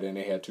and married her, and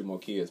they had 2 more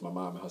kids, my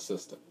mom and her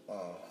sister.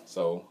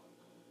 So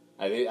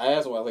I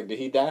asked him, I was like, did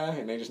he die?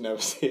 And they just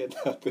never said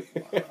nothing.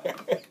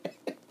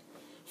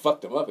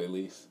 Fucked him up at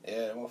least.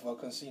 Yeah, that motherfucker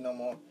couldn't see no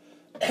more.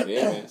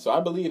 Yeah, man. So I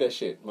believe that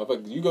shit.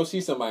 Motherfucker, you go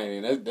see somebody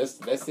and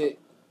that's it.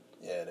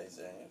 Yeah, they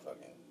say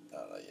fucking.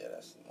 I'm like, yeah,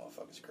 that's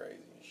motherfucker's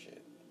crazy and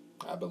shit.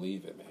 I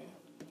believe it, man.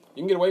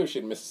 You can get away with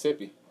shit in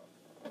Mississippi.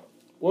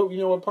 Well, you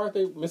know what part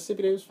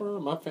Mississippi they was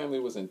from? My family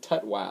was in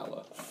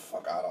Tutwiler.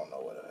 Fuck, I don't know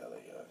what the hell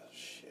they are.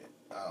 Shit,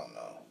 I don't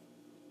know.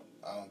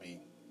 I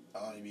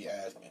don't even be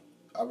asking.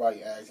 I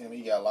probably ask him.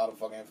 He got a lot of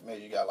fucking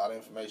information. You got a lot of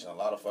information, a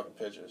lot of fucking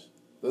pictures.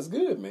 That's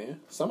good, man.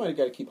 Somebody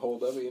got to keep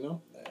hold of it, you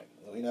know. Yeah.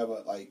 We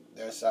never like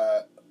that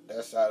side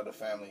of the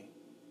family.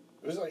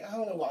 It's like I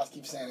don't know why I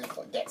keep saying it's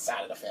like that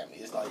side of the family.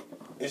 It's like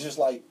it's just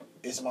like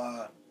it's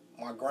my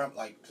grand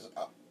like cause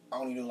I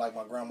only knew like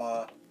my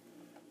grandma,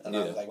 and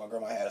I was like my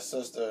grandma had a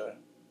sister,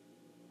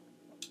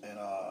 and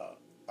I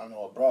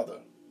know a brother.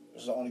 It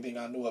was the only thing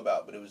I knew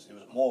about, but it was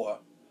more.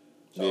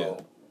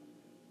 So,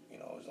 you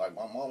know, it's like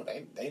my mom.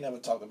 They never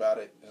talked about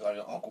it. It's like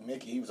Uncle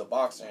Mickey. He was a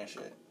boxer and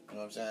shit. You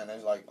know what I'm saying?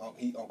 It's like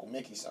Uncle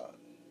Mickey's son.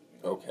 You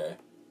know? Okay.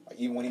 Like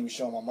even when he was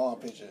showing my mom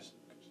pictures,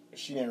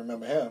 she didn't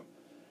remember him.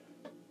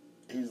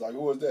 He was like,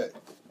 "Who was that?"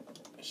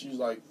 And she was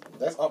like,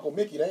 "That's Uncle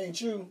Mickey. That ain't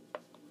you."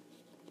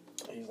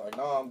 And he's like,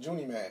 "Nah, I'm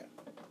Junie Man."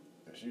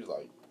 And she was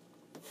like,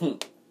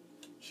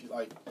 She's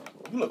like,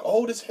 "You look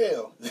old as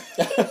hell."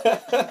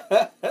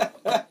 That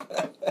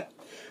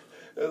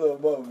little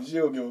mother, she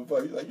don't give a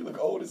fuck. He's like, "You look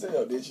old as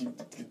hell." Then she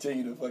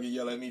continued to fucking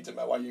yell at me to me,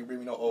 "Why you didn't bring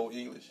me no old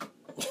English?"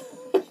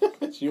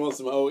 She wants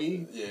some OE?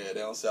 Yeah, they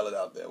don't sell it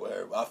out there.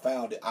 Whatever. I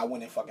found it. I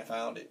went and fucking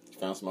found it. You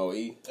found some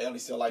OE? They only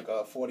sell like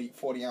 40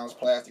 ounce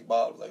plastic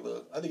bottles. Like,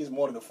 look, I think it's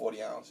more than a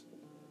 40 ounce.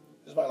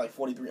 It's about like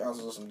 43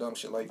 ounces or some dumb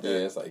shit like that. Yeah,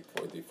 it's like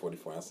 43,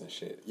 44 ounces and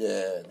shit.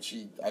 Yeah,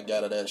 I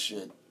got her that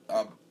shit.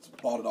 I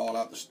bought it all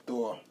out the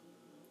store.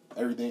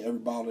 Everything, every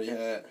bottle they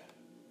had.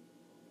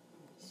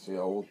 She an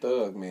old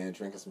thug, man,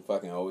 drinking some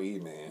fucking OE,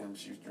 man. Remember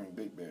she was drinking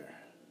Big Bear.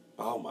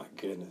 Oh my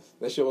goodness.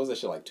 That shit, what was that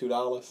shit, like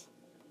 $2?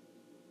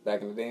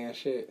 Back in the day and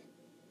shit?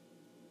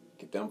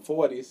 Get them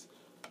 40s.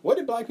 What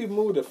did black people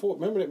move to 40?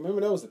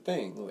 Remember that was the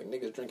thing. Like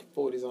niggas drinking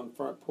 40s on the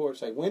front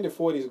porch. Like when did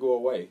 40s go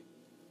away?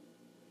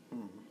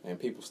 And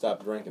people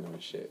stopped drinking them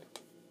and shit.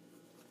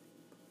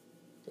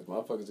 Because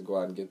motherfuckers would go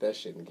out and get that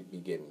shit and be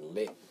getting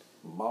lit.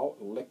 Malt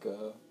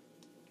liquor.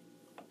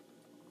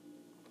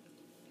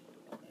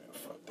 Yeah,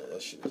 fuck that.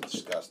 That shit is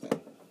disgusting.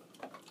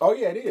 Oh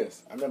yeah, it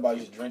is. I remember I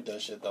used to drink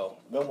that shit though.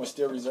 Remember when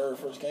Still Reserve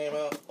first came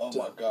out? Oh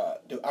my god.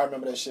 Dude, I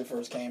remember that shit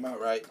first came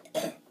out, right?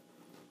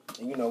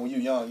 And you know, when you're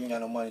young, you ain't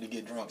got no money to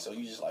get drunk, so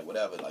you just like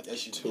whatever. Like that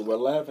shit.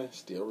 $2.11,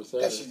 Still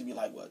Reserve. That shit to be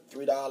like what,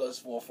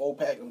 $3 for a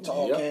 4-pack of them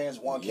tall cans,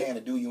 one can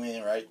to do you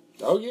in, right?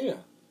 Oh yeah.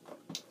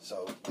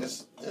 So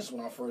this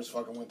when I first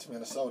fucking went to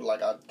Minnesota,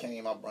 like I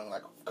brought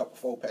like a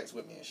couple 4-packs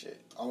with me and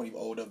shit. I wasn't even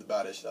old enough to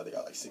buy that shit. I think I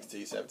was like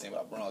 16, 17 when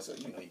I brought, so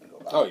you know you can go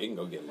buy. Oh, you can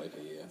go get liquor,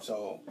 yeah.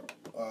 So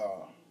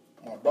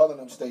my brother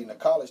and them stayed in a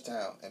college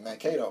town in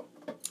Mankato.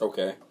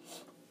 Okay.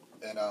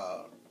 And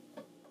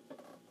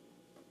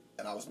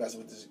I was messing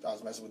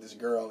with this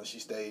girl, and she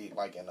stayed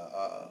like in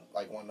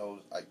like one of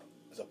those like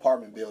this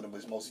apartment building, but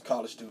it's mostly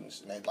college students,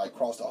 and they like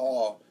across the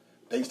hall.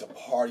 They used to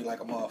party like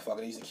a motherfucker.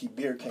 They used to keep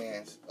beer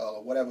cans,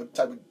 whatever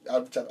type of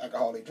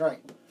alcohol they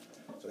drank.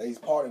 So they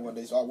used to party one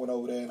day. So I went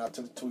over there and I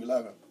took the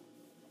 211.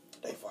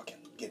 They fucking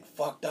getting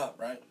fucked up,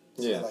 right?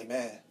 So they're like,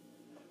 "Man,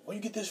 where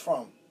you get this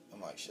from?"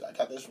 I'm like, "Shit, I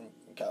got this from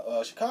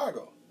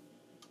Chicago."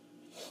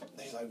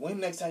 He's like, "When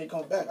next time you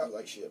come back?" I was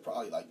like, "Shit,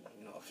 probably like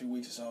a few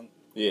weeks or something."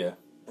 Yeah.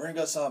 "Bring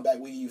us something back.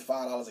 We give you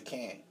 $5 a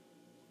can."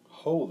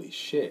 Holy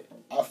shit.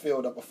 I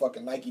filled up a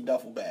fucking Nike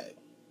duffel bag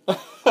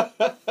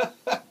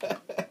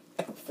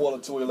full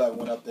of 211.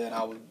 Went up there and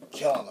I was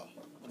killing them.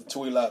 The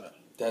 211.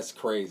 That's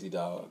crazy,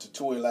 dog. To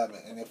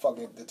 211, and then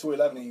fucking the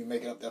 211 didn't even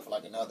make it up there for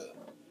like another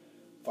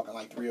fucking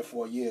like 3 or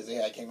 4 years. They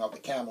had came out the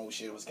camo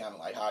shit. It was kind of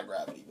like high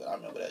gravity, but I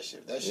remember that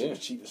shit. That shit was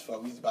cheap as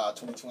fuck. We used to buy a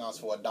 22 ounce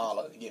for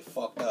 $1 to get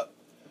fucked up.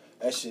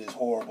 That shit is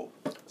horrible.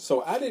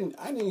 So I didn't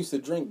used to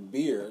drink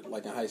beer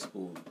like in high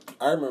school.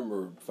 I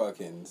remember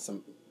fucking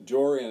some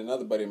Jory and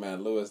another buddy of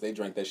mine, Lewis, they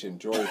drank that shit and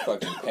Jory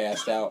fucking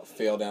passed out,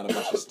 fell down a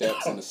bunch of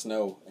steps in the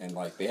snow, and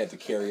like they had to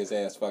carry his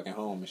ass fucking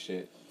home and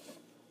shit.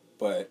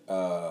 But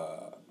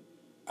I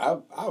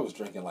was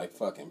drinking like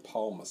fucking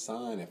Paul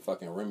Masson and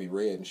fucking Remy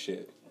Red and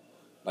shit.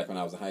 Like when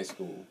I was in high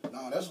school.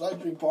 No, that's like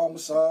drink Paul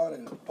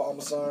Masson,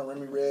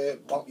 Remy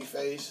Red, Bumpy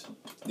Face.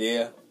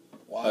 Yeah.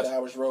 Wild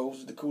Irish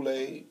Rose, the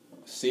Kool-Aid.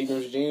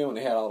 Seagram's Gin when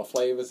they had all the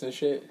flavors and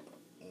shit.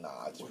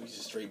 Nah, we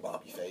just straight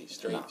Bumpy Face,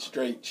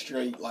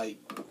 straight like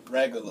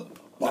regular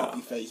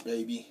Bumpy Face,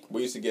 baby.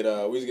 We used to get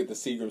the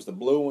Seagram's, the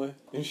blue one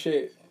and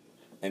shit,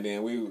 and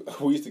then we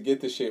used to get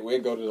this shit.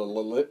 We'd go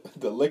to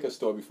the liquor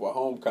store before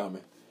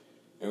homecoming,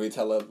 and we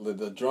tell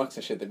the drunks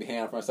and shit that be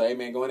handing from us, say, "Hey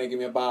man, go in there and give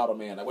me a bottle,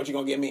 man. Like, what you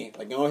gonna get me?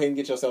 Like, go ahead and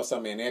get yourself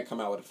something." And they'd come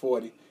out with a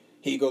 40.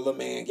 Here you go, little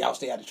man. Y'all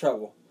stay out of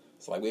trouble.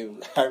 So like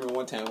I remember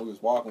one time we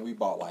was walking, we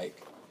bought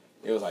like,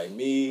 it was like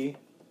me,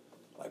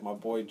 like my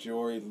boy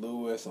Jory,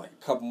 Lewis, and like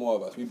a couple more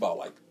of us. We bought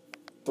like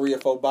 3 or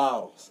 4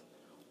 bottles.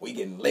 We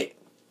getting lit.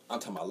 I'm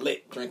talking about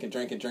lit,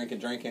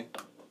 drinking.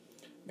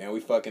 Man,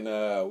 we fucking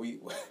we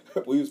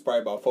was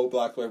probably about 4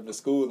 blocks away from the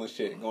school and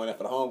shit, going there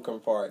for the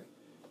homecoming party.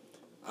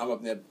 I'm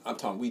up there. I'm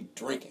talking. We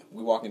drinking.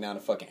 We walking down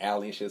the fucking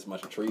alley and shit. There's a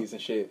bunch of trees and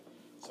shit.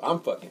 So I'm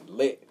fucking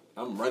lit.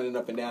 I'm running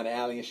up and down the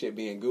alley and shit,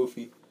 being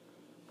goofy.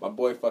 My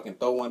boy fucking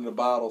throw one of the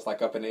bottles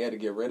like up in the air to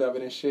get rid of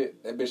it and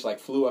shit. That bitch like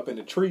flew up in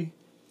the tree.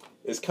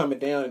 It's coming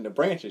down in the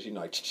branches. You know,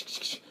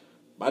 like.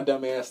 My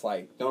dumb ass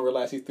like don't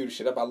realize he threw the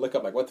shit up. I look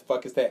up like, what the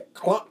fuck is that?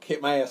 Clunk,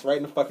 hit my ass right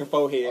in the fucking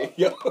forehead.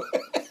 Yo,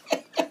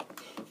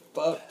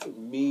 fucked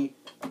me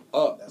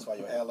up. That's why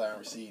your hairline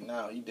receding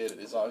now. He did it.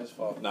 It's all his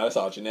fault. Nah, that's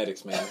all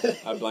genetics, man.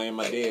 I blame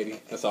my daddy.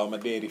 That's all my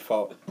daddy's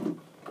fault.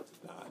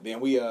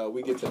 Then we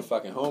get to the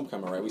fucking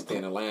homecoming, right? We stay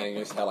in Atlanta. You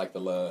just had like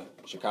the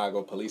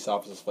Chicago police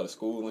officers for the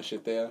school and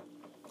shit there.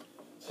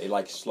 They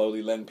like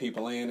slowly letting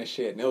people in and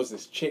shit. And there was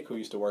this chick who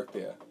used to work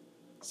there.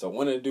 So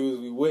one of the dudes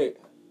we with,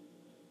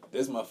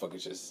 this motherfucker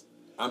just,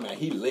 I mean,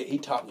 he lit. He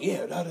talking,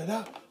 yeah,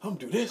 da. I'm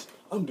do this.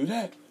 I'm do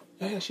that.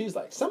 Yeah, she's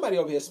like, somebody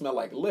over here smell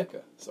like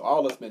liquor. So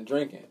all us been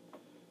drinking.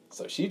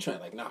 So she trying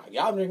like, nah,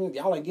 y'all drinking,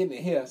 y'all ain't getting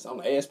in here. So I'm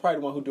like, hey, it's probably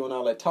the one who doing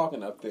all that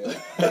talking up there.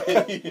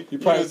 You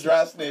probably was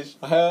dry snitch.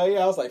 Hell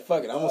yeah, I was like,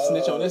 fuck it, I'm gonna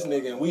snitch on this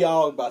nigga, and we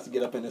all about to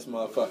get up in this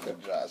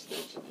motherfucker. Dry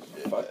snitch.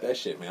 Fuck that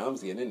shit, man. I'm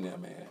just getting in there,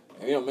 man.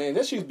 And, you know, man,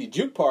 this used to be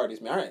juke parties,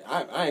 man.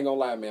 I ain't gonna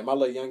lie, man. My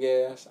little young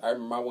ass, I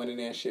remember I went in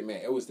there and shit,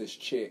 man. It was this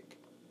chick.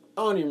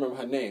 I don't even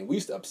remember her name. We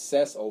used to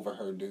obsess over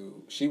her,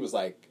 dude. She was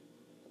like,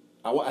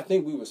 I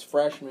think we was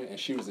freshmen and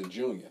she was a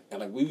junior. And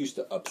like we used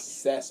to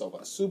obsess over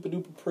her. Super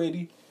duper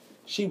pretty.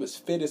 She was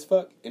fit as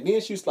fuck. And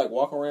then she used to like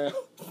walk around.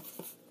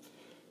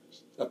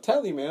 I'm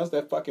telling you, man, it was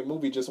that fucking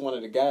movie Just One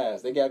of the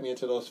Guys. They got me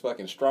into those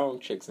fucking strong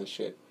chicks and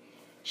shit.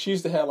 She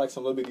used to have like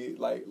some little bitty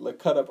like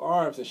cut up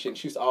arms and shit. And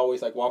she used to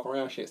always like walk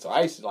around shit. So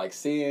I used to like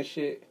see and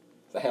shit.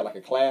 So I had like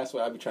a class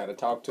where I'd be trying to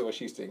talk to her.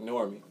 She used to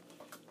ignore me.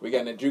 We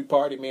got in a juke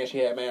party, man. She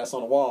had my ass on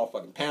the wall,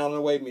 fucking pounding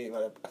away at me,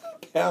 like,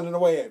 pounding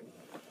away at me.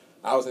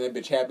 I was in that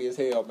bitch happy as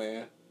hell, man.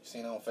 You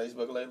seen her on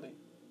Facebook lately?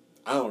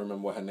 I don't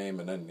remember what her name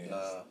or nothing is.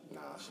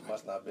 Nah. She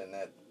must not have been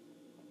that.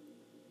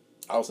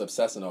 I was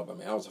obsessing over,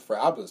 man. I was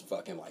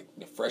fucking like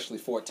freshly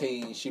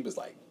 14. She was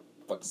like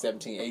fucking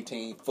 17,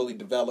 18, fully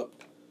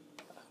developed.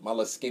 My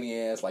little skinny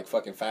ass, like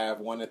fucking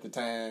 5'1" at the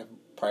time.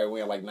 Probably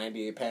weighing like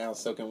 98 pounds,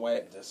 soaking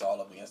wet. Just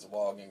all up against the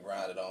wall, getting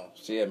grinded on.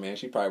 Yeah, man.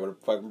 She probably would have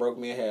fucking broke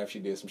me in half. She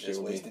did some shit with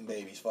me. Just wasting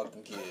babies, fuck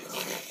them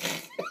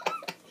kids.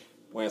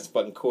 Wearing some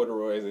fucking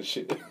corduroys and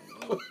shit.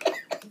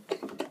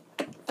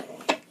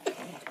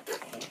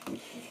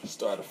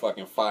 Start a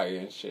fucking fire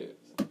and shit.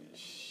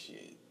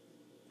 Shit.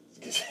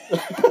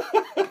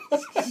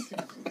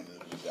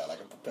 Got like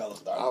a propeller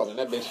start. I was in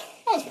that bitch.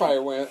 I was probably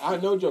wearing,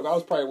 no joke, I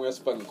was probably wearing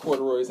some fucking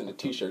corduroys and a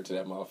t-shirt to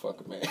that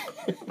motherfucker, man.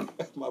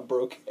 My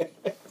broke ass.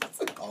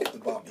 Off the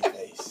bumpy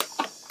face.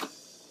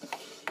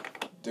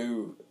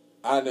 Dude,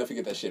 I'll never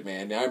forget that shit,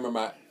 man. Now, I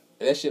remember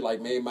that shit like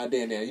made my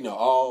day. Now, you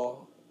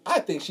know, I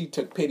think she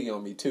took pity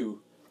on me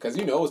too. Cause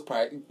you know, it was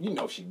probably, you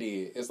know she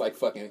did. It's like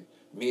fucking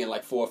me and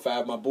like 4 or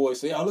 5 of my boys.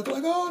 So y'all looking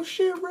like, oh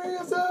shit,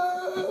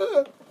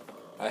 Razor.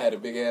 I had a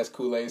big ass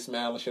Kool-Aid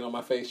smile and shit on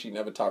my face. She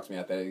never talked to me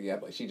after that again.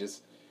 But she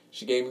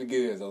gave me the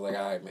goods. I was like,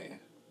 all right, man.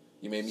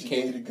 You made me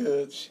king. Gave you the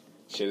goods.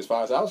 Shit, as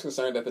far as I was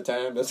concerned at the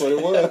time, that's what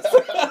it was.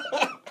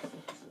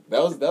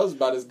 That was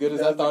about as good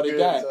as I thought it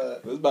got.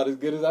 It was about as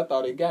good as I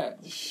thought it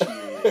got.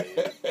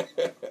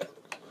 Shit.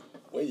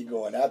 Where you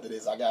going after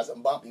this? I got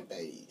some bumpy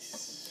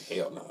face.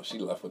 Hell no. She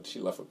left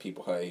with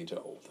people her age or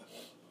older.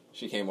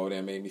 She came over there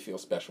and made me feel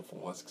special for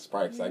once.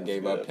 Probably because I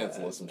gave her a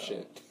pencil or some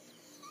shit.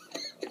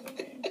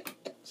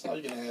 That's all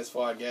you can ask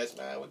for, I guess,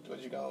 man.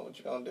 What you gonna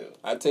do?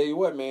 I tell you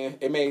what, man.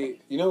 It made,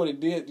 you know what it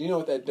did? You know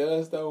what that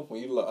does though?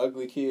 When you little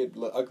ugly kid,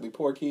 little ugly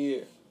poor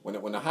kid, when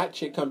a hot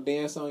chick come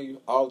dance on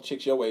you, all the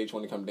chicks your age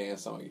want to come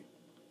dance on you.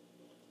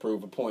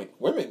 Prove a point.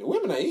 Women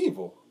are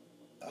evil.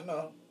 I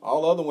know.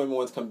 All the other women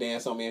want to come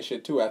dance on me and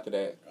shit too after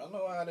that. I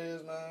know how it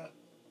is, man.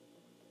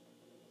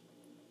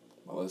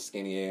 My little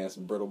skinny ass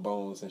and brittle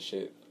bones and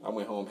shit. I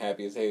went home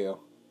happy as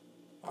hell.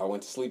 I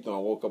went to sleep though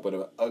and woke up with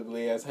an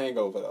ugly ass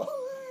hangover though.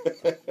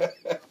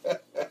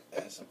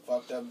 And some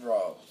fucked up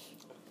drawers.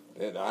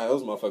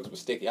 Those motherfuckers were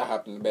sticky. I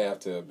hopped in the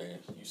bathtub, man.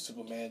 You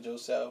Superman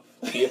yourself?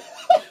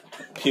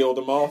 Peeled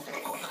them off.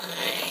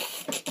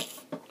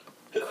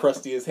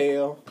 Crusty as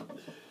hell.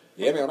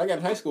 Yeah, man, when I got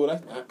in high school, when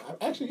I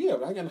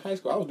got in high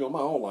school, I was doing my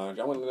own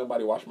laundry. I wasn't letting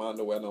nobody wash my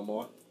underwear no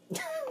more.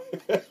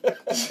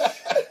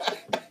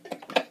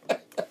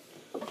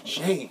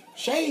 Shame.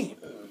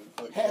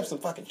 Have some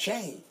fucking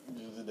shame.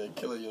 Using that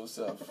killing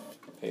yourself.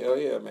 Hell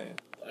yeah, man.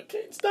 I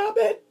can't stop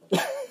it. I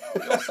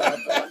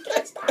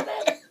can't stop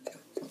it.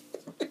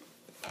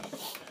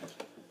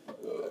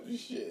 Oh,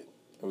 shit.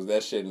 It was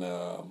that shit in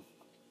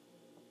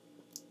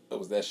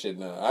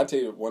I tell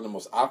you, one of the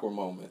most awkward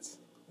moments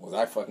was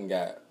I fucking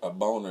got a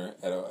boner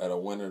at a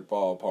winter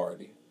ball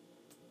party.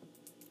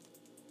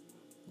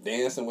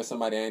 Dancing with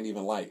somebody I didn't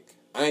even like.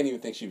 I didn't even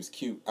think she was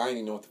cute. I didn't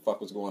even know what the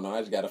fuck was going on. I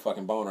just got a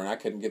fucking boner and I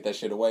couldn't get that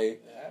shit away.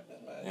 It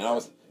happened, man. And I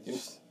was...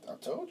 I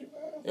told you,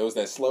 man. It was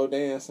that slow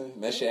dancing.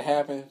 And that shit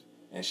happened.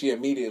 And she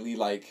immediately,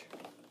 like,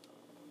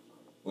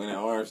 went at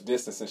arm's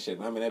distance and shit.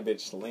 And I mean, that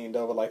bitch leaned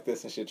over like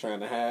this and shit trying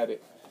to hide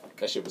it.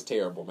 That shit was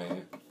terrible,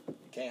 man. You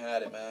can't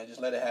hide it, man. Just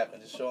let it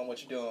happen. Just show them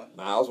what you're doing.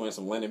 Nah, I was wearing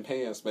some linen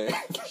pants, man.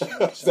 Show them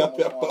what's going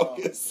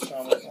on. Show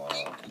them what's going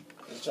on.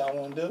 This y'all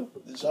want to do?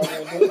 This y'all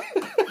want to do?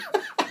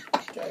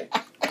 Okay.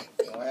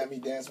 You don't have me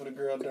dance with a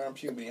girl during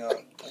puberty, huh?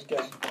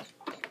 Okay.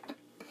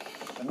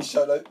 Let me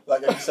show that.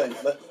 Like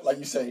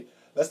you say,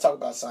 let's talk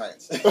about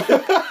science.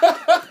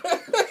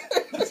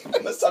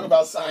 Let's talk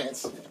about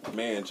science.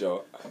 Man,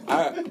 Joe,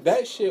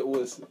 that shit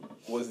was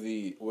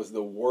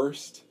the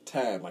worst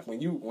time. Like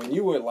when you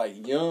were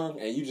like young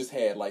and you just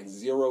had like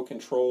zero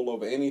control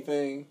over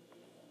anything.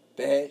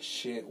 That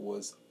shit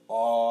was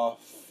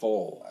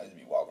awful. I just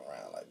be walking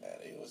around like, man,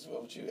 hey, what's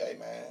up with you? Hey,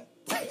 man.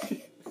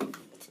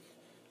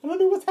 I don't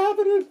know what's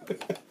happening.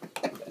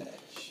 Man,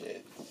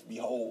 shit.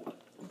 Behold.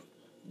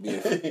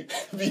 Yeah.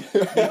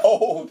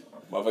 Behold.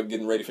 Motherfucker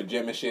getting ready for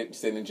gym and shit,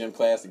 sitting in gym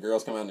class, the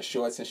girls come out in the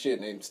shorts and shit,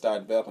 and they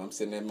start developing. I'm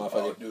sitting there,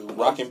 motherfucker,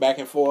 rocking back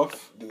and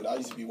forth. Dude, I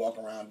used to be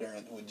walking around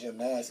with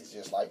gymnastics,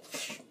 just like,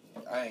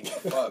 I ain't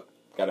give a fuck.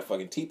 Got a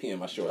fucking TP in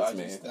my shorts,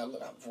 man.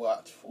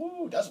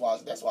 That's why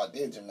I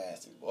did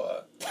gymnastics,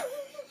 boy.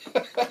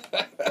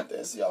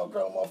 Then see all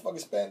girl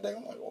motherfucking spandex.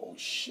 I'm like, oh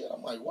shit.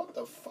 I'm like, what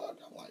the fuck?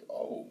 I'm like,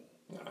 oh.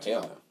 Nah,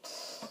 hell no.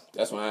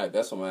 That's when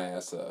my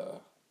ass.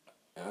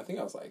 I think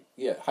I was like,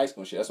 high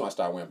school and shit. That's when I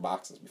started wearing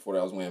boxers. Before that,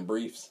 I was wearing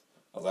briefs.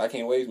 I was like, I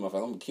can't wear these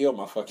motherfuckers. I'm gonna kill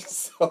my fucking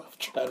self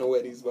trying to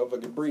wear these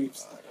motherfucking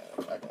briefs.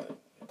 I got it.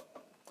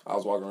 I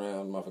was walking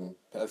around, motherfucking,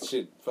 that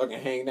shit fucking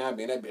hanging out,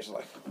 being that bitch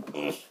like,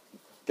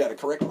 gotta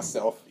correct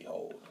myself.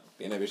 Behold.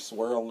 Being that bitch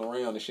swirling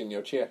around and shit in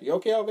your chair. You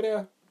okay over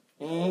there?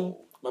 Mm-hmm.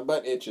 My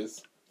butt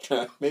itches.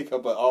 Trying to make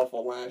up an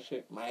awful line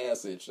shit. My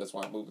ass itch. That's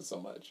why I'm moving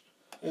so much.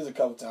 There's a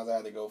couple times I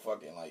had to go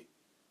fucking, like,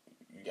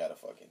 you gotta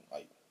fucking,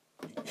 like...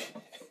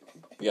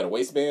 You gotta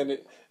waistband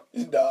it?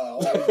 Nah,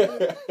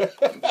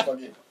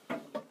 fucking...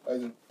 I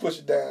just push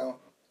it down,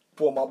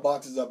 pull my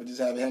boxes up, and just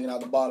have it hanging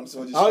out the bottom.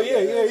 So it just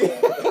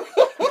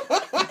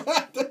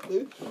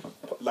yeah.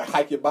 Like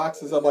hike your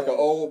boxes up like an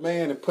old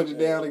man and put it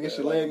down against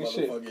your leg and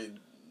shit.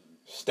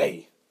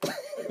 Stay. Like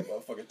a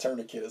motherfucking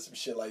tourniquet or some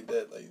shit like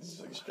that. Like,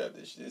 just like strap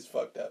this shit. It's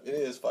fucked up. It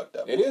is fucked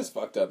up. It is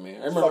fucked up,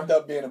 man. It's fucked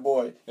up being a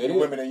boy. You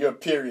women in your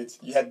periods.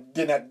 You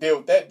didn't have to deal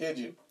with that, did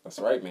you? That's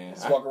right, man.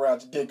 Just walk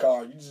around your dick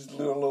hard. You just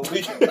doing a little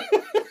leaking.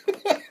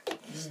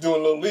 Just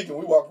doing a little leaking.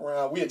 We walk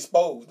around. We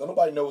exposed. Don't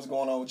nobody know what's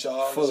going on with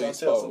y'all. Fully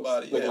exposed. Tell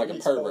somebody. Looking like a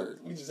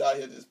pervert. We just out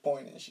here just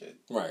pointing and shit.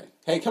 Right.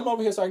 Hey, come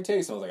over here so I can tell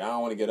you something. I was like, I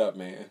don't want to get up,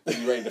 man.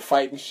 You ready to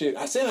fight and shit?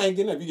 I said I ain't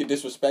getting up. You get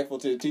disrespectful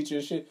to the teacher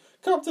and shit.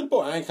 Come up to the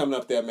boy. I ain't coming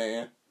up there,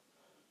 man.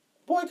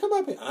 Boy, come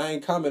up here. I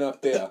ain't coming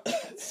up there.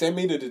 Send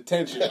me to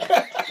detention.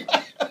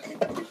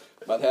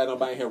 About to have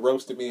nobody here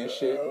roasting me and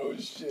shit. Oh,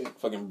 shit.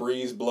 Fucking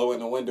breeze blow in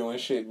the window and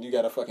shit, and you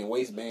got a fucking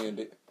waistband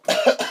it.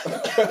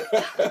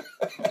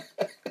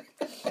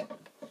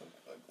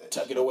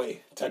 Tuck it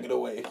away. Tuck it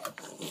away.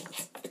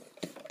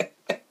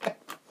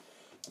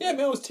 Yeah,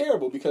 man, it was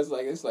terrible because,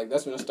 like, it's like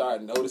that's when I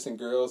started noticing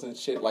girls and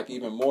shit, like,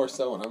 even more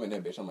so. And I'm in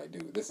that bitch. I'm like,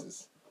 dude,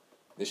 this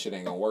shit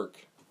ain't gonna work.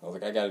 I was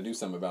like, I gotta do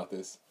something about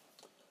this.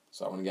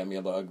 So I went and got me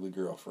a little ugly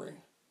girlfriend.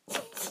 I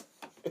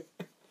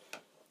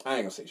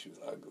ain't gonna say she was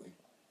ugly.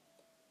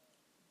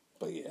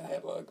 But yeah, I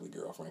had a little ugly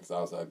girlfriend because I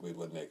was an ugly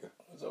little nigga.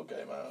 It's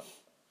okay, man.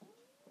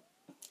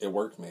 It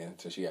worked, man,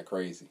 until she got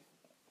crazy.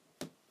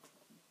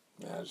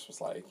 And I just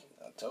was like...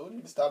 I told you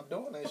to stop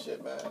doing that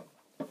shit, man.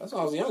 That's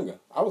when I was younger.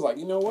 I was like,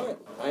 you know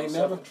what? I ain't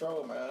never...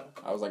 Self-control, man.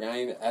 I was like,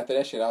 after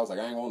that shit, I was like,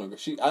 I ain't want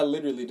to... I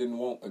literally didn't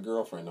want a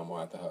girlfriend no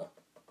more after her.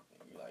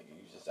 You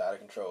just out of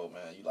control,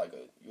 man. You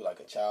like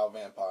a child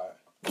vampire.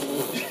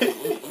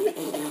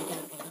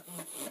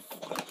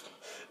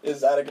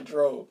 It's out of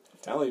control. I'm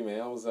telling you, man,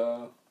 I was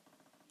I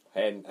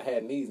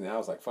had needs and I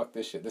was like, fuck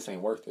this shit, this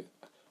ain't worth it.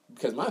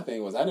 Because my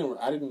thing was I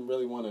didn't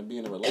really want to be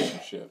in a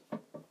relationship.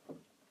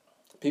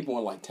 People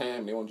want like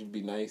time, they want you to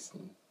be nice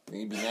and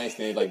you be nice,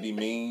 then they like be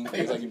mean.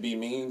 They like you be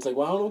mean. It's like,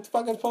 well, I don't know what the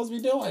fuck I'm supposed to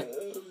be doing.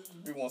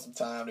 People want some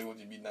time, they want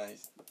you to be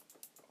nice.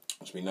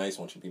 Want you to be nice,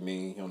 want you to be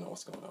mean. You don't know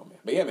what's going on, man.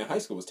 But yeah, man, high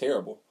school was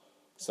terrible.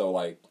 So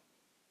like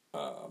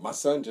my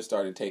son just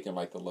started taking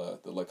like the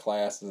little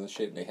classes and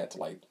shit, and they had to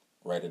like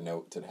write a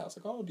note to the house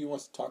like, oh, do you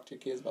want to talk to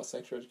your kids about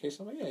sexual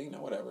education? I'm like, yeah,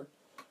 whatever.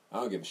 I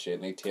don't give a shit.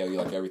 And they tell you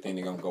like everything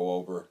they're gonna go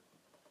over.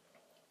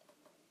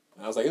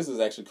 And I was like, this is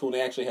actually cool. And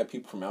they actually had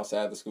people from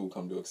outside the school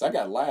come do it because I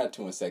got lied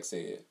to in sex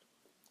ed.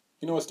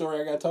 You know what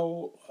story I got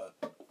told?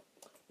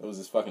 It was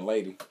this fucking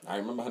lady. I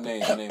remember her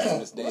name. Her name was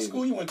Miss Davis. What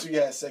school you went to?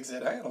 You had sex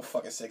ed. I ain't no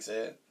fucking sex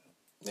ed.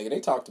 Nigga,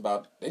 they talked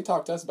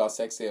to us about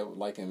sex ed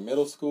like in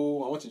middle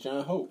school. I went to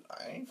John Hope.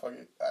 I ain't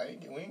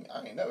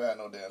never had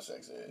no damn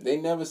sex ed. They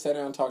never sat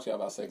down and talked to y'all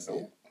about sex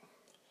ed.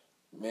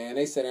 Man,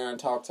 they sat down and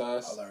talked to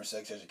us. I learned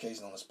sex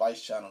education on the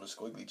Spice Channel, the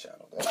Squiggly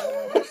Channel. That's all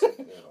I learned sex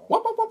ed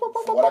on.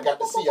 From what I got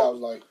to see, I was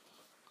like...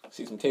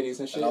 See some titties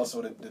and shit? And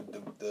also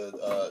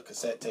the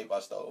cassette tape I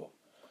stole.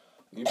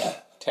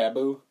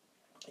 Taboo?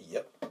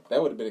 Yep.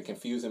 That would have been a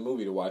confusing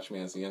movie to watch,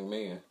 man, as a young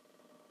man.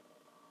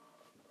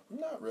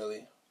 Not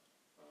really.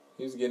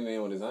 He was getting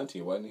in with his auntie,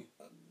 wasn't he?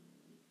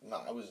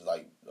 Nah, it was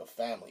like a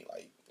family,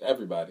 like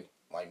everybody,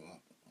 like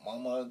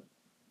mama,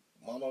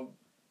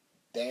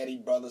 daddy,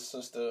 brother,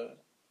 sister,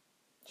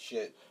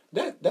 shit.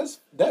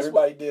 That's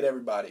everybody did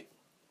everybody.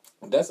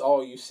 That's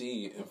all you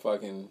see in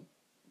fucking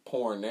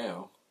porn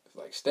now. It's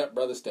like step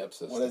brother, step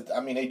sister. Well, I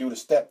mean, they do the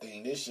step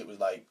thing. This shit was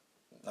like,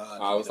 nah,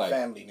 I was the like,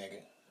 family, nigga.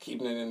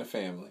 Keeping it in the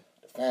family.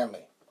 The family.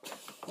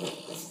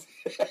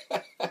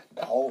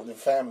 the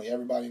family,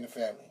 everybody in the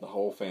family. The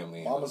whole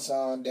family. Mama,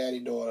 son, daddy,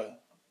 daughter.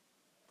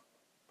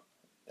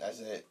 That's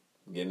it.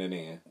 Getting it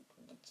in.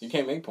 You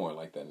can't make porn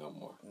like that no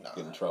more. Nah.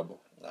 Get in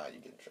trouble. Nah, you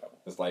get in trouble.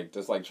 It's like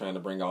just like trying to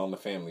bring all the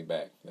family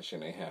back. That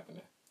shit ain't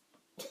happening.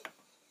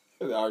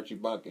 The Archie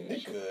Bunker.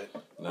 It could.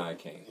 Nah, it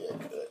can't. Yeah,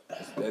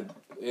 it could.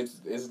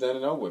 It's done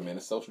and over with, man.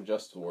 The social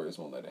justice warriors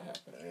won't let it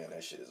happen. Man,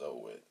 that shit is over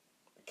with.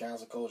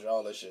 Cancel culture,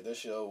 all that shit. That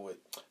shit over with.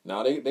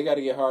 Nah, they got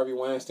to get Harvey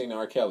Weinstein and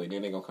R. Kelly.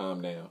 Then they gonna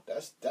calm down.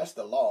 That's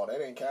the law.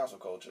 That ain't cancel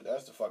culture.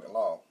 That's the fucking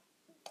law.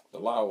 The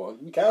law.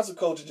 Cancel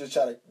culture just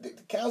try to. The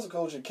cancel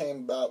culture came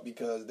about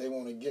because they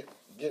want to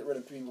get rid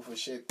of people for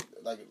shit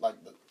like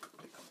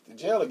the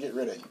jail will get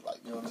rid of you. Like,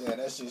 you know what I'm saying?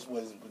 That's just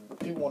what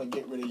people want to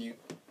get rid of you.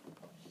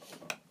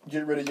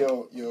 Get rid of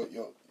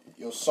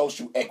your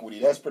social equity.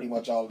 That's pretty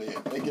much all it is.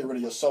 They get rid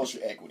of your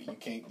social equity.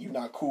 You're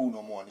not cool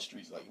no more in the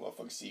streets. Like, you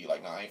motherfuckers see you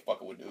like, nah, I ain't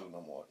fucking with dude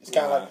no more. It's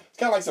kind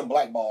of like some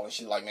blackball and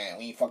shit. Like, man,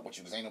 we ain't fucking with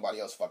you because ain't nobody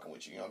else fucking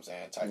with you. You know what I'm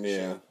saying? Type of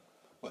shit.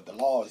 But the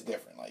law is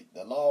different. Like,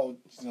 the law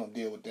is gonna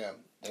deal with them.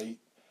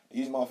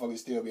 These motherfuckers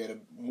still be able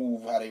to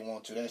move how they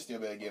want to. They still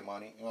be able to get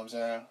money. You know what I'm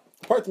saying?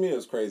 Part to me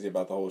that's crazy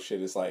about the whole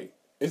shit. It's like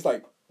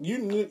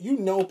you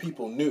know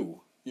people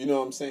knew. You know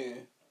what I'm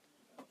saying?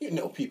 You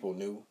know people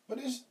knew. But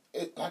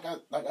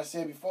like I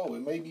said before,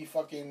 it may be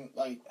fucking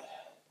like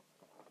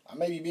I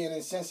may be being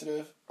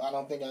insensitive. I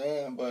don't think I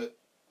am, but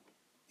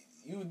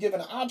you were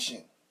given an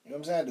option. You know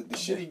what I'm saying?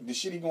 The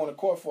shit he going to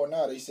court for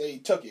now, they say he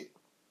took it.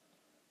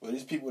 But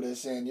there's people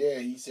that's saying, yeah,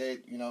 he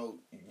said, you know,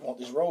 you want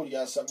this road, you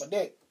gotta suck my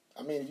dick.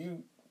 I mean,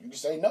 you can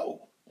say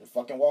no and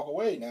fucking walk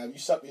away. Now, if you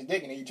suck his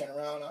dick and then you turn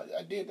around,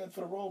 I did that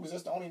for the road because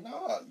that's the only,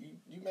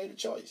 you made a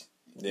choice.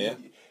 Yeah.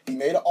 He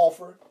made an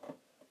offer.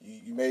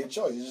 You made a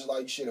choice. It's just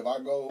like shit. If I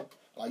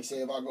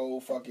go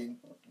fucking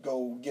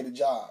go get a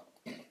job.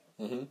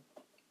 Mm-hmm. You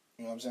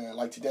know what I'm saying?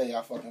 Like today,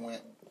 I fucking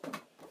went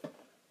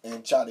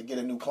and tried to get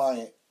a new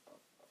client.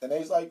 And they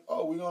was like,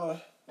 oh, we're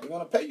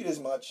gonna pay you this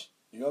much.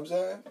 You know what I'm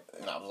saying?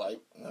 And I was like,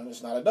 no,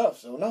 it's not enough,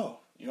 so no.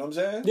 You know what I'm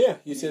saying? Yeah,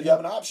 you said you have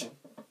an option.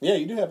 Yeah,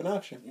 you do have an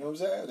option. You know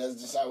what I'm saying?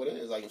 That's just how it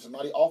is. Like, if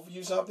somebody offers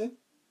you something,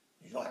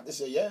 you don't have to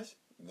say yes.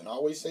 You can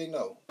always say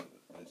no.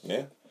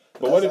 Yeah.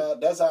 But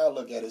that's how I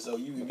look at it. So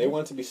they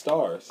want to be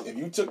stars. If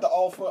you took the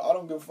offer, I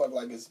don't give a fuck.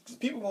 Like, cause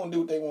people gonna do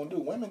what they want to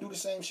do. Women do the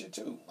same shit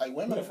too. Like,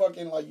 women are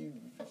fucking like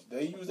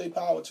they use their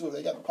power too. If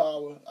they got the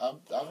power,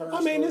 I've heard.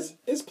 I mean,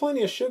 it's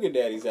plenty of sugar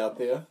daddies out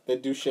there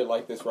that do shit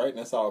like this, right? And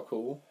that's all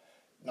cool.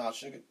 Nah,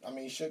 sugar.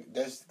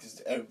 That's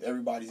because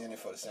everybody's in it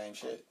for the same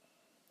shit.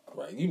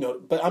 Right, you know.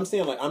 But I'm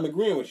saying, like, I'm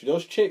agreeing with you.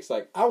 Those chicks,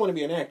 like, I want to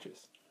be an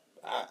actress.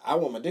 I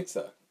want my dick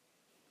sucked.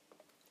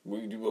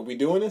 Are we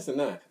doing this or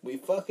not? We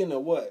fucking or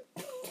what?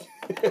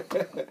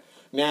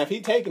 Now, if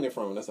he taking it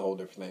from him, that's a whole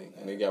different thing.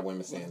 And they got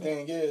women saying that. The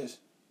thing is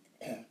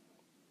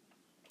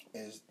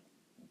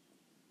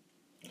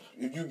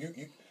if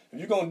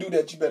you're gonna do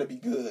that, you better be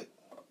good.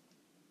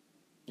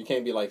 You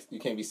can't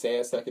be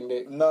sad sucking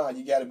dick. Nah,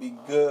 you gotta be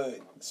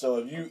good. So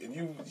if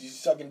you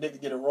sucking dick to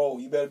get a role,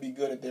 you better be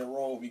good at that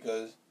role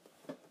because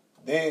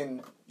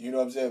then you know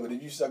what I'm saying. But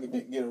if you sucking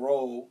dick to get a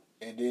role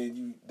and then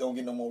you don't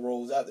get no more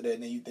roles after that,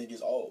 and then you think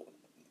it's old.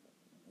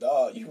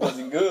 Dog, you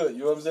wasn't good. You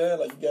know what I'm saying?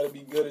 Like, you gotta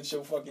be good at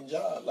your fucking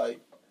job. Like,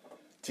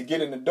 to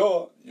get in the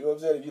door, you know what I'm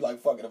saying? If you like,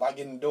 fuck it, if I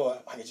get in the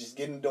door, I can just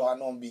get in the door, I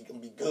know I'm gonna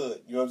be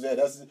good. You know what I'm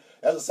saying?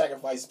 That's a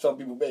sacrifice some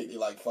people make. They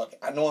like, fuck it,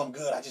 I know I'm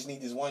good, I just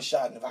need this one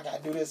shot, and if I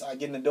gotta do this, I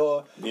get in the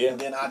door, and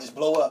then I just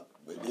blow up.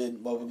 But then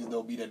motherfuckers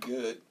don't be that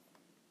good.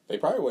 They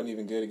probably wasn't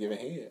even good at giving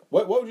head.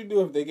 What would you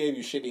do if they gave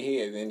you shitty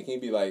head? Then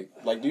he'd be like,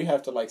 do you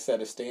have to, like, set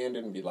a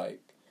standard and be like,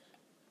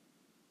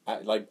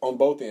 like, on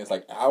both ends,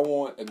 like, I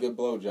want a good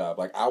blowjob.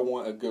 Like, I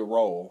want a good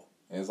role.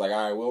 And it's like,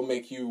 all right, we'll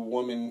make you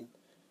woman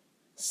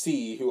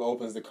C who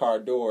opens the car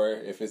door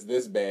if it's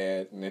this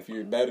bad. And if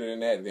you're better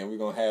than that, then we're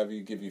going to have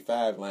you give you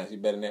 5 lines. You're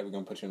better than that, we're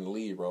going to put you in the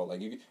lead role.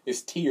 Like,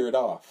 it's tiered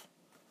off.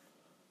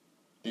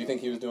 Do you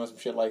think he was doing some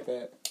shit like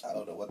that? I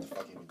don't know what the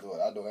fuck he was doing.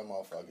 I know that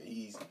motherfucker.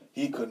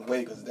 He couldn't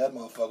wait because that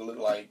motherfucker looked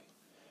like...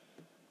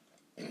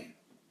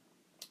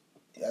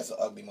 that's an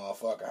ugly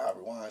motherfucker,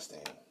 Harvey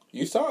Weinstein.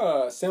 You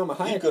saw Salma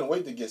Hayek. He couldn't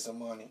wait to get some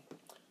money.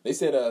 They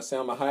said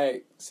Salma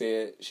Hayek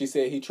said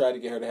he tried to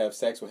get her to have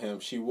sex with him.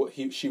 She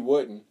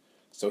wouldn't.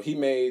 So he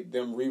made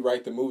them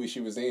rewrite the movie she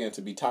was in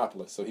to be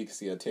topless so he could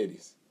see her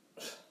titties.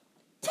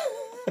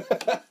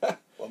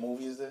 What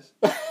movie is this?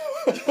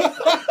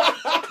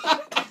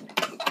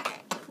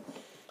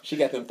 She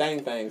got them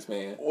things,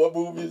 man. What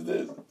movie is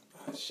this?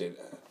 Shit.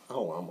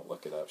 Oh, I'm gonna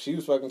look it up. She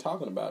was fucking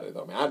talking about it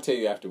though, man. I'll tell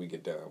you after we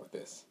get done with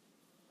this.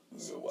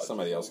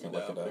 Somebody else can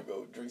look it up.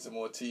 Go drink some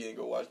more tea and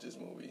go watch this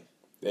movie.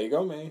 There you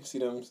go, man. See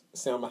them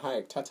Salma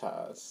Hayek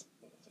tatas.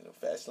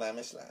 Fat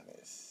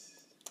slammies.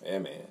 Yeah,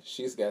 man.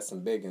 She's got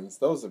some biggins.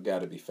 Those have got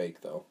to be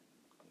fake, though.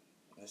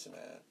 Listen,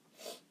 man.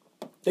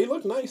 They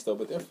look nice, though,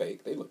 but they're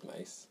fake. They look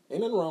nice.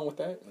 Ain't nothing wrong with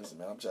that. Listen,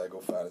 man. I'm trying to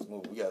go find this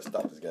movie. We got to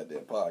stop this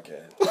goddamn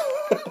podcast.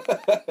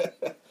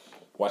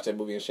 Watch that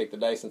movie and shake the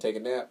dice and take a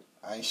nap.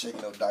 I ain't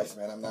shaking no dice,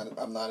 man. I'm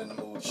not in the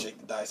mood to shake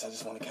the dice. I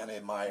just want to kind of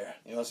admire.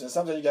 You know what I'm saying?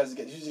 Sometimes you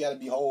just got to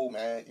be whole,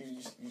 man.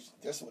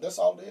 That's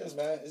all it is,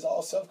 man. It's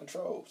all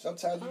self-control.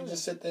 Sometimes you can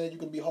just sit there and you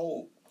can be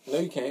whole. No,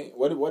 you can't.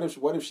 What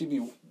if she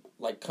be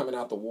like coming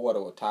out the water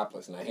or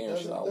topless and her hair and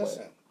shit all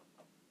wet?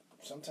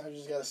 Sometimes you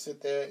just gotta sit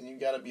there and you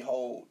gotta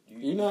behold.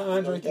 You know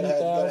Andre 3000?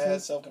 You gotta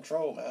have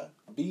self-control, man.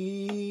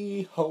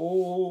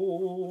 Behold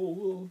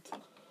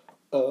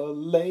a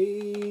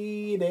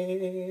lady.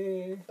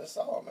 That's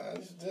all,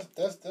 man.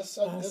 That's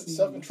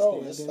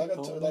self-control. It's like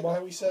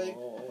how we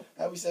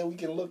say we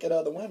can look at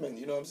other women.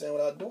 You know what I'm saying?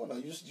 Without doing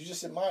it, you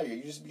just admire.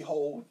 You just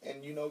behold,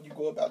 and you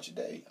go about your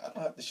day. I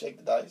don't have to shake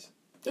the dice.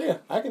 Yeah,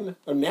 I can.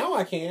 Now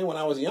I can. When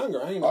I was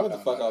younger, I didn't know what the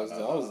fuck I was.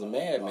 I was a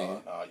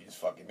madman. No, you just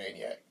fucking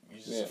maniac. You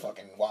just a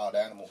fucking wild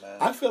animal, man.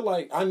 I feel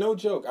like, I no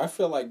joke. I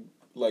feel like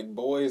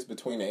boys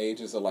between the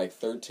ages of like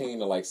 13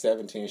 to like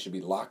 17 should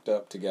be locked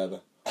up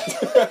together.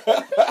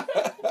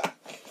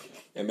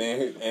 and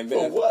then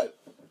for what?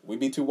 We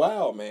be too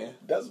wild, man.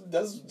 That's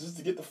just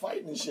to get the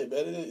fighting and shit,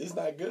 man. It's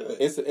not good.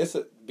 It's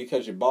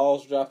because your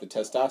balls drop, the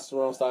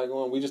testosterone start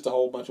going. We just a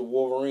whole bunch of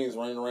Wolverines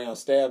running around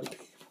stabbing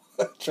people.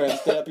 Trying to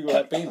stab people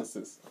with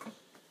penises.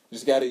 You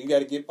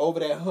gotta get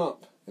over that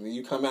hump, and then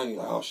you come out and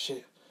you're like, oh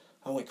shit,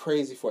 I went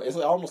crazy for it. It's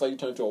almost like you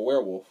turn into a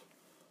werewolf.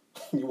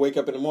 You wake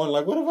up in the morning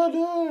like, what have I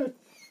done?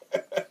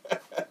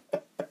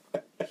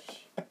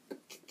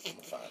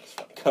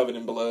 Covered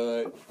in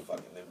blood.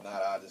 Fucking if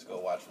not, I'll just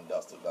go watch From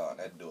Dusk Till Dawn.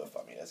 That'd do it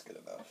for me. That's good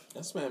enough.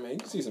 That's man. You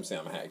can see some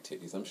Salma Hayek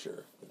titties, I'm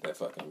sure. That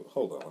fucking.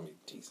 Hold on,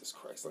 Jesus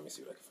Christ, let me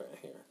see what I can find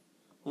here.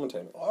 I'm gonna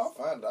tell you. Oh, I'll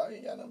find it. I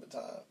ain't got nothing but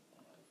time.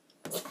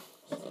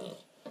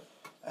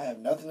 I have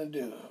nothing to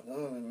do.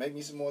 Make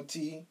me some more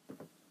tea.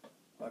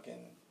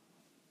 Fucking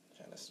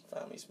trying to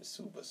find me some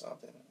soup or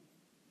something.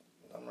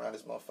 I'm around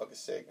this motherfucker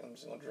sick. I'm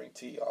just gonna drink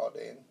tea all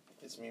day and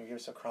get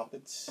some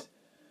crumpets.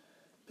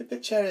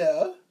 Pip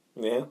cheerio.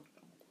 Yeah.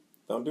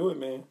 Don't do it,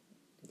 man.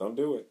 Don't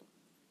do it.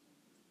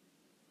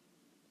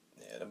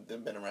 Yeah,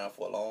 them been around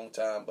for a long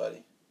time,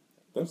 buddy.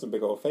 Them some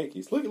big old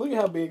fakies. Look at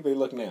how big they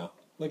look now.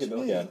 Look at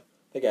them.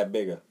 They got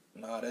bigger.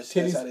 Nah, that's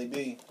titties, how they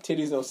be.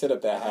 Titties don't sit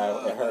up that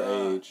high at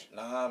her age.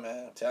 Nah,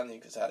 man. I'm telling you,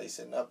 because how they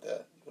sitting up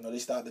there. They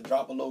start to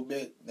drop a little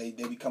bit. They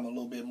become a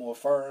little bit more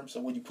firm.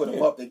 So when you put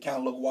them up, they kind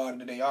of look wider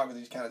than they are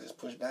because they kind of just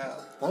push down.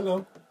 I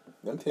know.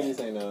 Them titties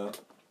ain't...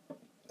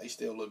 They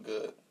still look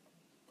good.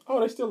 Oh,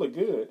 they still look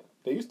good.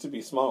 They used to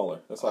be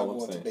smaller. That's all I'm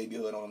saying. I went to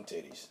babyhood on them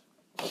titties.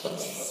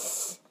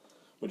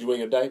 Would you wear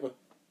your diaper?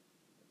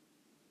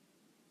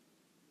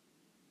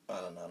 I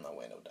don't know. I'm not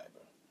wearing no diaper.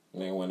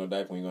 You ain't wear no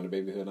diaper when you go to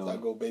babyhood on? I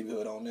go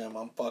babyhood on them.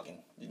 I'm fucking.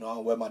 I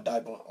don't wear my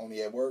diaper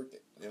only at work.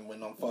 And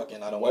when I'm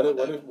fucking, I don't wear my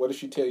diaper. What if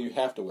she tell you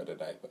have to wear the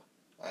diaper?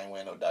 I ain't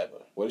wearing no diaper.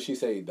 What if she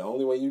say, the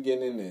only way you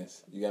getting in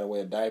this, you gotta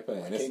wear a diaper?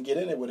 And I can't get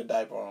in it with a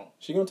diaper on.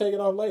 She gonna take it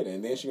off later,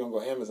 and then she gonna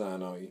go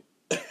Amazon on you.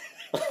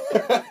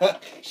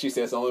 She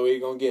says the only way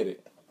you gonna get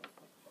it.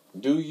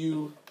 Do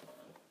you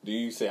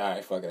say, all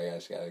right, fuck it, I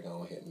just gotta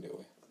go ahead and do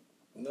it?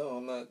 No,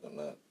 I'm not.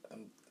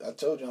 I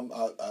told you,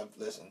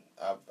 listen,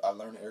 I've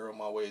learned to err on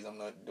my ways. I'm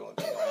not doing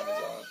things on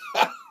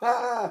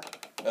Amazon.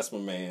 That's my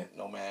man.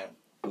 No, ma'am.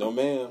 No,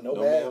 ma'am. No,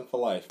 ma'am for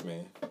life,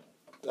 man.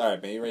 All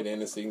right, man, you ready to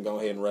end this so you can go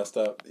ahead and rest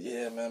up?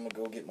 Yeah, man, I'm going to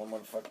go get my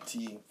motherfucking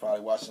tea,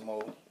 probably watch some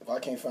more. If I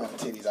can't find the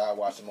titties, I'll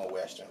watch some more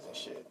westerns and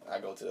shit. I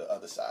go to the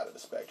other side of the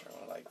spectrum.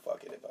 I'm like,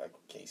 fuck it, if I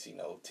can't see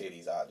no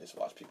titties, I'll just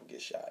watch people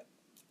get shot.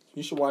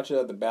 You should watch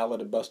The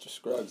Ballad of Buster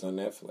Scruggs on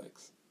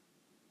Netflix.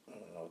 I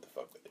don't know what the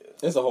fuck that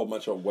is. There's a whole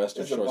bunch of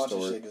western short stories. There's a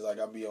bunch of shit, because like,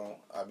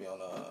 I be on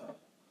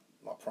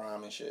my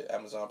Prime and shit,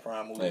 Amazon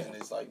Prime movies, and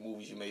it's like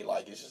movies you may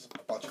like. It's just a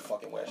bunch of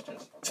fucking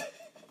westerns.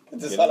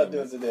 That's all I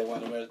do is today,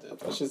 one of the westerns.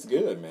 That's just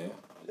good, man.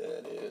 Yeah,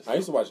 it is. I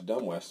used to watch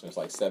dumb westerns,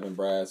 like Seven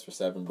Brides for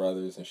Seven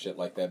Brothers and shit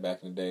like that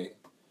back in the day.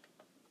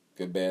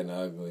 Good, Bad, and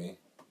Ugly.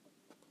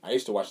 I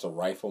used to watch the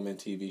Rifleman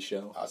TV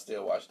show. I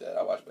still watch that.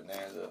 I watch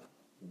Bonanza.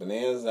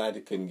 Bonanza I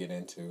couldn't get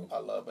into. I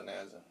love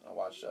Bonanza. I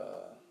watch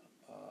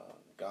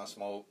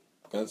Gunsmoke.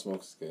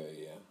 Gunsmoke's good,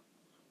 yeah.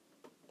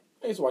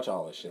 I used to watch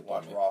all that shit.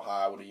 Watch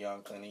Rawhide with a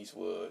young Clint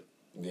Eastwood.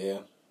 Yeah.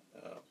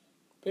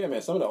 But yeah,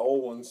 man, some of the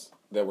old ones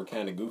that were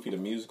kind of goofy, the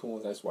musical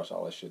ones, I used to watch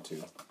all that shit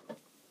too.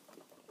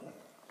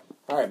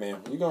 All right,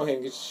 man. You go ahead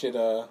and get your shit.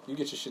 You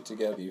get your shit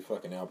together. You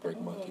fucking outbreak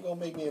monkey. You gonna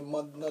make me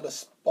another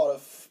spot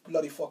of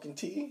bloody fucking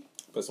tea?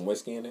 Put some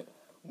whiskey in it.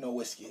 No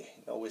whiskey.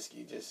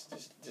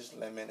 Just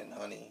lemon and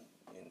honey,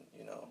 and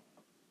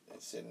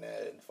and sitting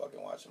there and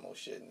fucking watching more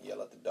shit and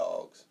yell at the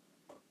dogs.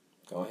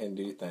 Go ahead and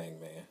do your thing,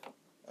 man.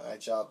 All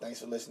right, y'all.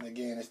 Thanks for listening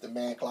again. It's the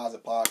Man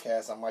Closet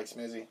Podcast. I'm Mike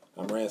Smizzy.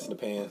 I'm Rance in the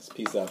Pants.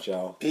 Peace out,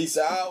 y'all. Peace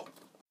out.